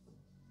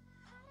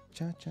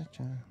 Cha cha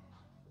cha. And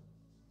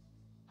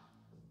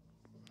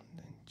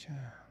then cha.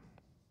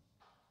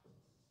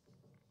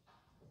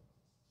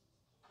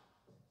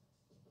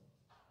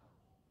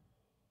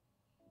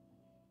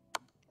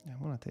 Yeah,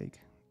 I'm gonna take.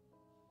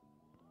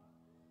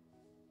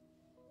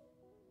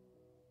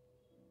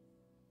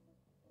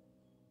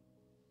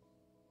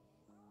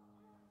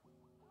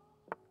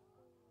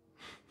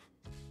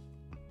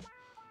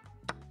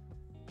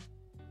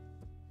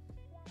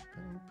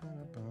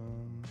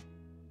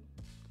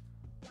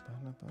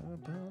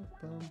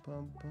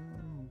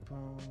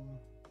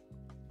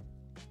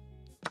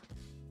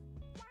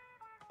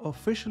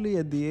 Officially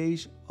at the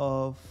age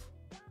of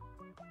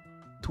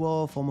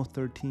 12, almost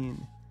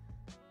 13.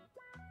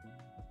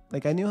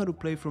 Like, I knew how to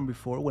play from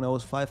before. When I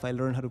was 5, I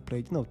learned how to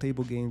play,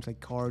 table games like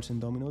cards and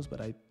dominoes,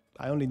 but I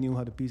only knew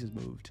how the pieces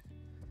moved.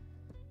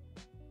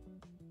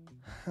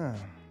 Huh.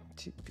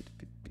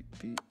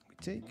 We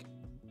take.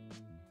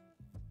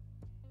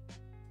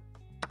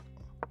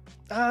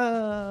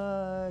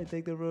 I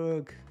take the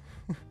rook.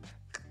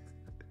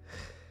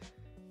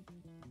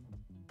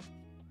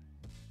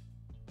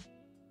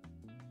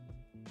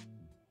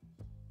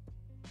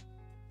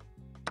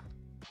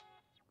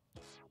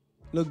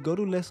 Look, go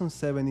to lesson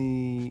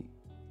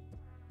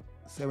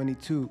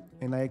 72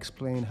 and I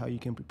explain how you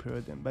can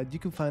prepare them, but you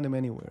can find them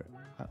anywhere,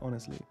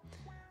 honestly.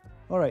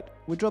 All right,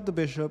 we drop the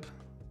bishop.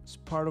 It's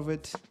part of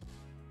it.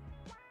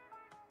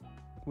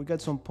 We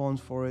got some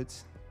pawns for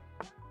it.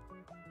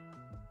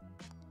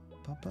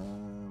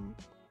 Ba-bum,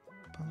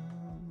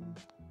 bum,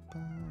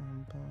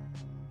 bum, bum.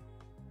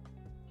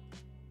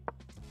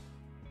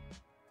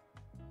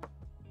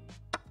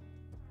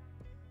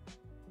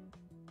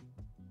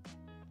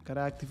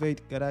 Gotta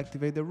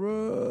activate the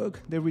rook.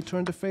 They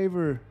return the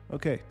favor.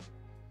 Okay.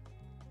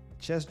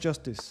 Chess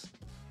justice.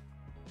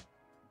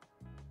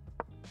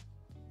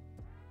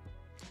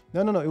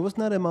 No. It was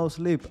not a mouse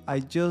leap. I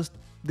just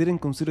didn't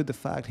consider the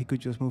fact he could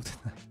just move the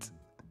knight.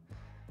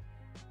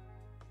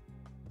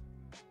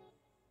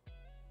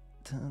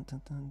 Dun,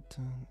 dun, dun,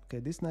 dun. Okay,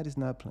 this knight is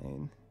not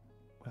playing.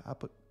 I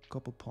put a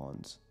couple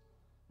pawns.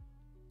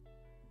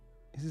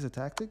 Is this a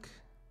tactic?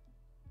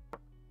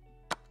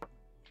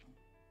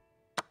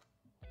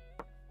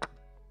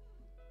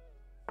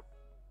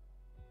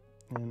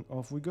 And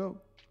off we go.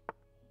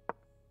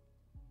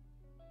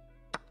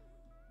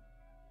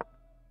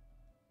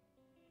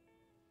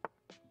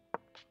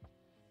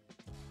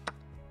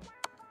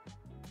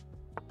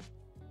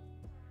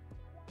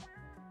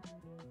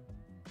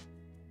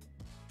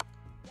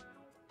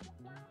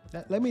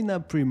 Let me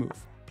not pre-move,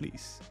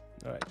 please.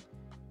 All right.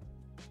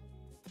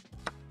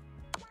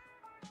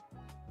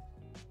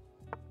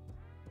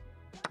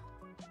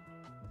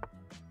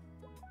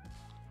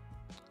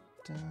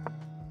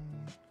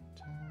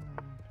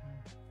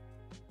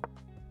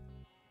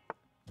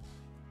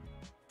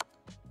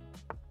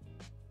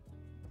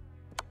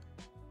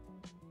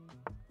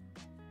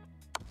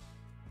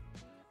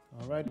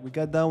 All right, we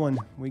got that one.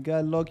 We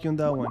got lucky on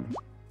that one.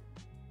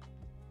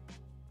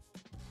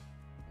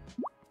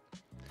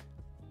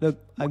 Look,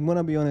 I'm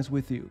gonna be honest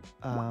with you,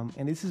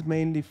 and this is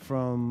mainly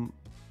from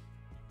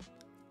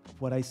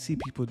what I see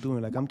people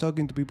doing. Like, I'm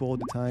talking to people all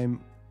the time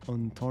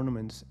on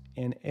tournaments,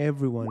 and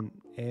everyone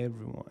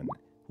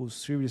who's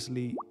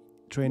seriously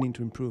training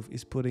to improve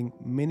is putting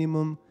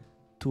minimum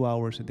 2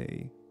 hours a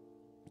day.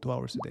 2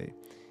 hours a day.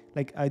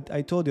 Like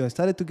I told you, I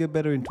started to get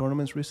better in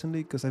tournaments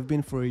recently because I've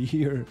been for a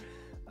year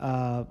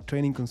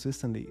training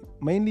consistently,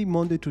 mainly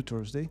Monday to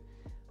Thursday,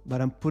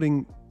 but I'm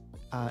putting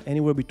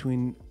anywhere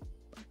between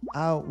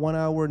 1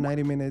 hour,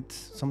 90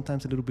 minutes,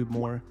 sometimes a little bit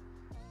more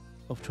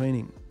of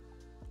training.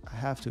 I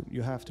have to.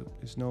 You have to.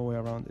 There's no way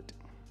around it.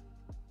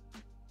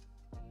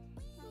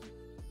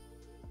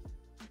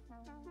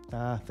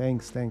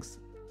 Thanks.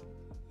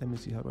 Let me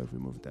see how do I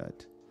remove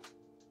that.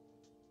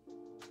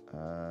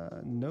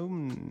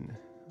 No.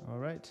 All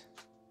right.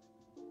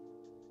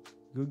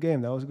 Good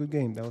game. That was a good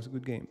game. That was a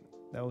good game.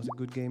 That was a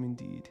good game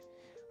indeed.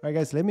 All right,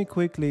 guys. Let me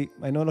quickly.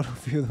 I know a lot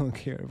of you don't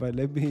care, but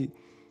let me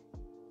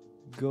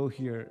go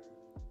here.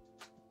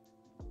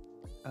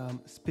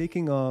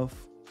 Speaking of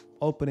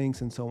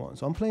openings and so on.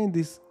 So I'm playing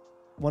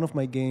one of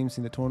my games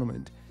in the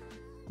tournament.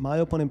 My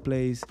opponent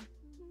plays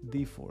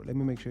d4. Let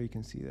me make sure you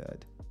can see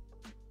that.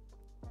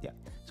 Yeah,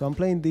 so I'm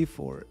playing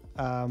d4,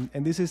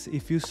 and this is,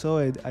 if you saw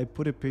it, I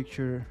put a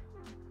picture.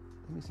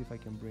 Let me see if I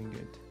can bring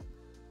it.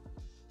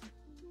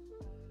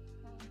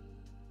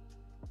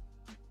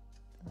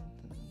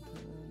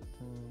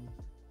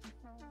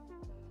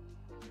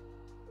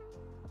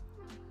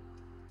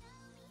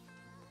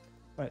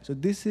 All right, so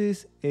this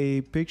is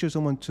a picture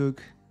someone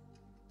took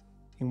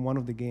in one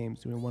of the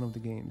games, during one of the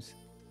games.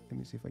 Let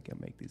me see if I can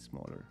make this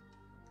smaller.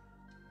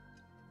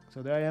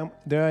 So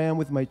there I am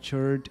with my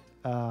chart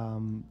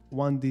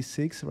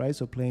 1d6, right?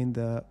 So playing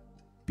the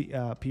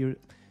peer,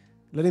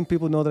 letting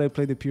people know that I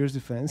play the Pierce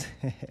defense.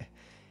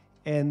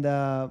 And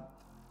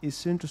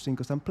it's interesting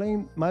because I'm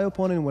playing my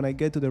opponent. When I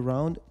get to the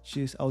round,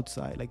 she's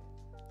outside, like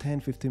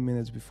 10-15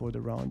 minutes before the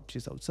round,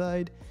 she's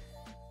outside.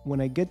 When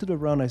I get to the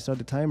round, I start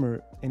the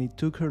timer, and it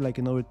took her like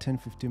another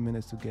 10-15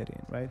 minutes to get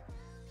in, right?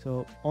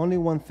 So only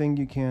one thing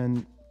you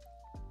can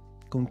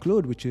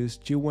conclude, which is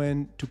she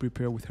went to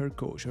prepare with her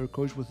coach. Her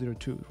coach was there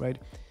too, right?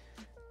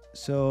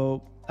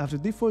 So after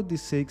d4,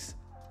 d6,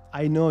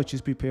 I know she's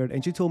prepared,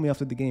 and she told me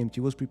after the game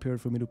she was prepared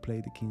for me to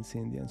play the King's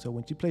Indian. So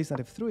when she plays knight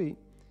f3,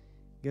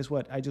 guess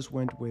what? I just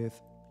went with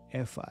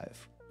f5.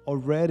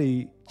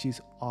 Already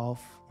she's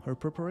off her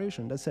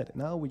preparation. That's it.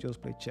 Now we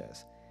just play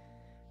chess.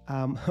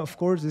 Of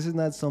course, this is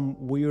not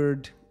some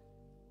weird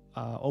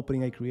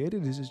opening I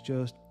created. This is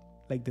just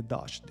like the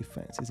Dutch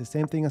defense. It's the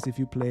same thing as if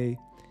you play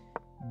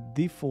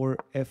d4,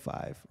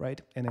 f5, right?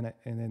 And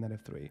then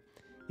knight f3.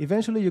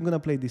 Eventually, you're gonna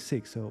play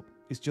d6, so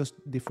it's just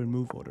different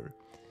move order.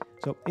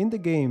 So in the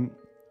game,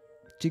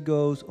 she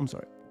goes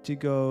knight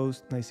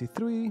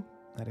c3,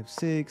 knight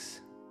f6,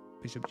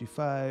 bishop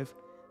g5,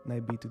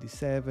 knight b to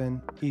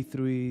d7,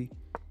 e3,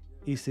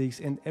 e6,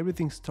 and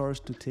everything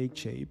starts to take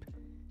shape.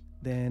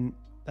 Then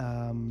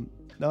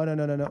no,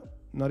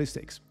 not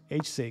e6,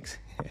 h6,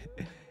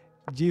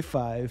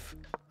 g5.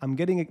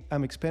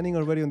 I'm expanding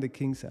already on the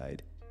king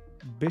side.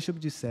 Bishop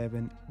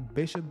g7,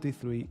 bishop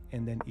d3,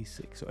 and then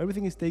e6. So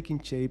everything is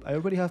taking shape. I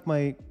already have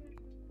my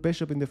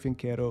bishop in the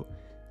fianchetto,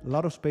 a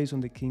lot of space on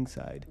the king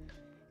side,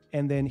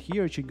 and then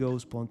here she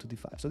goes pawn to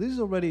d5. So this is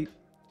already,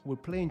 we're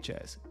playing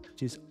chess.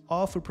 She's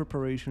off her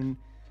preparation.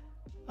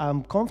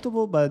 I'm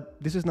comfortable,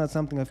 but this is not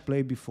something I've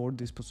played before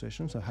this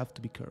position, so I have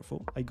to be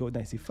careful. I go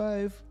knight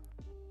c5.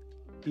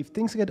 If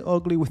things get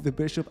ugly with the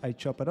bishop, I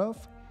chop it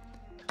off.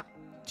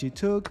 She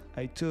took,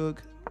 I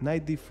took,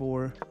 knight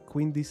d4,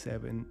 queen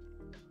d7,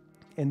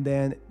 and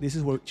then this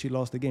is where she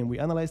lost the game. We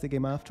analyzed the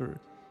game after.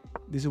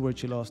 This is where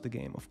she lost the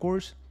game. Of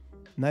course,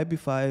 knight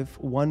b5,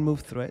 one move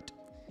threat.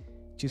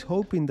 She's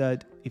hoping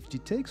that if she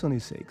takes on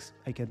e6,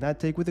 I cannot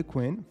take with the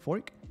queen,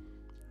 fork,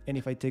 and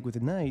if I take with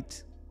the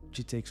knight,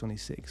 she takes on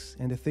e6.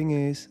 And the thing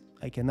is,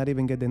 I cannot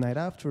even get the knight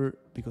after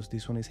because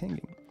this one is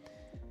hanging.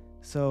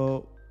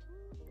 So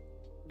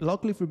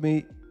luckily for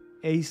me,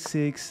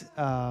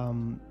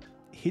 a6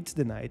 hits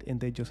the knight and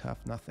they just have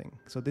nothing.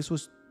 So this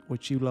was where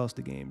she lost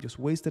the game, just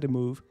wasted a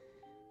move.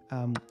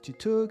 She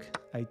took,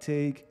 I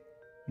take,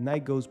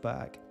 knight goes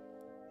back,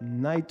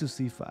 knight to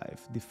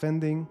c5,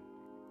 defending,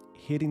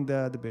 hitting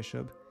the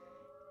bishop.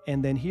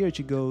 And then here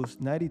she goes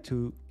knight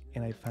e2,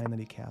 and I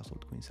finally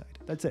castled queenside.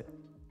 That's it.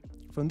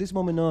 From this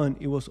moment on,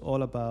 it was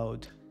all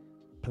about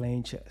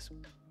playing chess.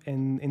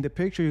 And in the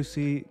picture you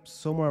see,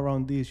 somewhere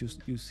around this,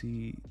 you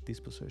see this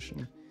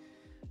position.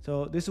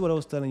 So this is what I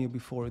was telling you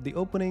before. The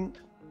opening,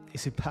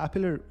 is it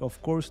popular?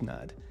 Of course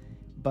not.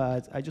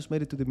 But I just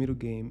made it to the middle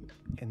game,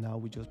 and now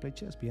we just play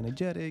chess, be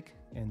energetic,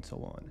 and so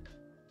on.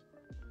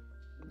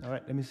 All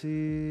right, let me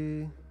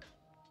see.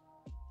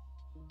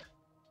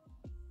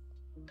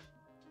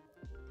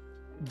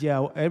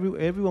 Yeah,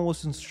 everyone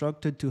was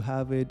instructed to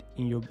have it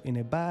in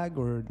a bag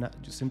or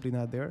not, just simply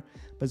not there.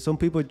 But some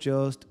people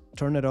just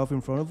turn it off in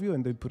front of you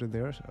and they put it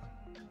there. So,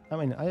 I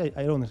mean,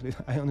 I honestly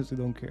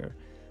don't care.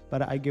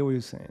 But I get what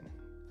you're saying.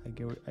 I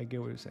get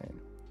what you're saying.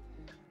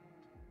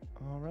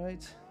 All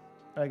right,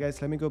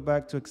 guys. Let me go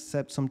back to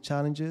accept some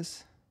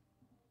challenges.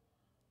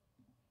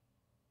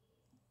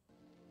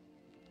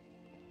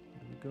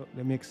 There we go.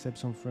 Let me accept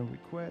some friend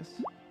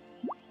requests.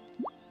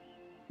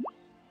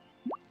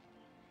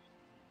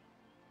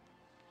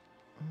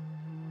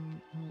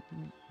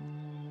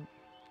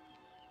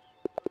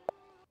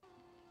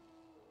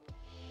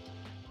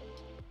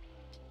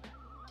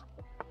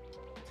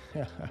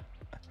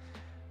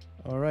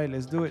 All right,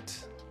 let's do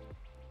it.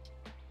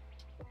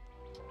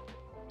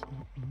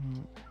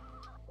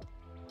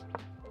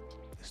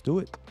 Let's do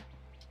it.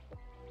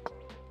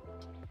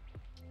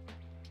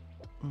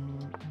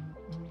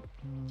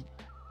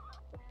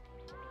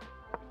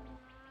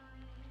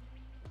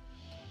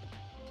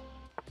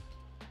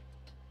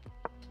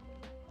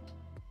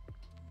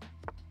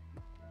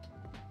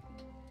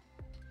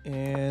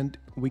 And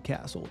we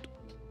castled.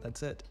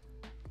 That's it.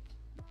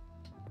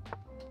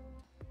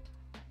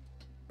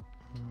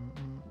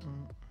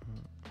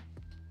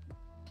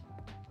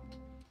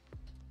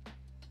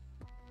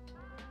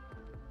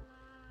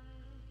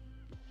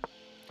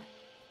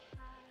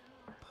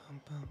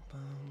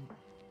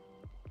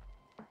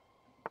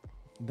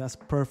 That's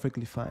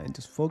perfectly fine.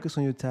 Just focus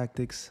on your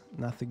tactics,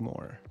 nothing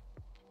more.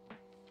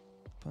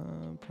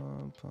 Pum,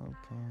 pum, pum,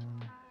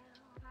 pum.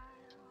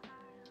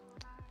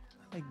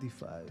 I like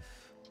d5.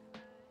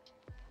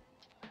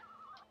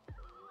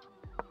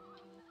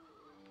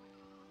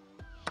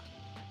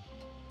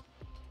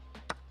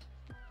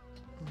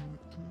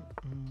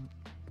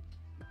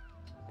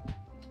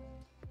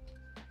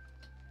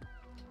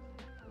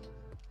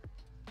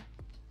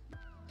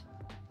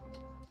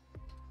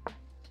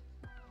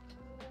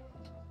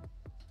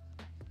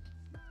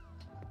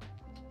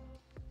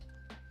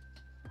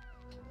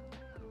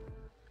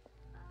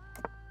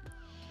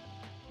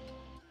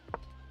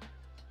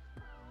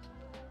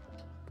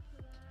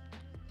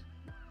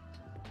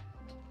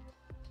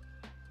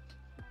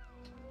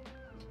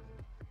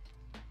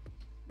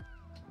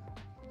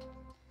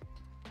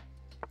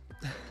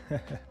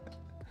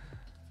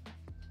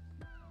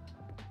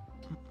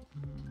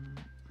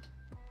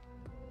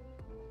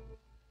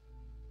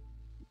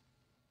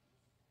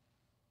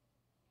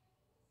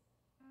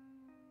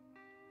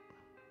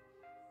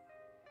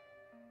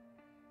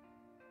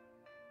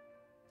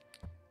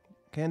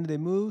 Candidate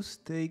moves,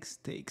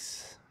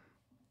 takes.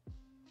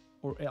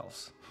 Or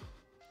else.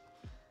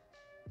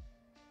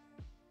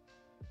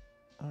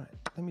 All right,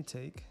 let me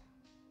take.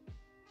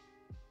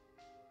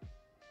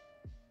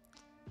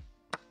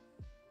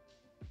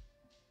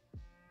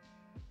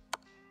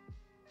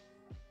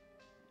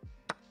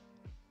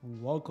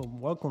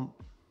 Welcome.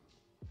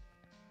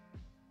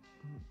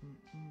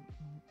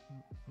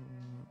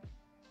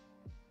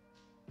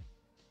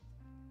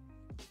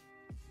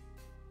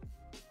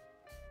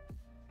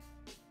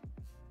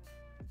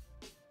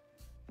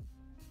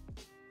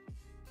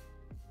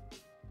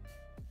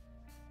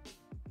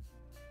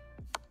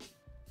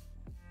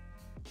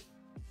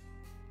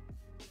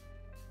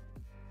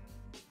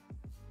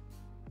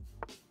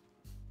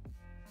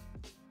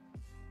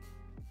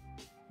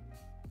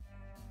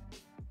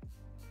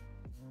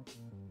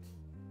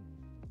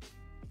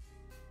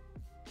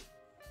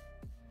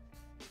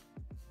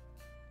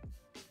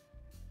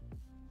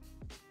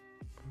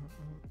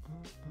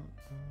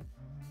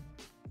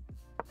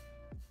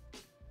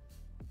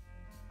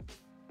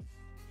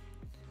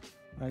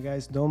 All right,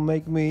 guys, don't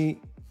make me.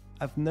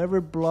 I've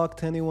never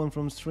blocked anyone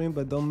from stream,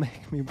 but don't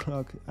make me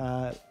block.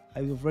 I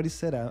already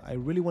said I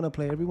really want to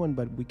play everyone,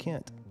 but we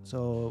can't.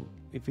 So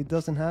if it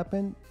doesn't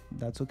happen,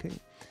 that's okay.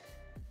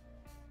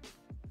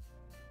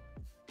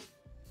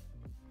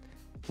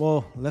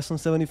 Well, lesson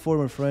 74,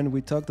 my friend, we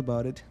talked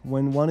about it.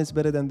 When one is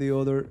better than the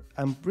other,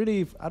 I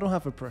don't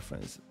have a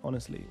preference,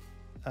 honestly.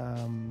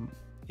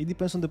 It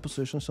depends on the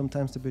position.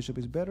 Sometimes the bishop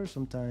is better,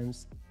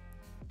 sometimes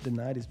the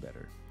knight is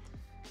better.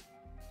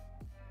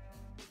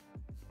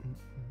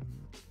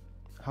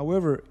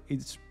 However,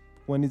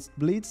 when it's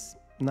blitz,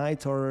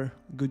 knights are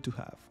good to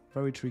have.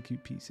 Very tricky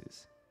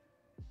pieces.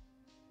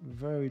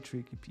 Very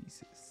tricky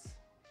pieces.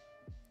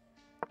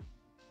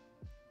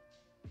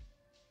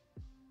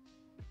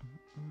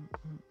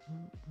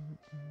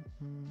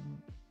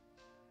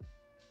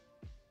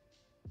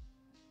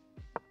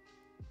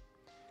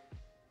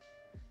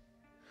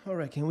 All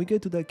right, can we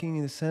get to that king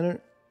in the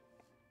center?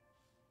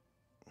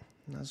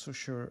 Not so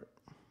sure.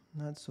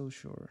 Not so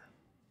sure.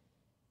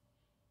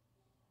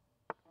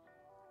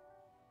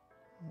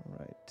 All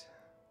right.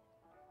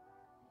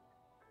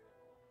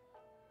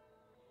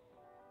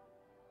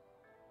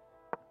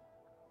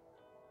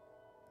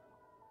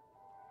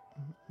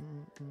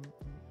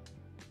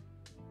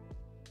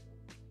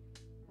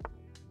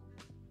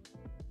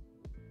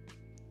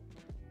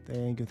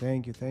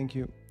 Thank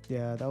you.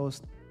 Yeah, that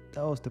was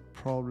the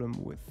problem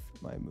with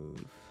my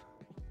move.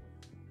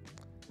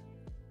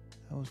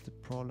 That was the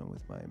problem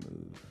with my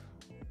move.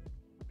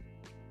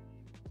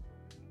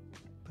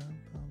 Bum,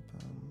 bum,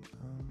 bum,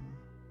 bum.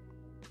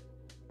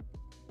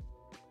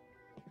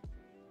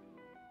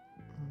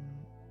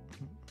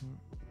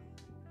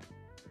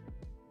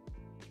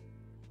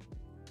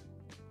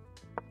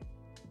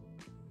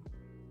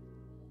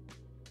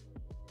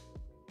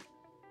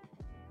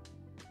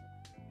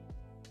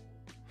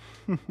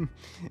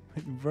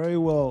 Very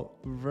well,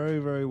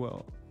 very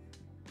well.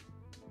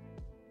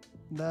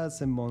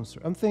 That's a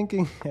monster. I'm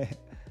thinking,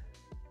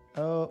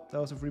 oh, that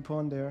was a free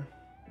pawn there.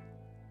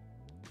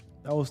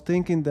 I was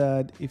thinking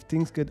that if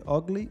things get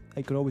ugly,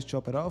 I could always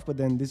chop it off, but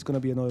then this is gonna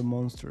be another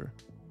monster.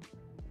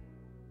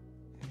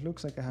 It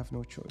looks like I have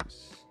no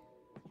choice.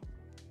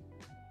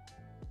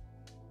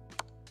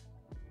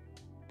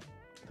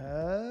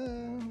 Let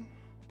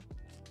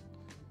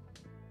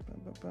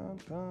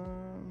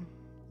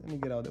me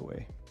get out of the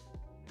way.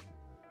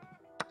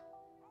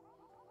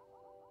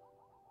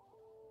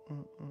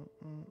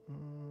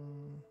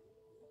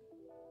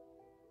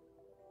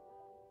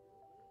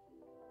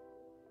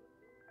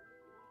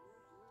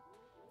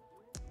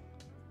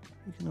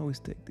 We can always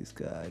take this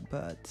guy,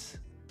 but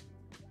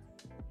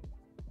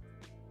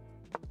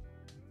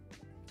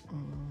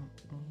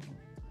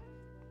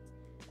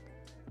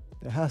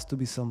there has to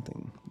be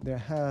something. There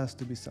has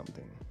to be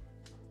something.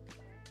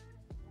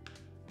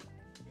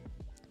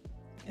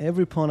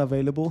 Every pawn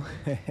available,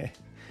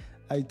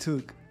 I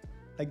took.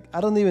 Like,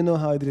 I don't even know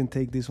how I didn't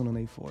take this one on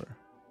a4.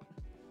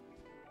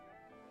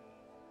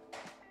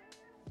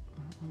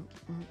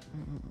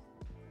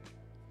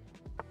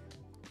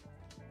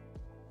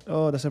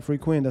 Oh, that's a free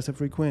queen. That's a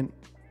free queen.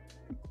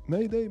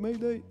 Mayday,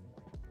 mayday.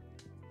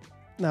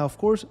 Now, of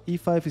course,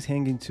 e5 is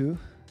hanging too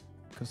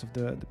because of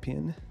the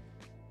pin.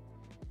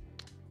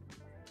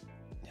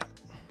 Yeah.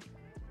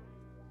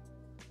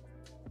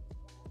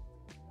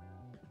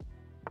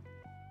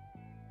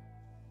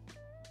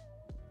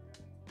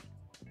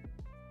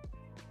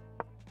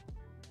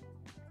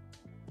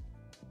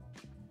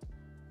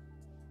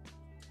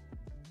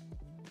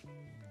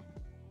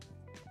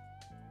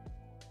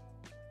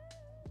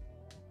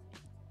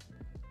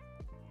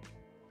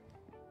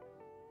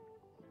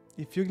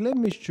 If you let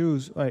me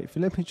choose, all right, if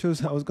you let me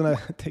choose, I was gonna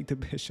take the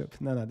bishop.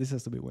 No, this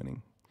has to be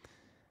winning.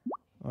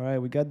 All right,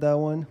 we got that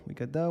one. We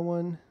got that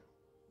one.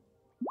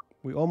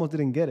 We almost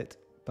didn't get it,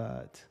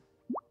 but...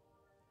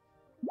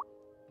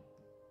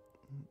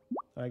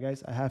 All right,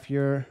 guys, I have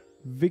here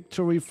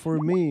victory for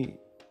me.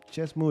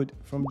 Chess Mood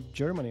from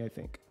Germany, I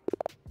think.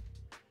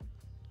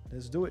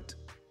 Let's do it.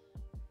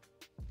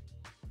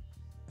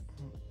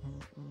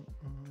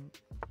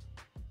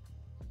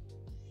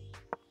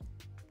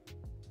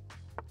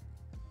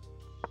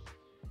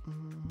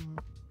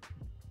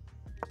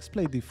 Let's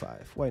play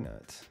d5. Why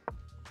not?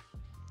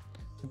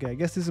 Okay, I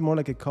guess this is more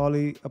like a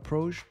Kali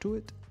approach to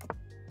it.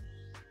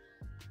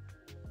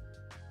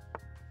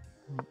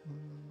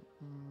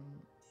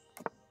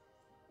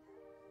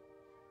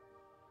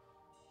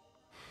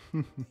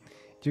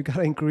 You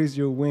gotta increase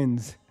your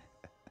wins.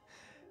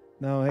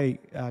 Now, hey,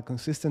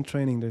 consistent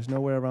training. There's no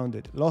way around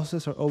it.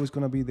 Losses are always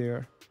gonna be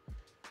there.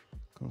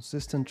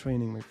 Consistent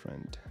training, my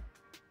friend.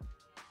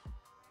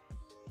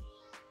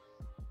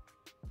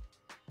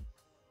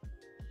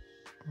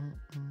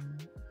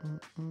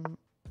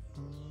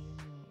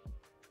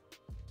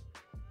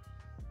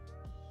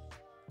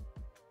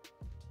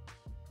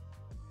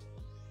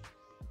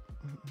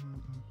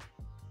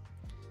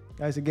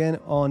 Guys, again,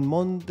 on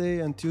Monday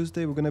and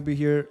Tuesday, we're going to be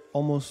here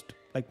almost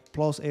like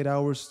plus 8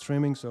 hours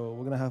streaming, so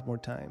we're going to have more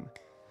time.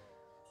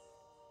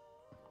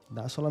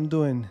 That's all I'm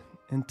doing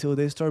until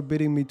they start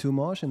beating me too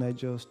much and I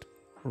just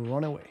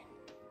run away.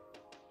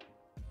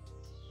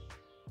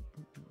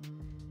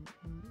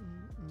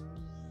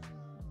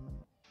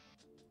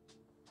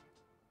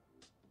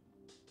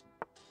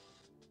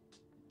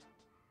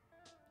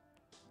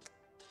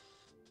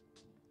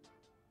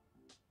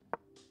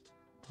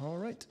 All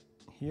right,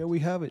 here we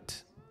have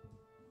it.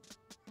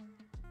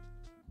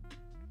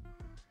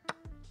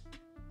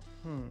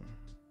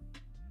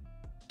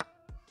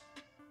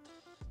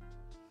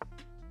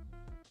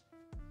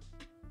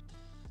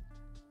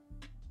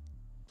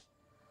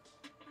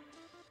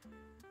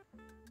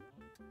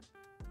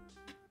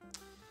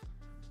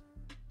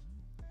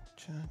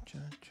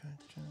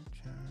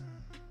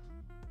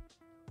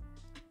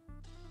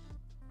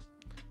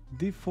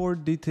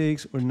 D4, D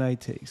takes, or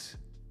knight takes.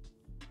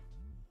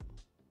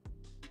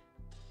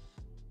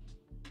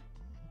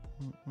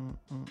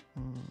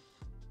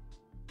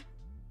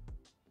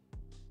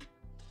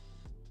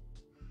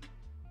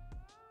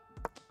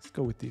 Let's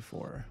go with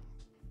D4.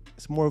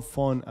 It's more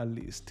fun, at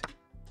least.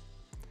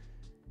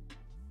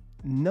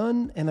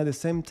 None, and at the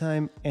same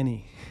time,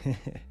 any.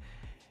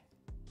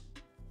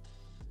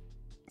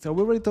 So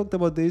we already talked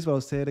about this, but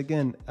I'll say it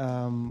again.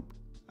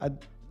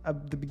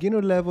 At the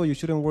beginner level, you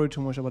shouldn't worry too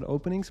much about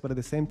openings, but at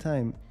the same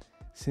time,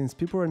 since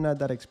people are not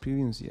that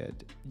experienced yet,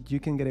 you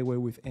can get away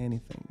with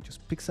anything.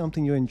 Just pick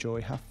something you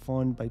enjoy, have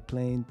fun by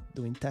playing,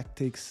 doing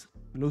tactics,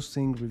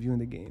 losing, reviewing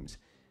the games.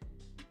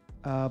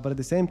 But at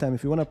the same time,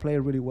 if you want to play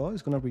really well,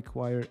 it's going to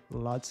require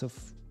lots of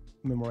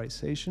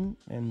memorization,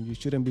 and you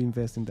shouldn't be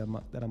investing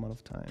that amount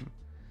of time.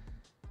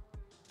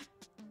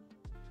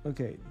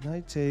 Okay,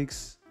 knight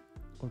takes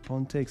or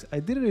pawn takes. I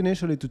did it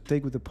initially to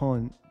take with the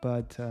pawn,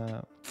 but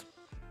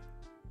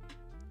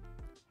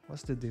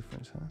what's the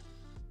difference, huh?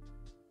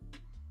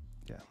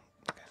 Yeah,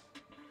 okay.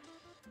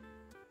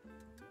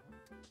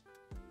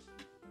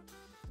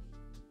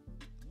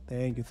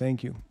 Thank you,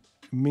 thank you.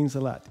 It means a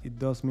lot. It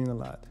does mean a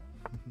lot.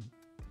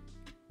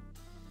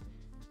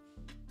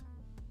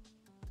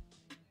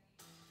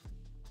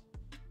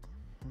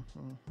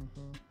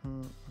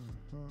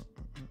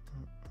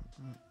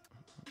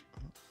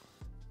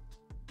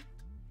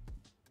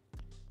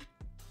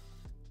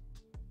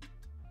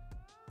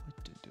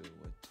 What to do.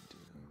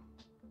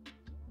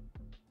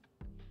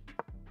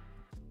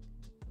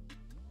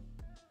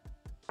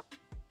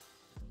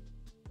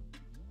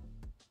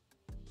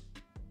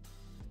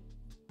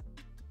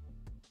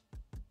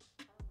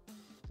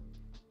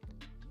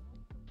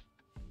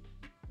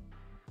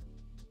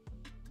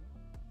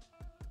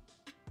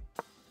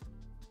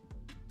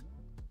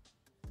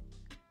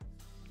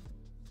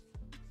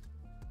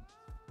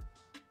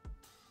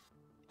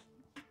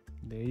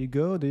 There you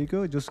go, there you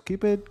go. Just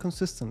keep it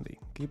consistently.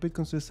 Keep it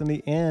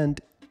consistently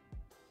and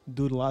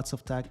do lots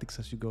of tactics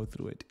as you go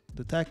through it.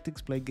 Do tactics,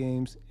 play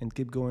games, and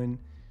keep going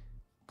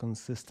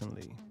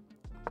consistently.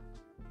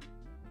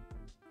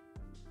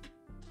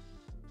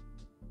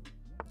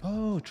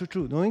 Oh, true,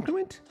 true. No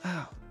increment?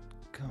 Oh,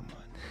 come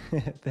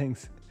on.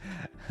 Thanks.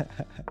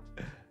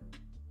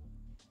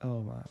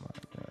 Oh my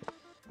God.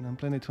 And I'm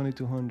playing at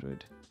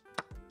 2200.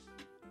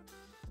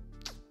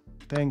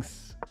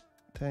 Thanks.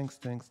 Thanks.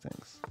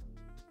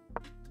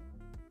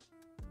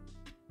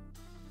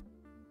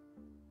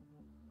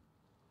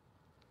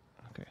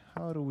 Okay,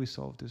 how do we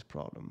solve this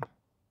problem?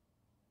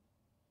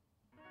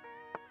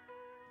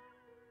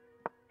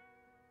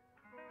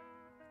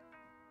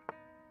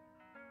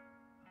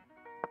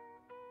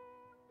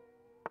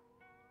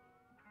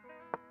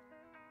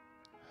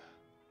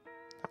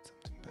 That's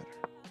something better.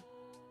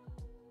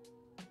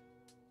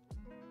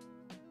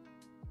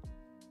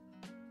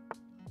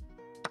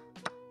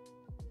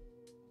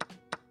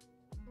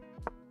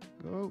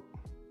 Go.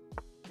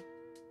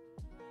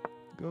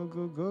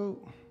 Go.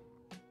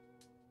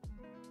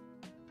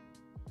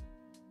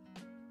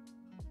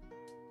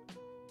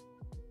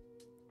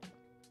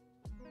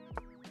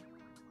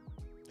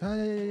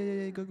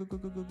 Hey, go.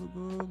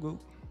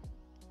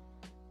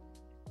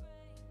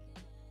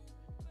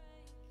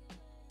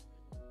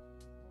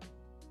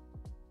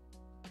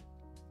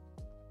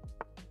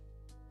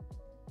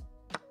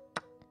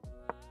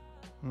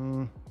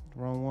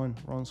 Wrong one,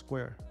 wrong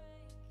square.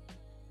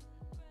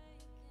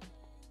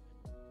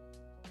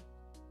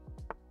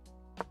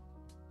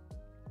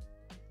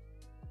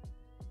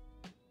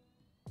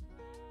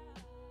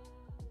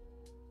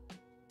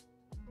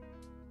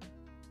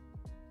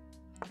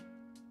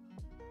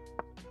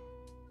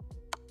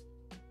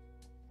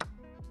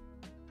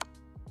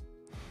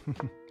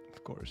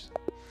 Of course.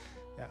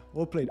 Yeah,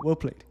 well played.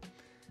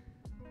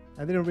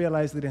 I didn't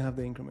realize they didn't have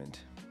the increment.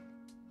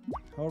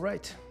 All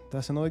right,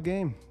 that's another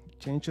game.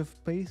 Change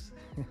of pace.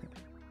 All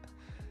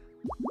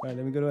right,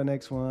 let me go to the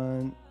next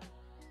one.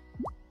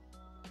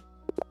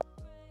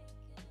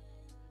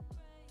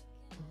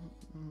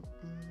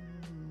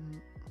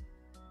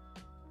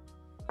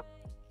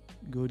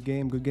 Good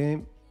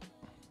game.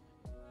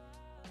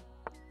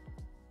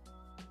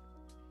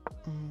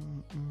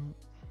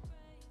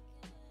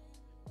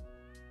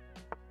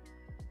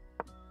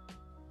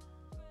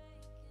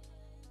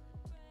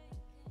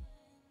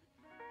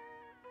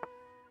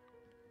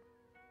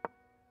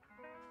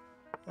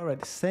 All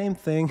right, same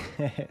thing,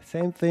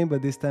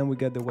 but this time we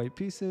got the white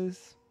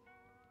pieces.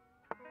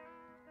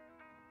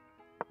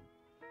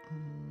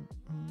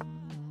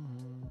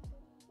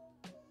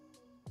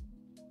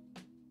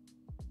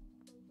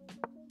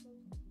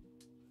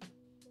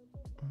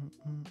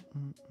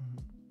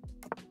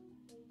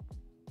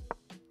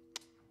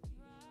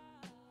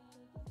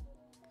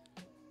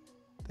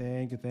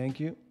 Thank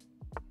you.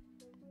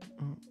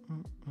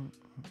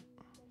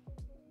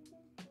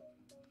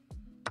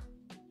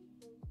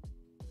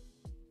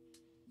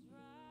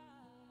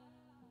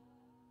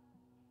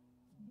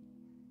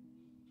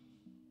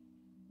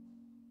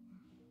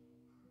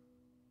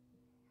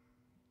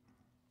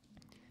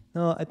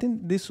 No, I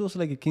think this was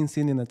like a king's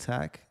Indian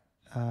attack.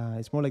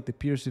 It's more like the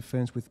Pierce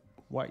defense with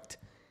white,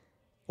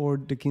 or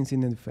the king's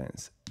Indian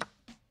defense.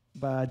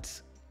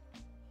 But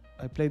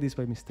I played this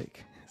by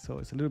mistake, so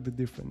it's a little bit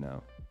different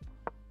now.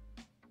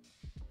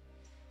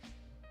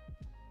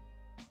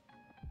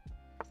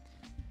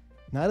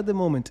 Not at the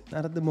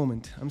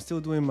moment. I'm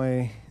still doing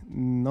my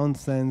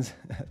nonsense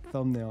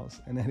thumbnails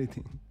and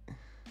editing.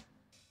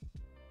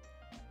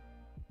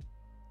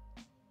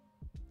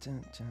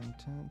 Chun.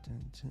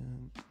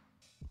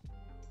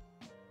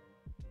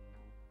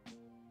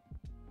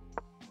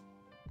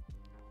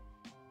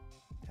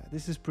 Yeah,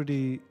 this is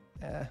pretty...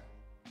 I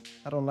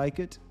don't like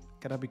it.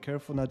 Gotta be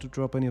careful not to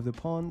drop any of the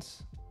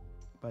pawns,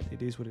 but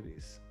it is what it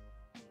is.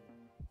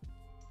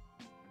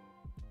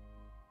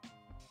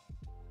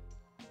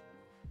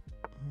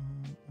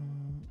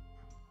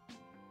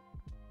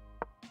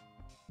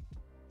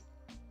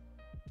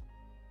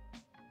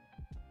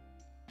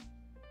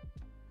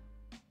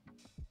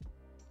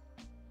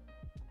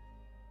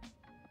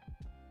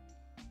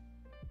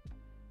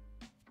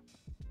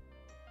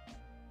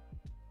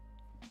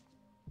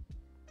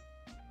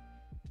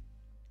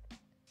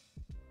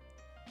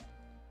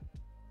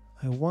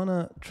 I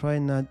wanna try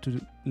not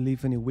to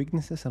leave any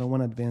weaknesses. I don't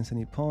wanna advance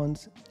any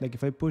pawns. Like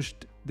if I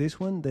pushed this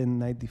one, then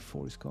knight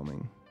d4 is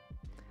coming.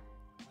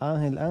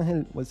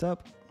 Angel, what's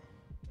up?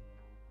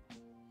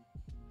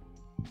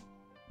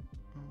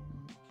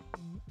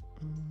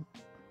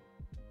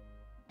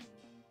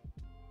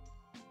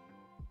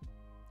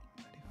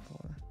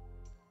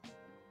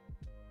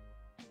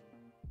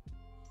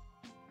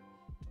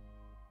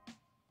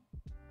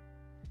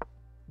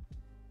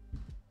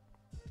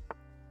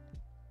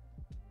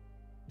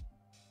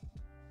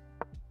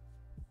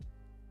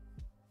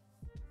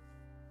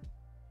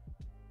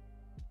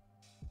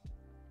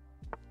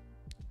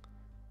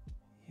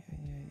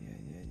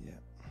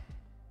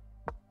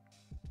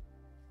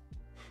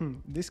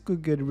 This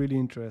could get really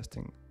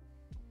interesting.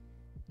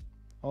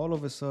 All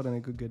of a sudden,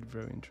 it could get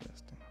very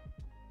interesting.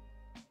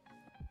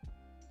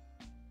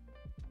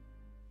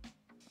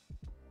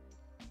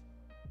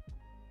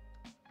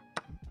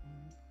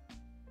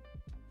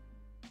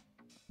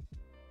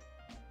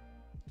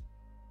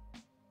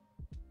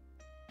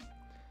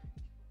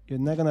 You're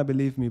not gonna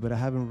believe me, but I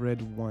haven't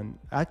read one.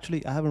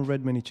 Actually, I haven't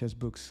read many chess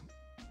books,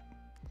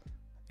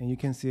 and you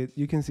can see it.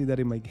 You can see that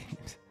in my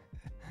games.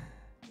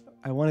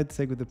 I wanted to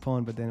take with the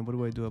pawn, but then what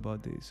do I do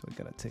about this? So I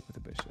gotta take with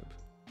the bishop.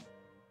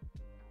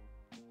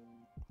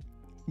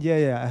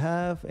 Yeah, I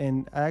have,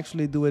 and I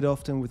actually do it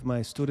often with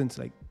my students.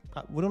 Like,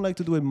 we don't like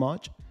to do it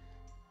much,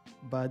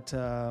 but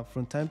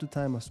from time to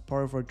time, as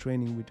part of our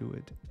training, we do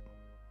it.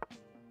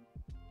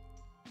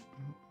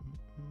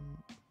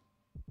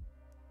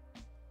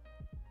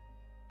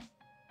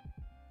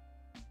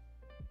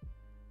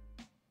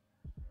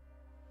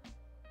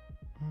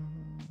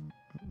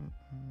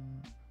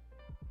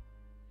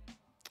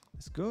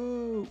 Let's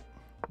go.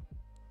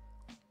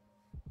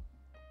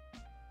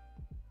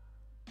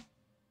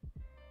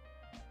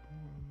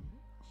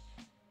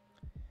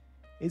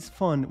 It's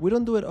fun. We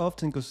don't do it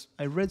often because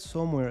I read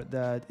somewhere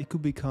that it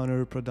could be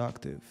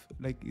counterproductive.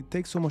 Like, it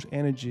takes so much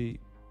energy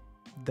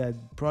that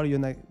probably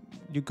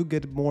you could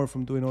get more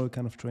from doing all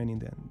kind of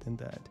training than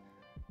that.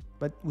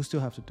 But we still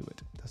have to do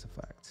it. That's a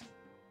fact.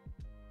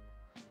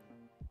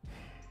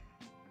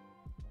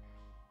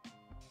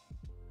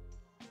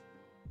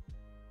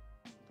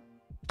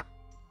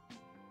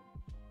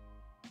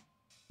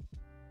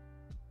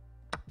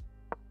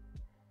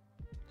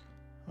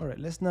 All right,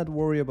 let's not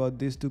worry about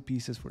these two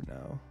pieces for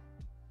now.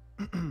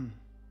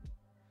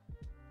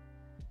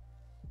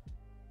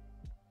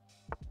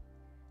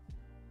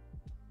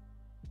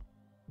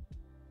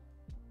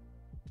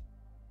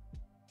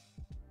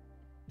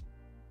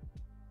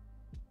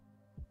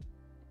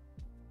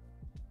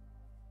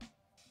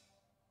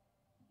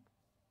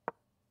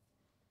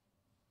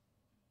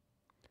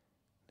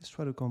 Let's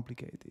try to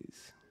complicate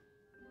this.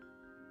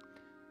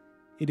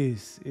 It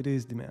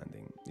is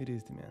demanding. It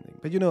is demanding.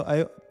 But you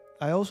know,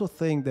 I also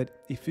think that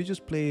if you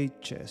just play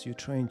chess, you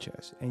train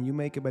chess, and you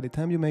make it, by the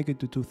time you make it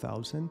to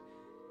 2000,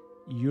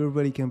 you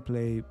already can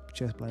play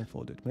chess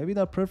blindfolded. Maybe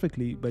not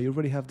perfectly, but you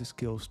already have the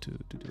skills to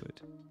do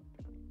it.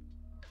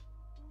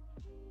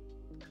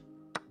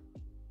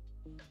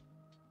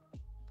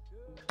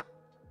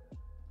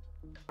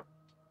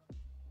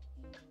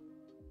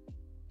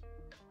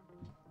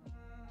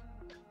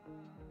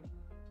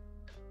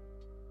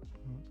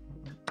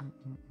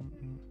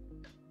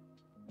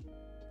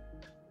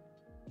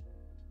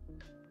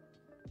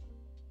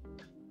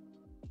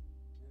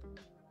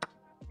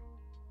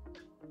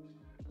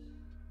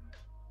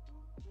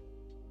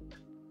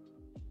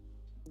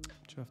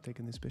 Should have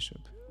taken this bishop.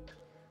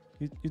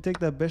 You take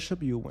that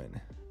bishop, you win.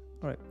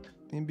 All right,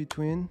 in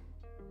between.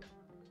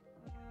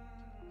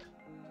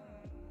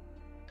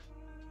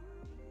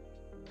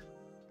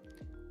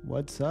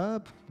 What's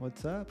up?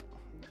 What's up?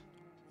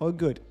 All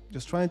good.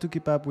 Just trying to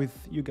keep up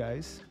with you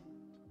guys.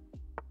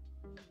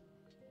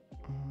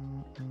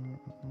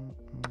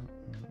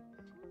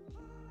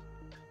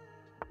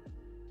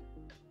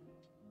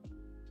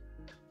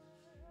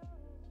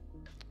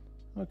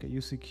 Okay, you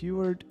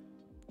secured.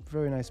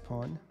 Very nice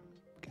pawn.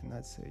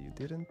 Cannot say you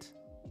didn't.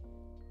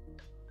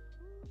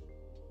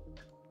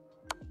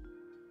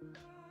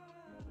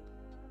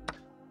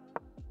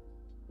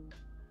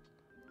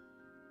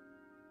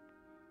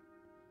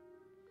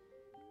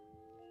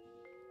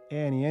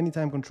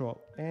 Anytime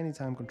control.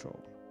 Anytime control.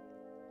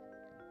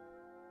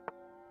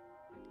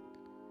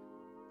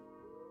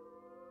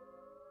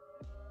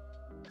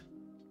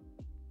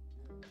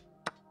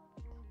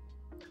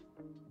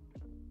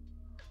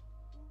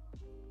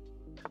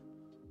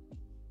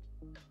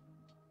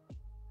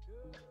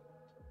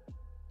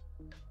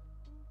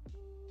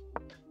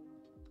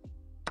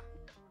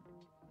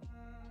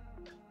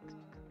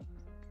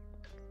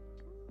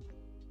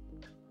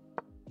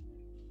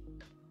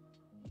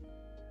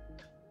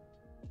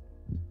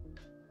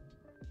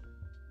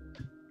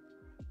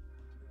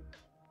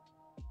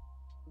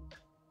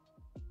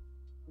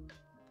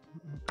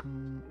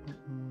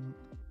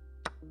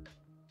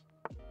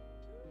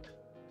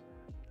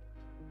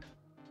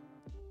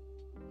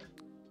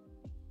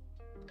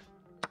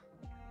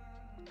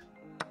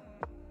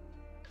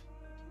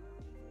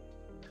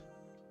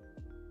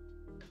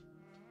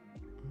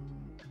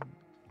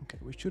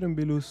 We shouldn't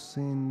be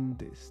losing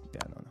this. Yeah,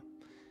 no.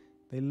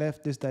 They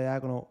left this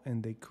diagonal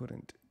and they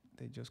couldn't.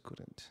 They just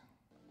couldn't.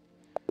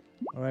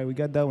 All right, we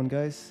got that one,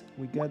 guys.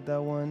 We got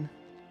that one.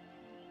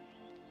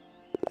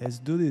 Let's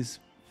do this.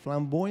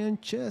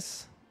 Flamboyant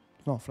chess.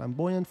 No,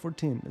 flamboyant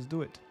 14. Let's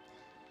do it.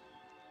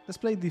 Let's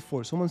play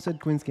d4. Someone said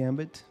Queen's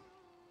Gambit.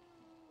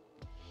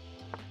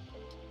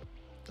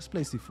 Let's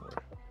play c4.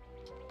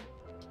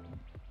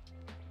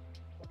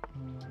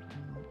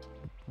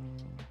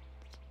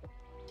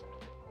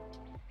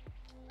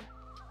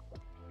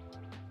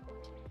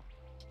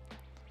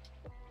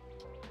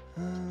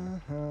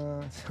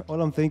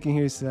 All I'm thinking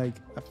here is like,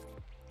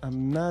 I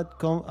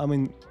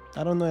mean,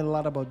 I don't know a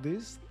lot about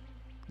this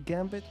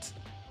gambit.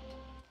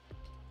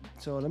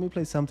 So let me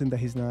play something that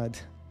he's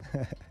not,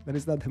 that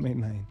is not the main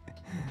line.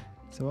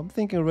 So I'm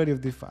thinking already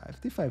of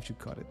d5. d5 should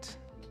cut it.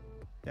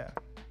 Yeah.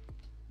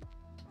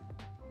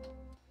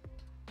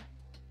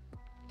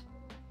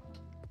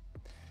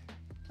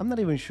 I'm not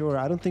even sure.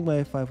 I don't think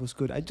my f5 was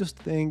good. I just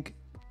think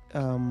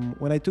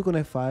when I took on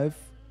f5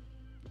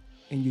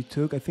 and you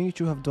took, I think you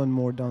should have done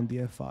more down the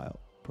f file,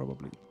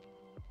 probably.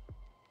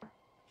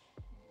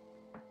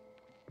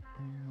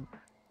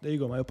 There you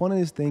go. My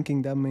opponent is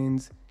thinking that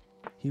means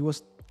he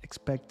was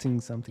expecting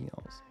something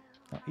else.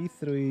 Now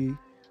e3.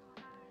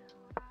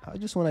 I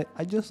just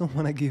don't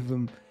want to give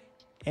him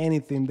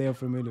anything they're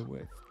familiar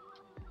with.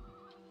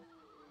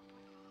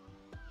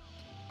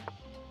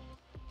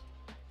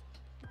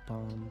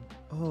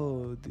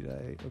 Oh, did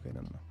I? Okay,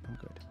 no, I'm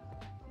good.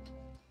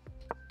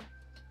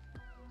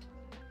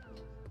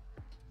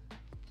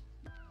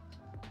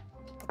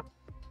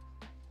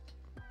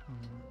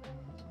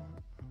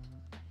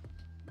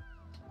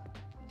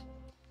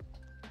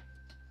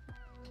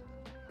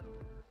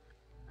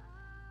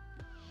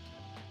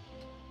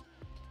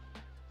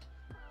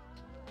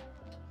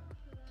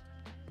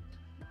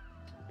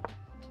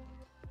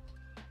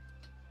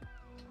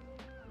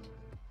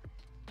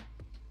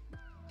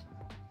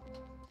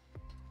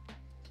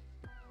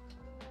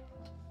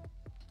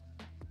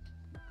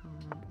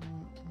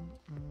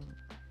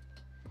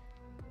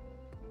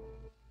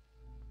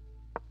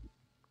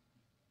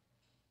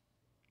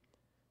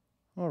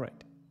 All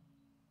right.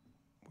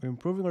 We're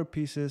improving our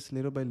pieces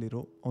little by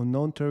little,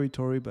 unknown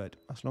territory, but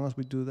as long as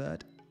we do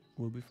that,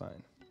 we'll be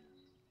fine.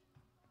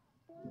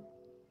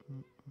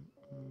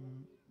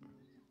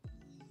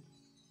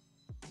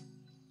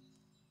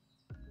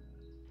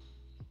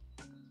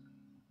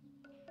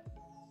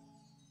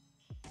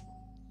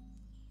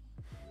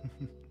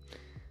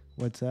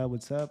 What's up?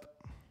 What's up?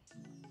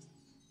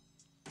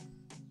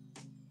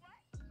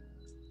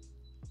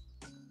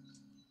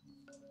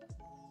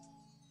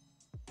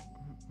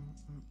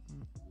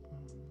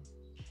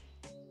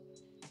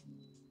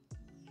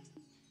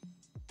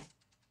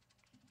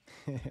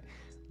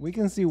 We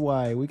can see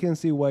why. We can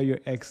see why your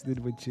ex did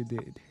what you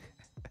did.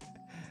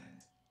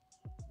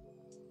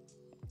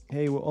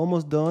 Hey, we're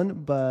almost done,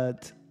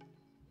 but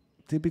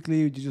typically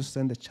you just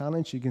send a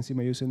challenge. You can see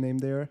my username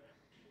there,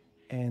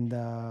 and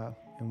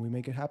we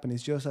make it happen.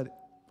 It's just that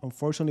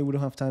unfortunately we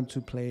don't have time to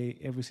play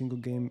every single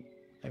game.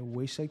 I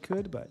wish I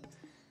could, but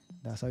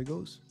that's how it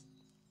goes.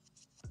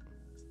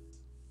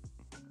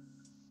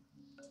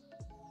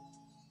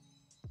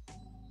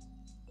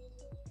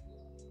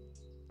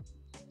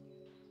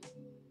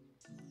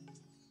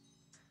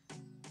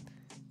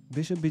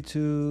 Bishop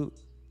b2,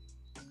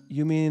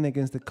 you mean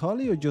against the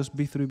collie or just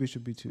b3,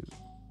 bishop b2?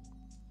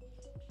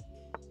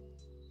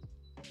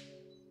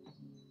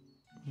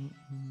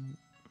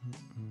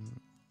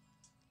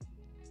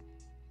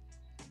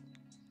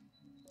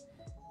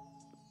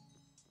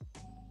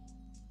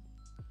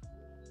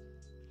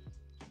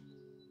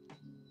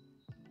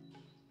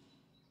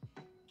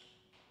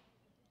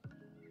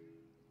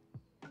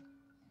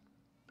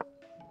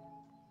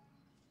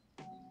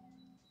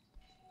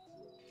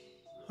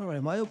 All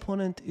right, my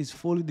opponent is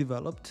fully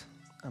developed.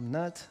 I'm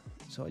not,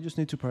 so I just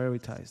need to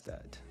prioritize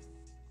that.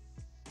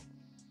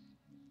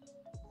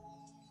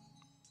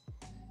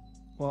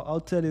 Well, I'll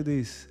tell you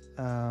this,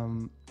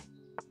 and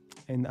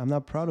I'm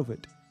not proud of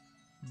it,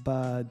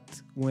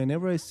 but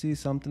whenever I see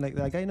something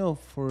like I know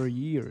for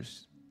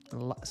years,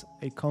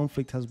 a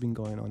conflict has been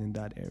going on in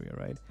that area,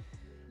 right?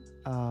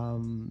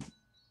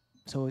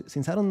 So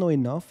since I don't know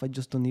enough, I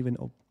just don't even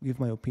give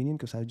my opinion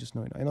because I just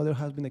know it. I know there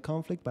has been a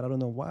conflict, but I don't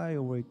know why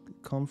or where it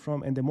comes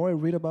from. And the more I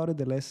read about it,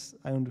 the less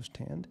I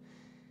understand.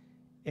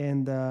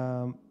 And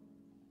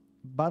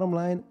bottom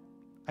line,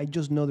 I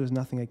just know there's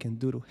nothing I can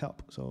do to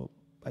help. So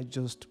I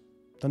just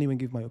don't even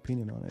give my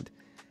opinion on it.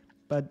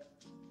 But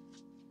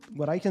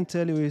what I can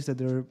tell you is that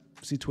there are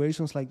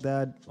situations like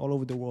that all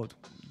over the world.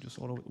 Just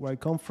all over. Where I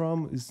come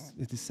from is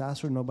a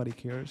disaster. Nobody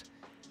cares.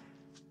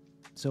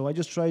 So I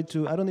just try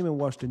to, I don't even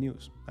watch the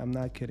news. I'm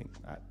not kidding.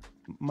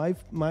 My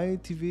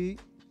TV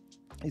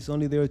is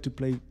only there to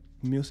play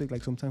music.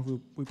 Like sometimes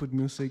we put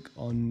music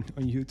on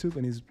YouTube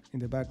and it's in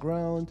the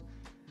background,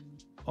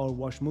 or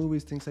watch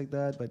movies, things like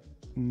that. But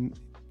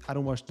I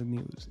don't watch the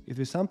news. If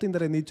there's something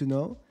that I need to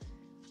know,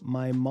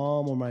 my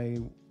mom or my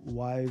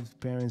wife's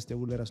parents, they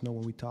will let us know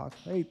when we talk.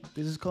 Hey,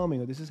 this is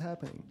coming or this is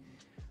happening.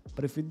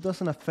 But if it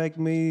doesn't affect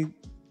me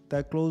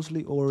that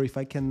closely, or if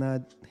I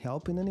cannot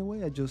help in any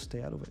way, I just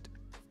stay out of it.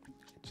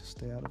 Just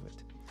stay out of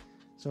it.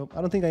 So I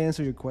don't think I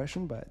answered your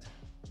question, but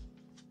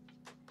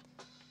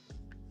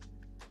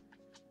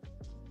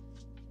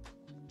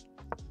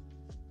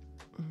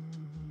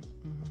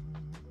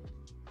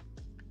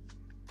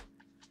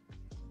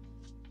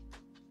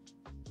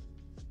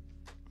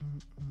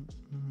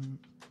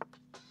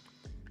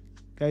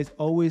guys,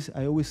 I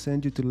always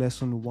send you to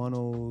lesson 10.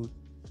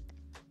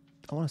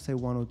 I want to say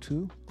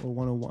 102 or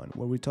 101,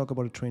 where we talk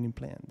about a training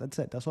plan. That's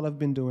it. That's all I've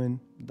been doing.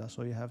 That's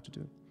all you have to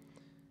do.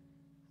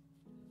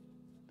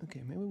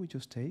 Okay, maybe we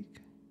just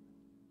take.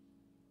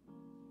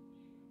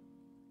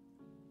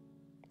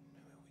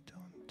 Maybe we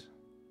don't.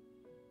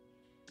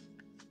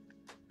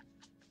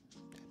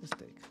 Okay, let's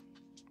take.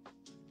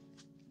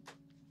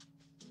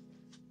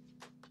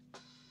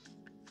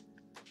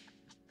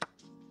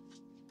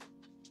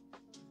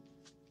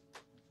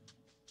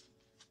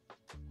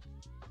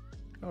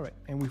 All right,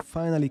 and we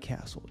finally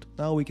castled.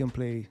 Now we can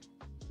play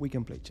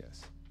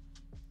chess.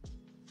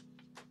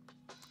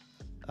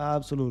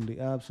 Absolutely,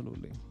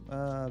 absolutely,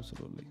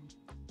 absolutely.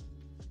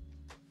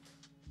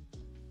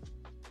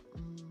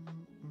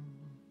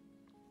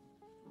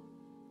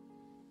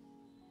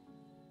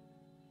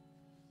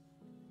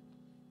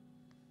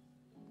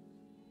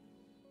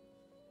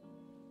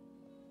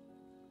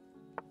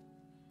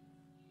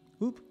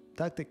 Oop,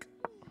 tactic.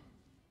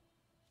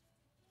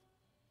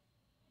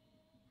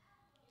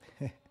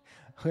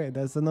 Okay,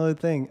 that's another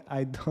thing.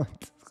 I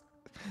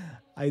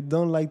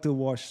don't like to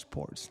watch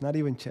sports, not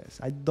even chess.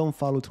 I don't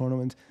follow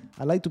tournaments.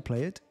 I like to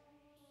play it.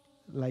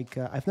 Like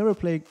I've never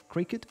played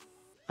cricket.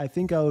 I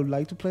think I would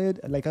like to play it.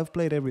 Like I've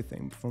played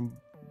everything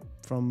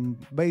from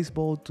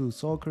baseball to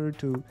soccer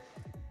to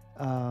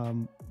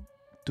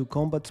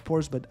combat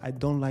sports, but I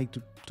don't like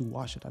to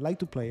watch it. I like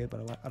to play it,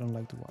 but I don't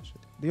like to watch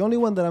it. The only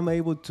one that I'm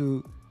able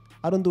to,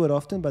 I don't do it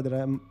often, but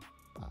that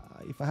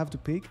if I have to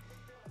pick,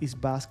 is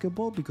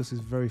basketball because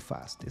it's very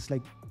fast. It's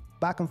like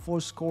back and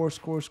forth, score.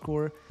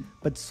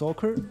 But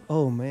soccer,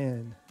 oh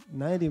man,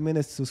 90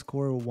 minutes to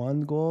score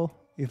one goal,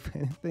 if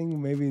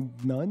anything, maybe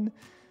none.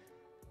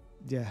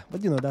 Yeah,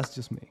 but that's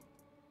just me.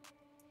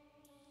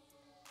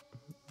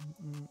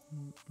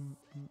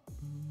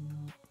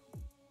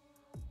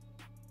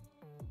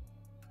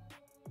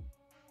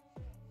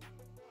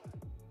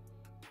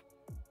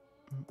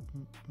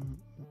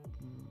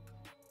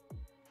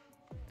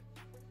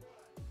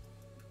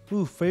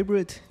 Ooh,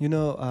 favorite,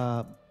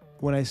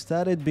 when I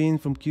started being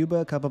from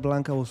Cuba,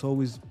 Capablanca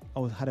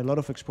had a lot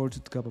of exposure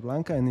to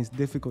Capablanca, and it's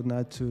difficult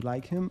not to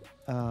like him.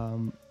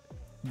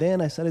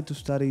 Then I started to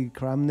study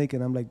Kramnik,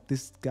 and I'm like,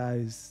 this guy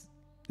is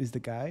the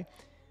guy.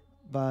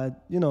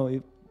 But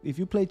if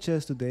you play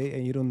chess today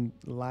and you don't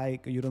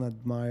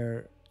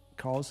admire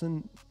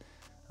Carlsen,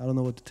 I don't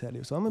know what to tell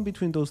you. So I'm in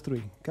between those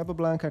three: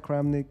 Capablanca,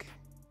 Kramnik,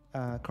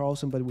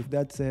 Carlsen. But with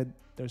that said,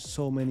 there's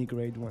so many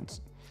great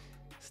ones.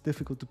 It's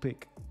difficult to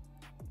pick.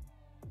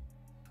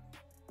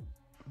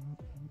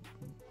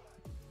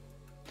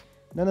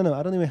 No.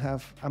 I don't even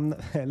have. I'm not,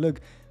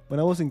 look. When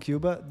I was in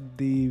Cuba,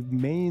 the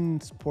main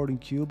sport in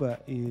Cuba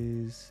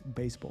is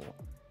baseball.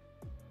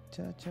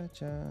 Cha.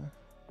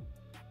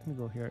 Let me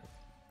go here.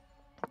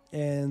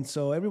 And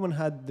so everyone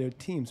had their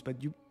teams, but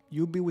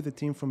you be with a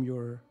team from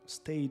your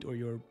state or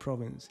your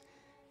province.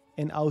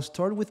 And I'll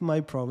start with my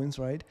province,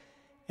 right?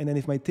 And then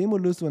if my team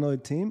would lose to another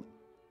team,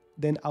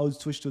 then I would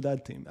switch to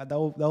that team. That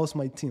was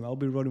my team. I'll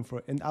be rooting for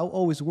it. And I'll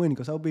always win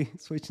because I'll be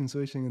switching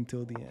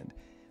until the end.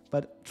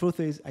 But truth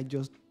is, I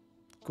just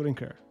couldn't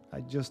care.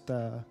 I just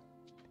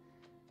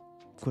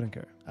couldn't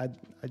care.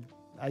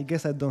 I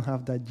guess I don't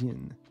have that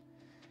gene.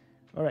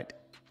 All right,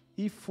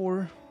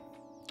 e4.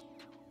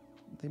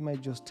 They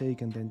might just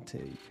take and then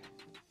take.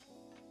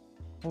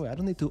 Oh, wait, I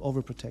don't need to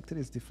overprotect it.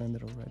 It's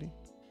defended already.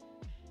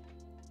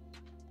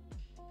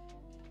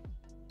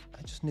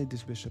 I just need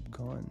this bishop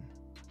gone.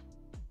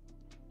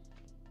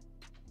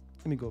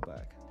 Let me go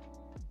back.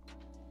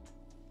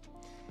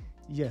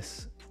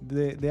 Yes,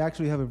 they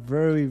actually have a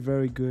very,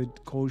 very good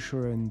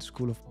culture and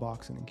school of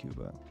boxing in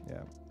Cuba.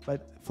 Yeah,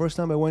 but first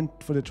time I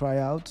went for the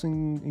tryouts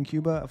in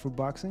Cuba for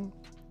boxing,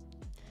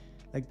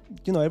 like,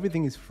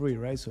 everything is free,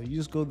 right? So you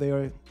just go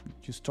there,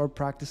 you start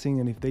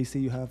practicing, and if they see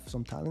you have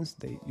some talents,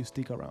 you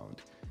stick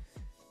around.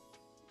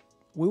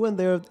 We went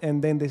there,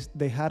 and then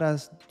they had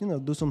us,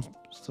 do some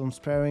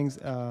sparrings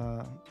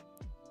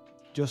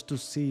just to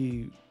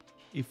see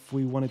if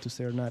we wanted to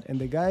stay or not. And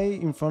the guy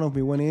in front of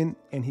me went in,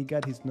 and he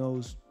got his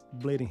nose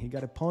bleeding. He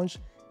got a punch,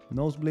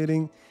 nose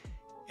bleeding,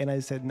 and I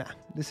said, nah,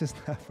 this is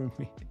not for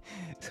me.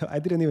 So I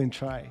didn't even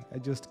try. I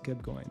just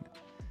kept going.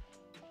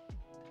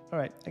 All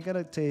right, I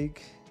gotta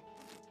take...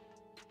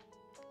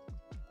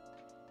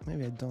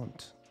 Maybe I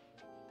don't.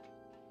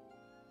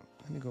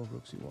 Let me go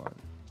rook c1.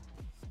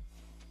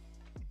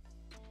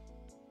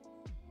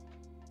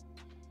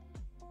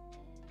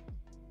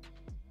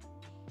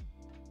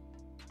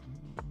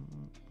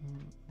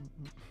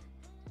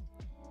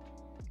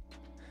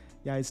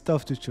 Yeah, it's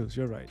tough to choose.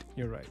 You're right.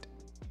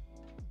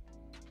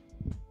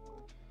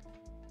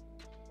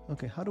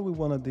 Okay, how do we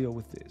want to deal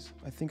with this?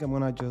 I think I'm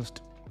gonna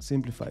just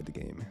simplify the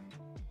game.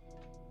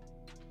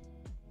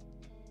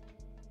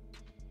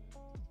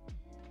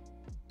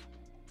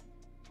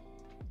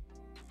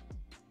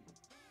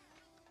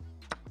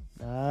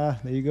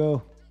 There you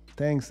go.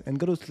 Thanks. And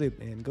go to sleep,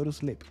 man. Go to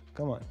sleep.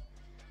 Come on.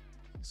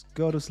 Let's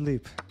go to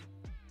sleep.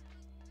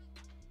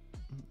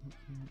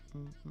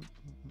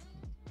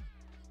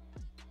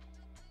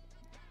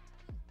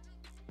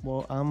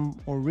 Well, I'm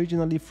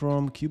originally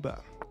from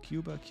Cuba.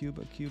 Cuba.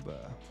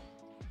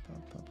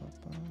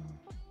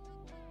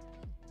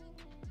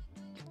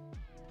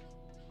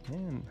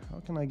 Man, how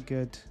can I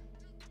get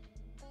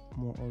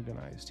more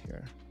organized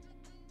here?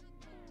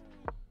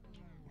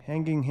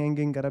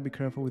 Hanging. Gotta be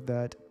careful with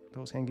that.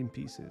 Those hanging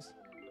pieces.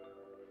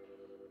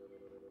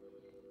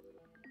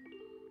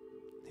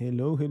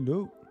 Hello.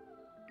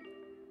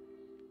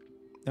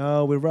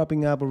 Oh, we're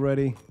wrapping up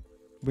already.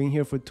 Been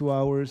here for 2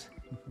 hours.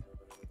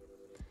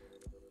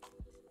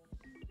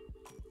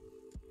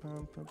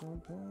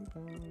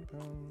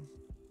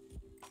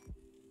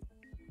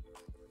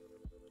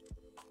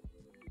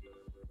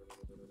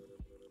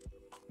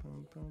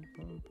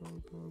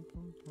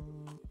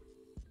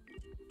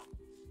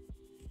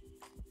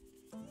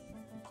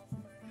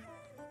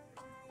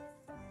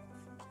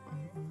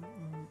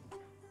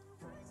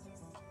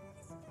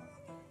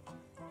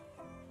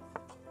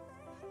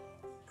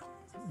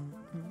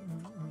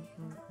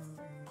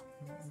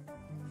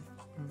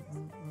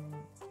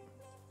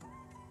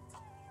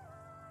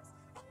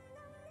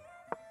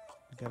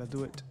 Gotta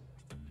do it.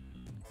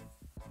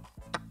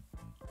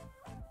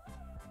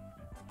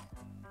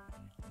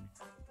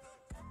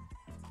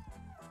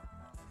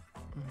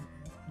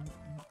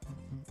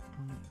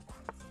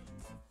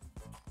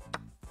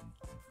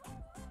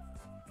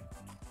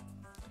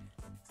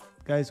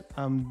 Guys,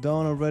 I'm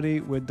done already.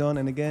 We're done.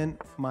 And again,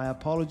 my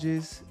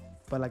apologies,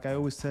 but like I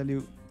always tell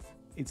you,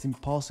 it's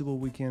impossible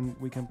we can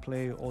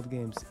play all the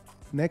games.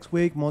 Next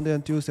week, Monday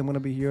and Tuesday, I'm gonna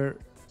be here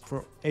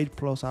for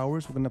 8+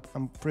 hours.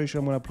 I'm pretty sure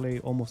I'm gonna play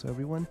almost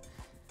everyone.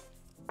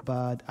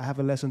 But I have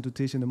a lesson to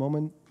teach in the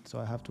moment, so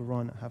I have to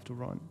run.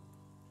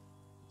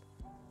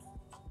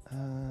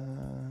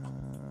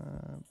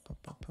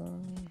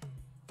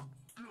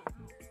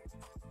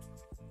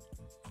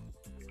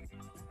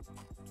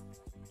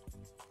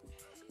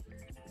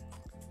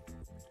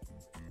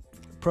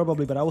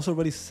 Probably, but I was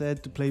already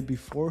set to play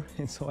before,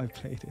 and so I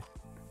played it.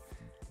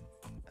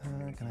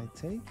 Can I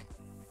take?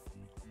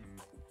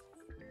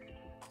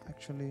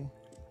 Actually.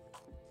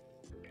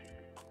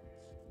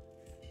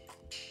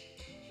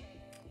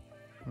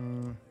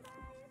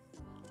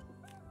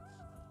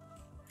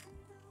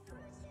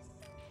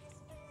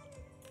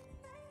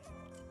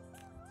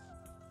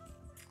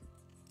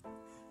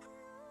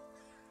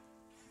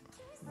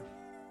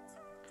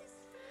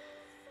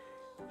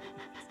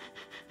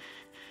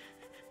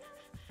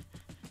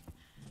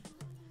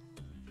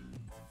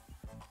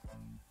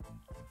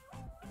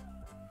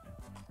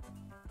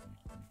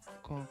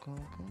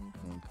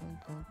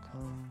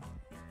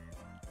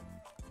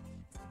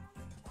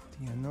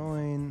 The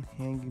annoying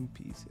hanging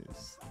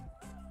pieces.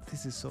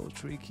 This is so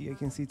tricky. I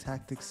can see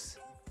tactics.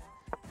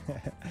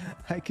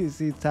 I can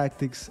see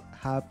tactics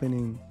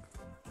happening.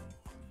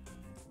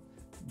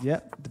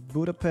 Yep, the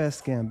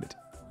Budapest Gambit.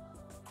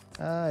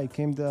 It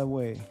came that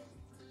way.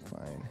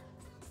 Fine.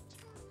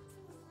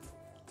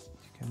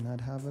 You cannot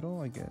have it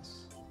all, I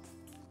guess.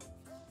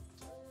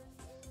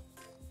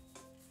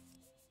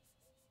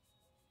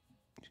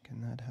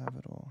 Cannot have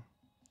it all.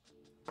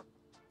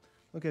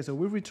 Okay, so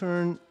we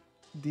return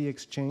the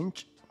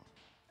exchange.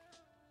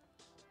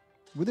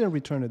 We didn't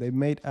return it. They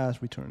made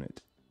us return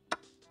it.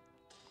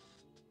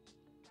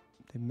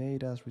 They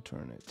made us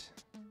return it.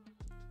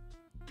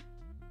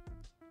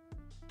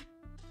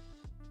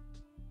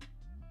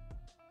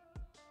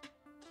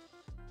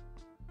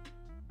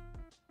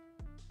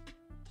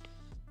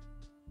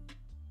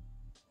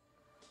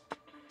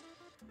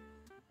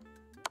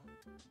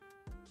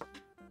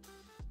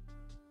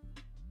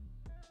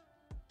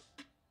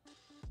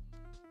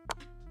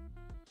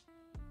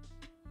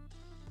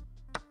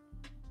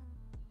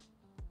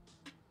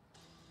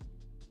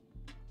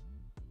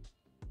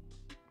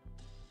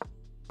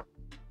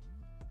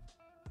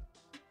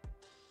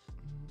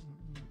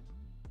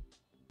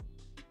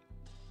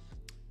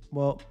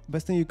 Well,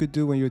 best thing you could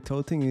do when you're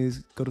tilting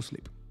is go to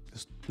sleep.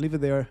 Just leave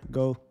it there,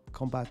 go,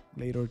 come back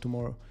later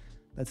tomorrow.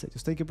 That's it.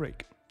 Just take a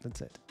break.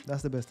 That's it.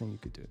 That's the best thing you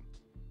could do.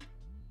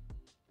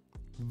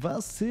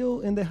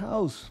 Vasil in the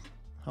house.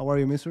 How are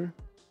you, mister?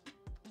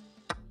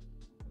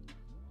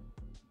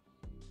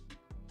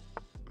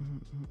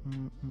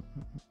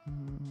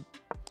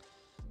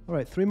 All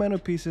right, 3 minor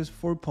pieces,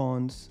 4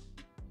 pawns.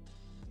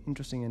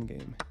 Interesting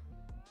endgame.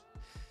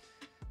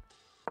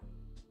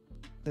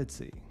 Let's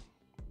see.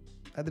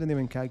 I didn't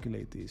even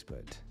calculate these,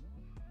 but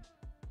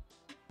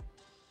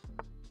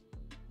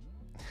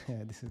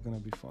yeah, this is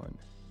gonna be fun.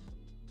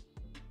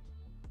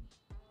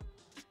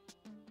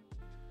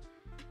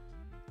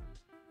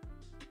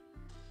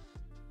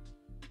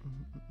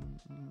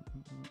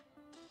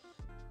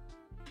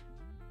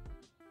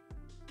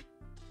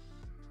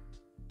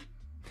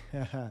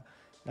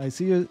 I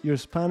see your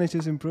Spanish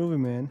is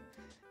improving, man.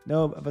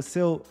 No, but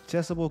still,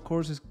 Chessable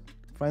course is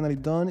finally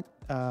done.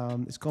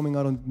 It's coming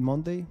out on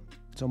Monday.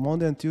 So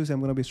Monday and Tuesday, I'm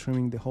going to be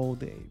streaming the whole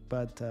day.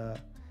 But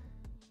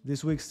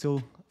this week, still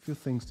a few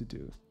things to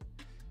do.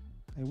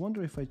 I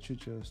wonder if I should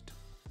just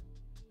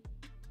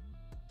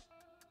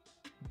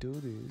do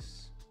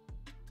this.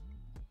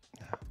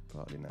 Nah,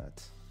 probably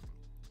not.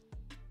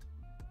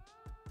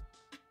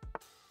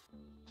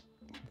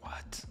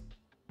 What?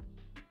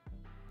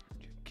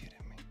 You're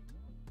kidding me.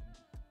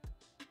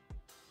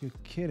 You're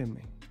kidding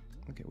me.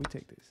 Okay, we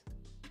take this.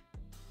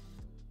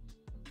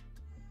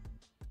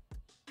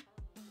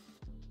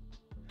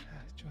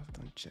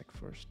 Check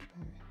first,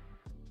 maybe.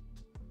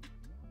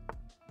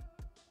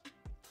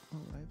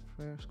 All right,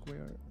 fair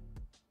square.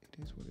 It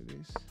is what it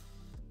is.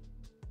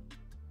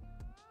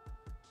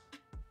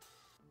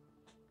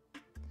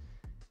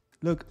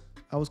 Look,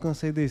 I was gonna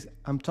say this.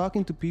 I'm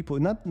talking to people,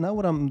 not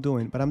what I'm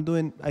doing, but I'm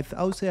doing.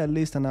 I would say at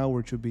least an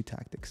hour should be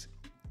tactics,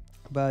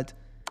 but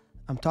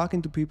I'm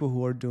talking to people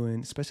who are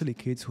doing, especially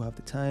kids who have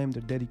the time,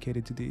 they're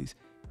dedicated to these.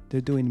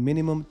 They're doing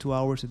minimum 2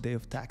 hours a day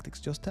of tactics,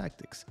 just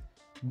tactics.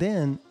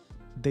 Then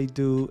they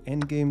do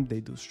endgame,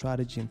 they do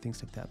strategy and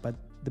things like that. But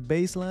the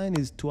baseline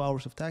is 2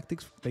 hours of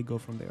tactics. They go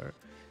from there.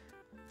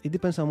 It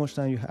depends how much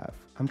time you have.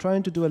 I'm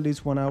trying to do at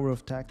least 1 hour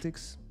of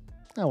tactics.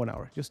 Not 1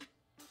 hour, just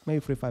maybe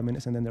 45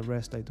 minutes, and then the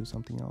rest I do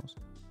something else.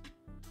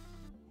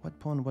 What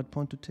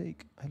pawn to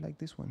take? I like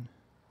this one.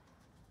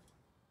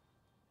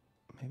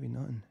 Maybe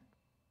none.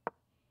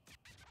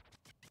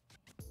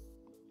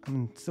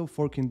 I'm still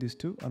forking these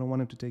two. I don't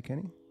want him to take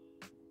any.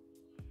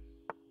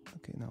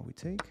 Okay, now we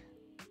take.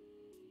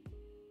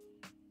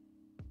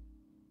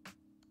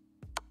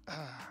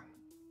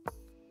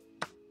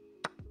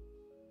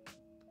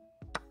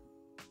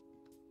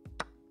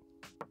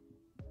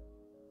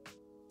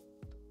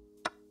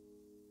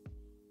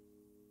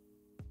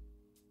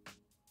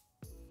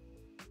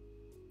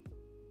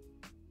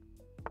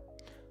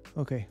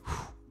 Okay,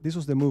 this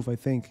was the move, I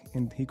think,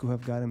 and he could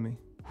have gotten me.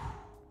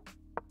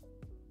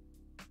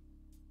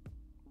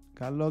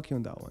 Got lucky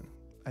on that one.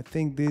 I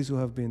think this would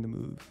have been the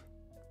move.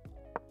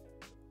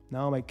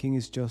 Now my king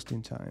is just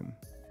in time.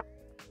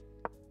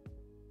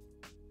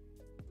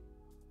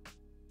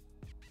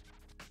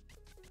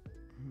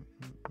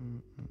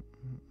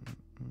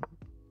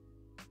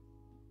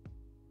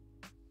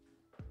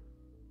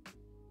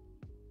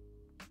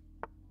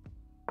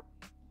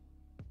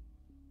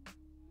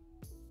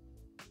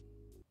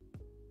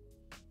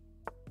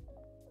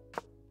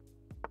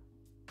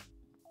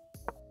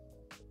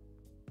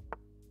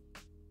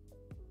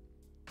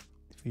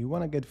 If you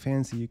want to get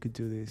fancy, you could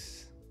do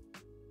this.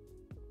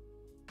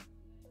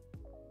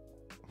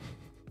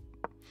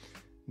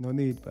 No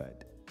need,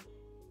 but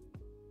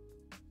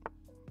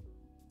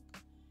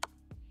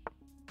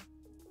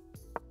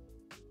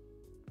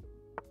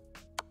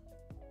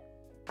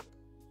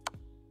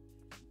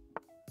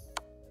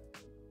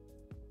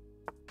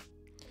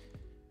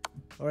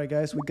all right,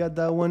 guys, we got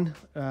that one.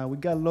 We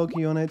got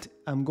lucky on it.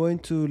 I'm going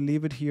to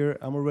leave it here.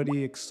 I'm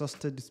already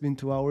exhausted. It's been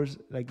 2 hours.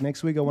 Like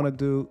next week, I want to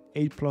do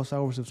 8+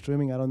 hours of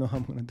streaming. I don't know how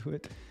I'm going to do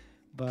it,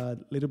 but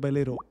little by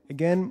little.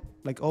 Again,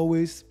 like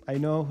always, I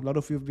know a lot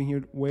of you have been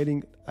here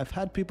waiting. I've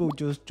had people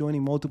just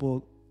joining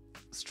multiple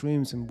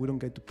streams and we don't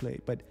get to play,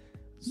 but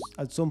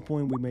at some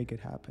point we make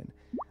it happen.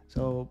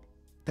 So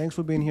thanks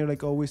for being here.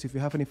 Like always, if you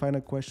have any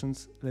final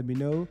questions, let me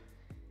know.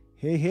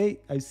 Hey,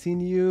 I've seen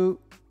you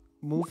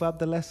move up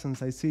the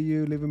lessons. I see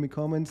you leaving me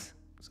comments.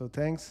 So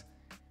thanks.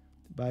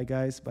 Bye,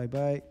 guys.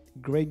 Bye.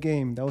 Great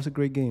game. That was a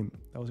great game.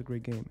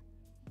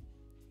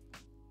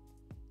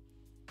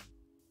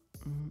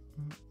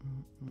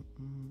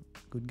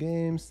 Good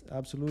games.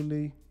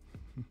 Absolutely.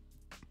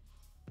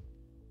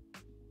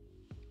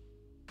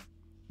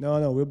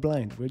 No, we're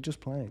blind. We're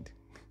just blind.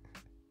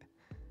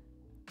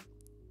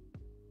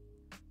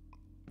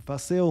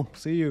 Vasil,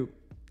 see you.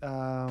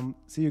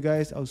 See you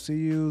guys. I'll see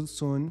you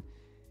soon.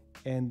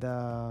 And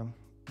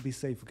be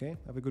safe, okay?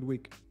 Have a good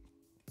week.